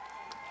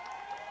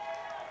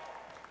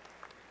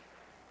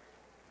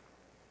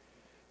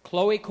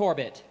 Chloe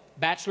Corbett,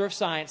 Bachelor of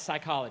Science,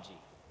 Psychology.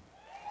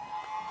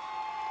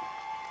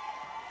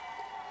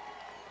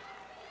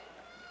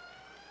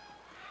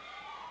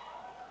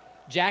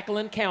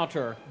 Jacqueline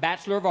Counter,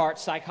 Bachelor of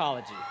Arts,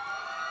 Psychology.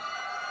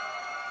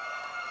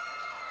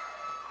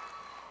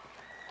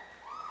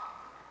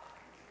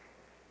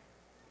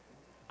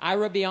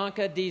 Ira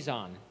Bianca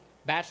Dizon,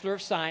 Bachelor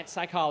of Science,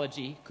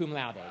 Psychology, cum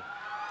laude.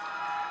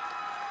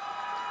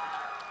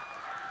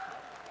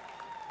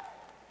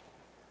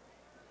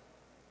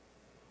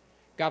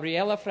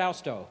 Gabriela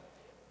Frausto,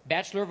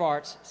 Bachelor of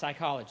Arts,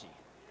 Psychology.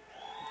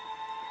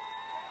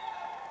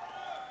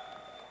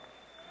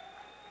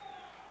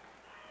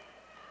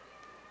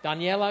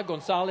 Daniela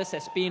Gonzalez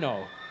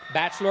Espino,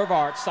 Bachelor of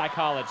Arts,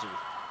 Psychology.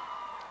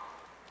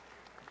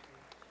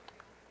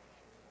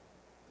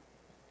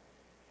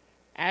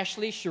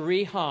 Ashley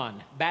Cherie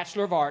Hahn,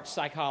 Bachelor of Arts,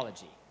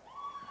 Psychology.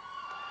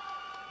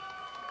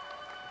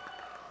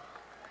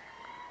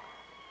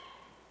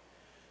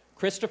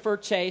 Christopher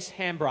Chase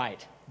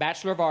Hambright,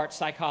 Bachelor of Arts,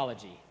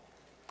 Psychology.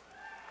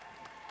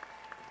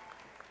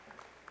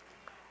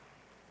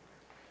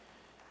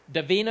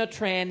 Davina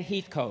Tran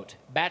Heathcote,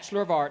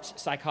 Bachelor of Arts,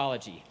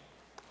 Psychology.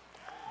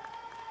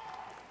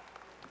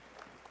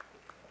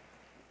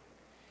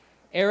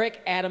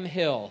 Eric Adam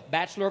Hill,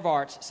 Bachelor of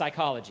Arts,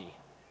 Psychology.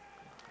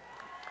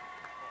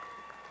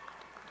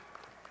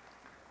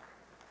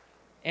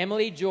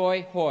 Emily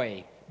Joy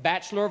Hoy,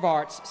 Bachelor of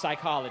Arts,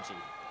 Psychology.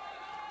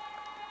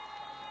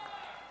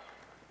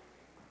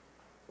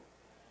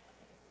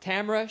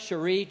 Tamara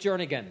Cherie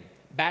Jernigan,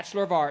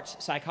 Bachelor of Arts,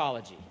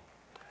 Psychology.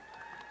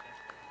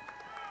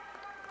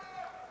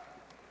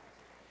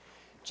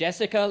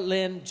 Jessica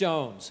Lynn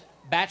Jones,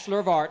 Bachelor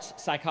of Arts,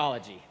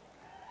 Psychology.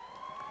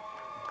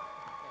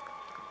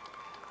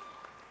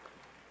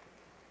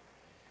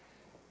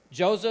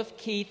 Joseph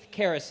Keith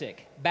Karasik,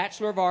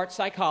 Bachelor of Arts,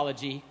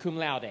 Psychology, cum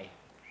laude.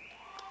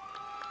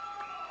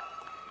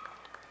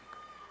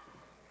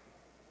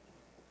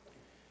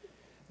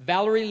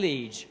 Valerie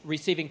Leach,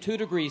 receiving 2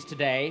 degrees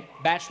today,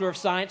 Bachelor of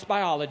Science,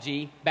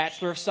 Biology,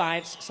 Bachelor of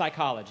Science,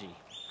 Psychology.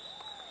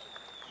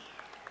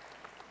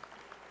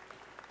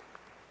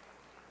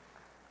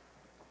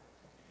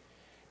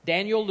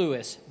 Daniel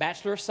Lewis,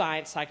 Bachelor of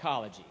Science,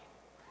 Psychology.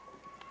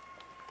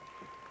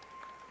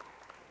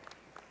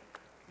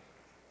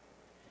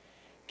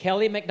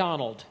 Kelly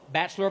McDonald,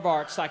 Bachelor of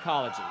Arts,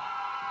 Psychology.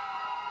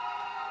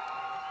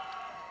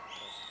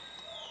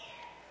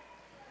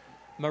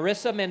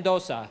 Marissa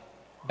Mendoza,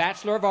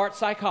 Bachelor of Arts,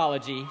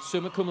 Psychology,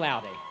 summa cum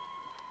laude.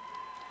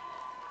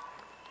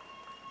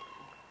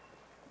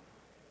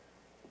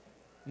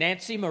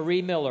 Nancy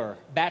Marie Miller,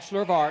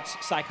 Bachelor of Arts,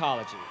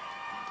 Psychology.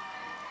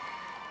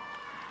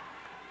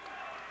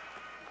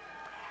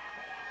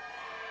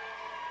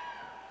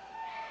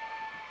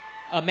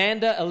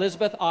 Amanda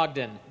Elizabeth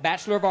Ogden,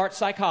 Bachelor of Arts,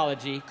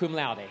 Psychology, cum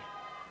laude.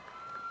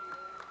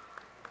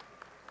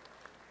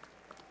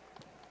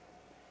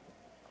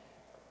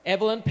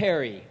 Evelyn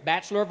Perry,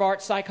 Bachelor of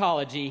Arts,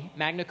 Psychology,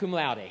 magna cum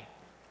laude.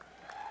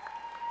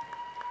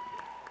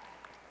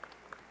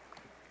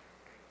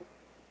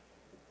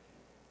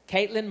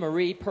 Caitlin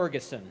Marie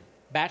Perguson,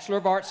 Bachelor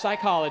of Arts,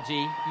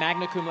 Psychology,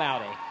 magna cum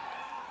laude.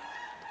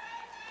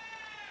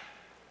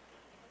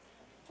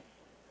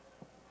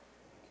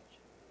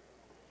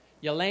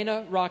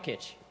 Yelena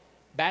Rakic,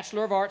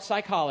 Bachelor of Arts,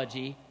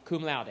 Psychology,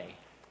 cum laude.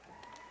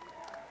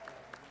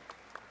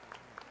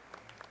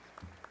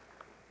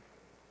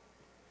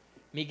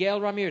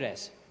 Miguel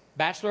Ramirez,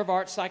 Bachelor of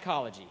Arts,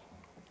 Psychology.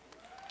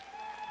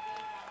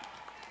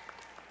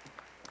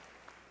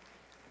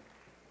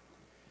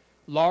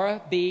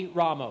 Laura B.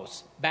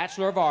 Ramos,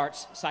 Bachelor of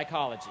Arts,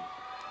 Psychology.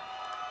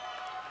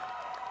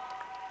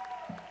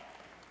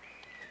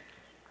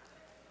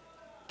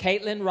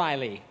 Caitlin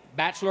Riley,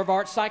 Bachelor of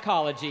Arts,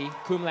 Psychology,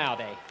 cum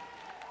laude.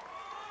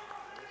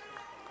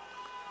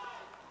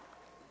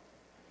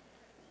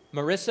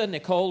 Marissa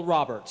Nicole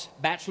Roberts,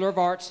 Bachelor of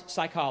Arts,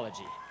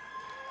 Psychology.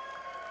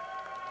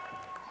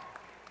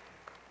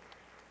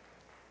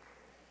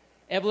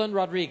 Evelyn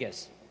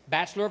Rodriguez,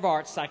 Bachelor of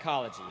Arts,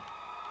 Psychology.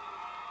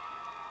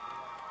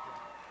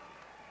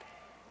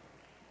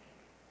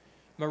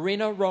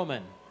 Marina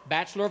Roman,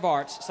 Bachelor of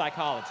Arts,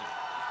 Psychology.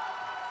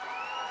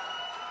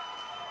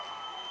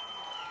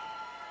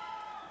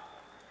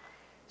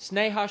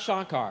 Sneha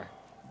Shankar,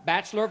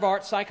 Bachelor of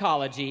Arts,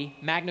 Psychology,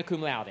 magna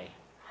cum laude.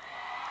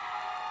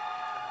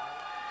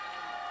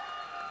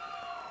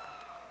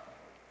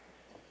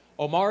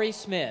 Omari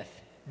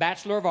Smith,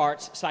 Bachelor of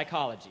Arts,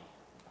 Psychology.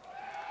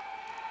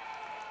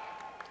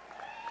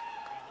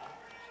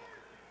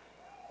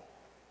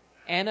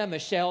 Anna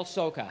Michelle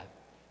Soka,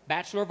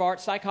 Bachelor of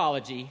Arts,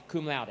 Psychology,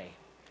 cum laude.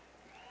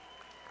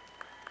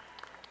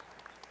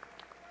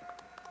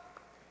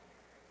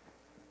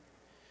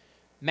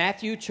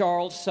 Matthew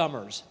Charles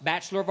Summers,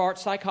 Bachelor of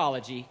Arts,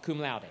 Psychology, cum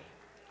laude.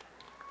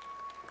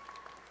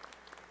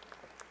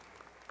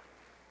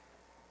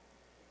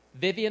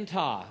 Vivian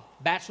Ta,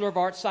 Bachelor of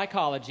Arts,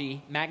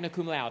 Psychology, magna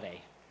cum laude.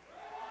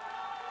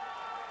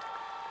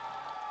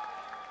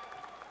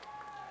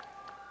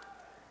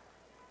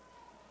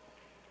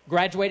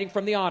 Graduating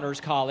from the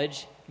Honors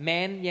College,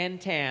 Man Yen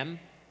Tam,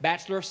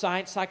 Bachelor of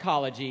Science,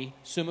 Psychology,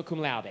 summa cum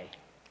laude.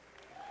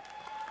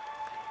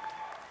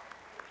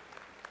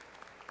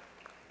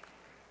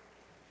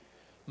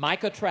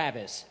 Micah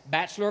Travis,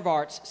 Bachelor of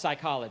Arts,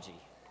 Psychology.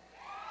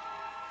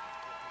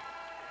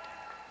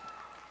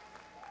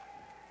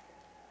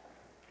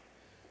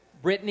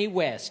 Brittany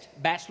West,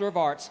 Bachelor of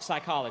Arts,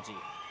 Psychology.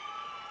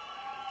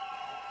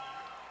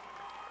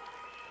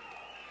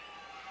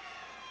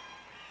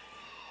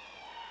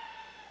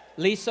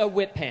 Lisa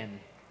Whitpen,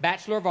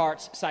 Bachelor of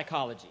Arts,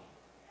 Psychology.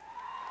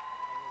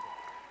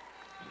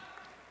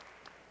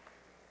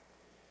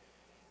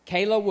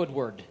 Kayla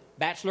Woodward,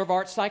 Bachelor of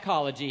Arts,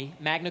 Psychology,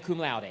 magna cum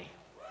laude.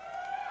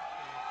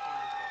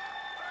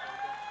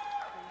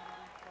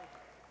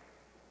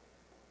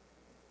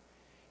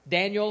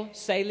 Daniel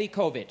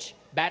Salikovic,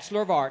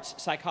 Bachelor of Arts,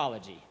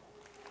 Psychology.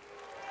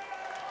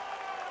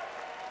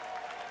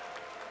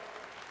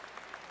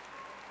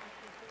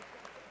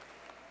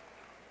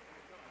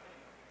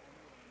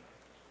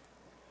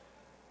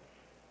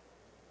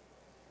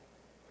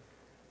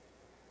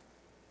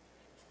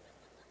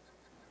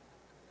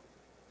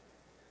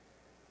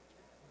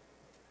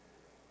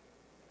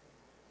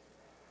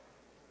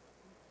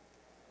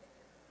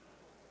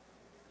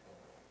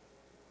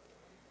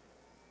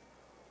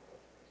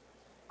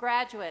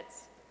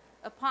 Graduates,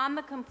 upon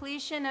the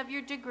completion of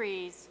your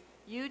degrees,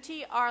 UT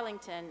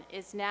Arlington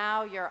is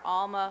now your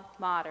alma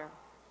mater.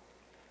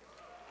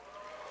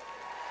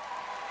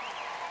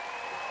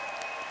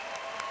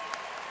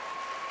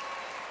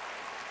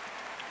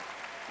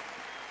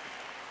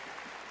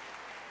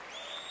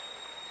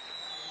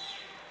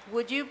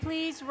 Would you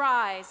please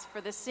rise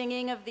for the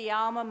singing of the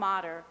alma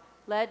mater,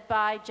 led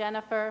by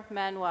Jennifer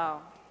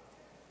Manuel.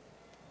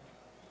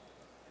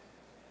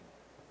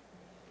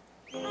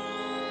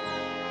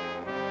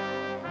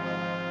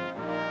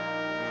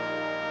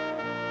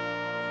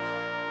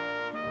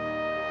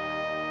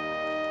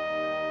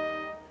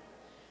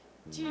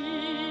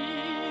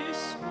 Dear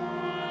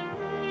school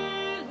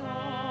we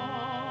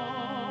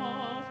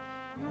love,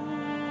 you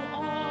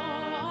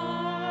are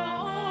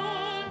our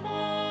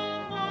alma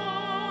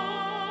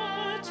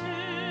mater,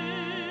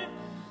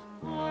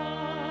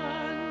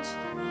 and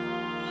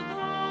through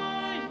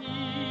thy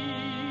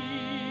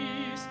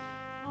years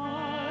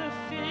our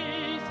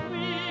faith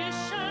we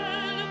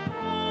shall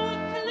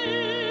proclaim.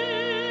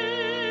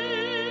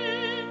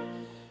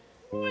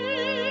 We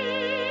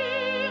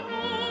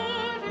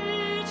are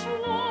each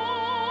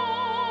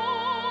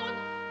one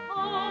a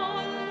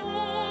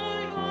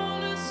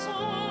loyal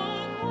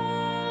son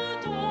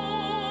or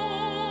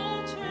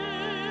daughter,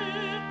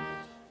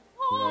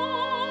 a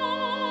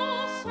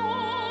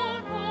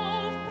song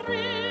of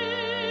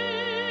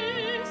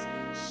praise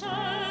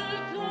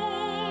shall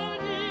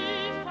glorify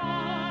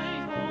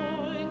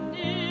your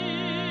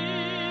name.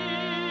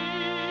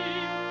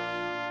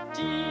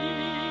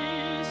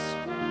 Dear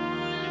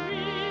school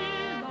we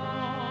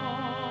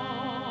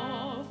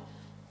love,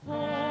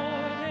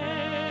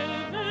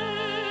 forever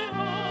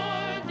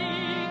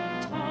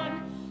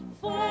Arlington,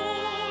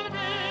 forever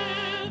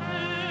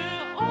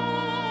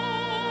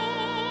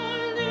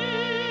Arlington.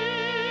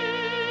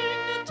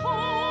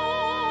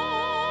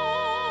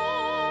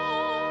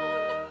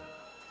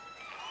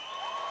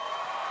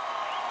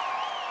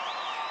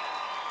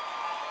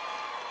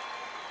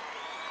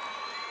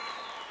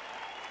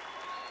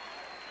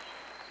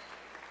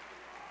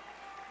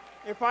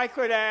 If I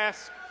could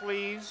ask,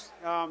 please,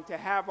 to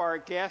have our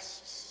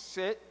guests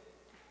sit.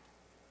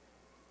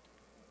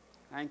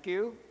 Thank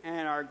you.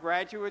 And our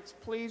graduates,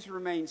 please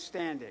remain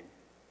standing.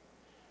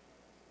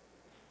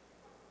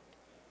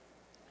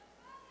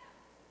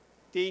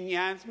 Dean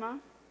Jansma,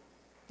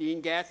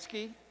 Dean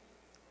Gatsky,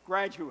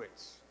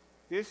 graduates,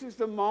 this is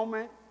the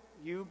moment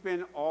you've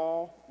been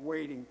all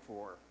waiting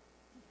for.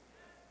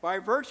 By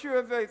virtue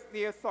of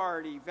the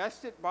authority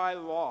vested by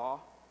law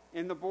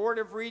in the Board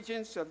of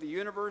Regents of the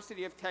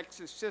University of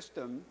Texas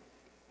System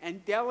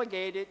and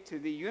delegated to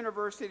the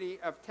University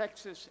of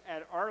Texas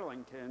at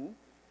Arlington,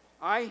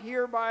 I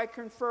hereby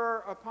confer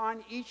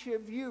upon each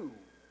of you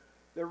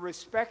the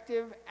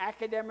respective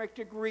academic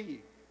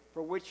degree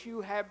for which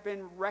you have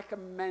been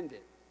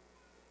recommended,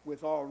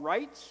 with all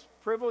rights,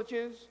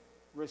 privileges,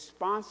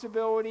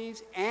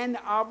 responsibilities, and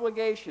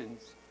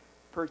obligations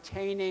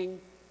pertaining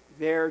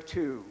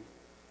thereto.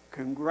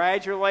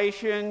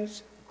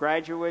 Congratulations,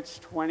 graduates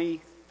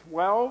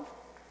 2012.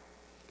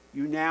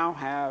 You now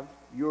have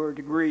your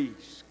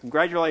degrees.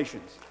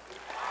 Congratulations.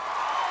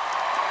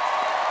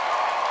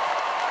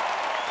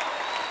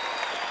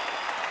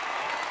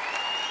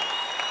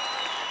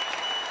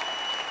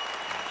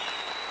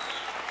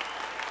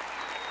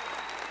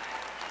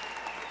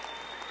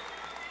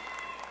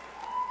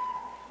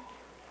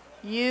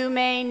 You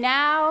may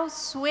now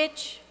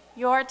switch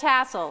your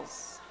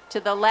tassels to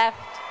the left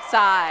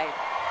side.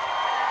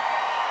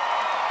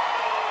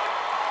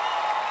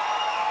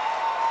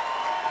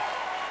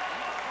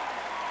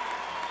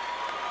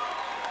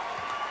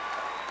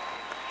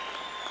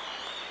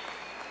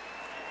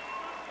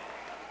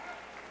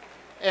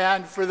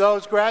 And for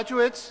those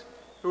graduates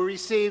who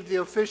received the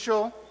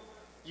official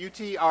UT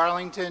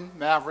Arlington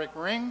Maverick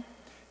ring,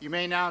 you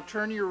may now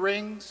turn your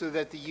ring so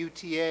that the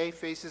UTA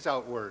faces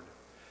outward.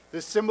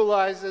 This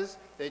symbolizes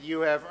that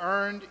you have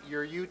earned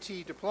your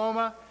UT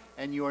diploma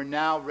and you are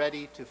now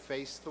ready to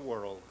face the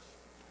world.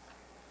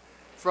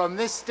 From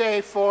this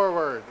day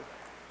forward,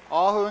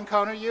 all who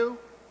encounter you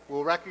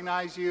we'll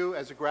recognize you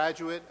as a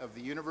graduate of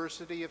the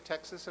University of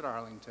Texas at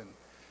Arlington.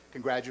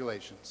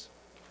 Congratulations.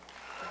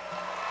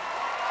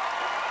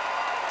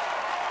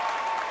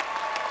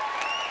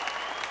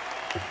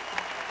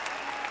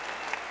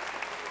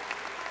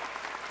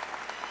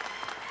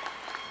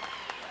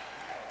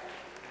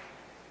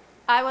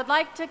 I would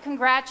like to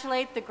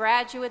congratulate the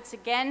graduates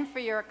again for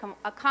your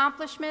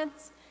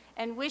accomplishments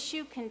and wish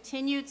you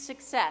continued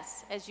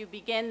success as you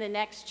begin the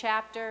next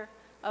chapter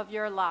of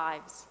your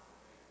lives.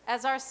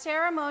 As our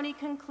ceremony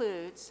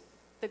concludes,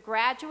 the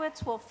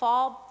graduates will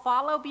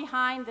follow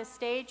behind the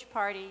stage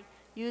party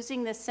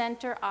using the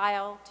center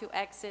aisle to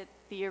exit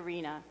the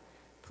arena.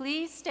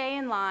 Please stay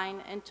in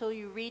line until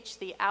you reach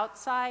the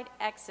outside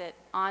exit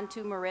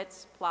onto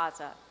Moritz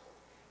Plaza.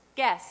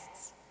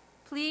 Guests,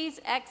 please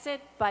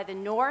exit by the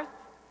north,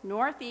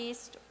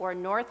 northeast, or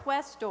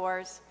northwest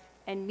doors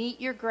and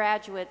meet your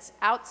graduates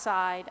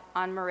outside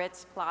on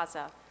Moritz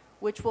Plaza,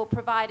 which will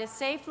provide a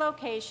safe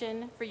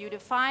location for you to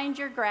find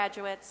your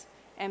graduates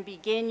and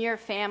begin your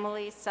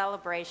family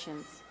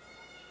celebrations.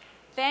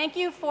 Thank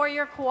you for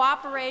your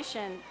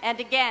cooperation, and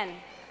again,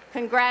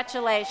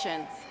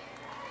 congratulations.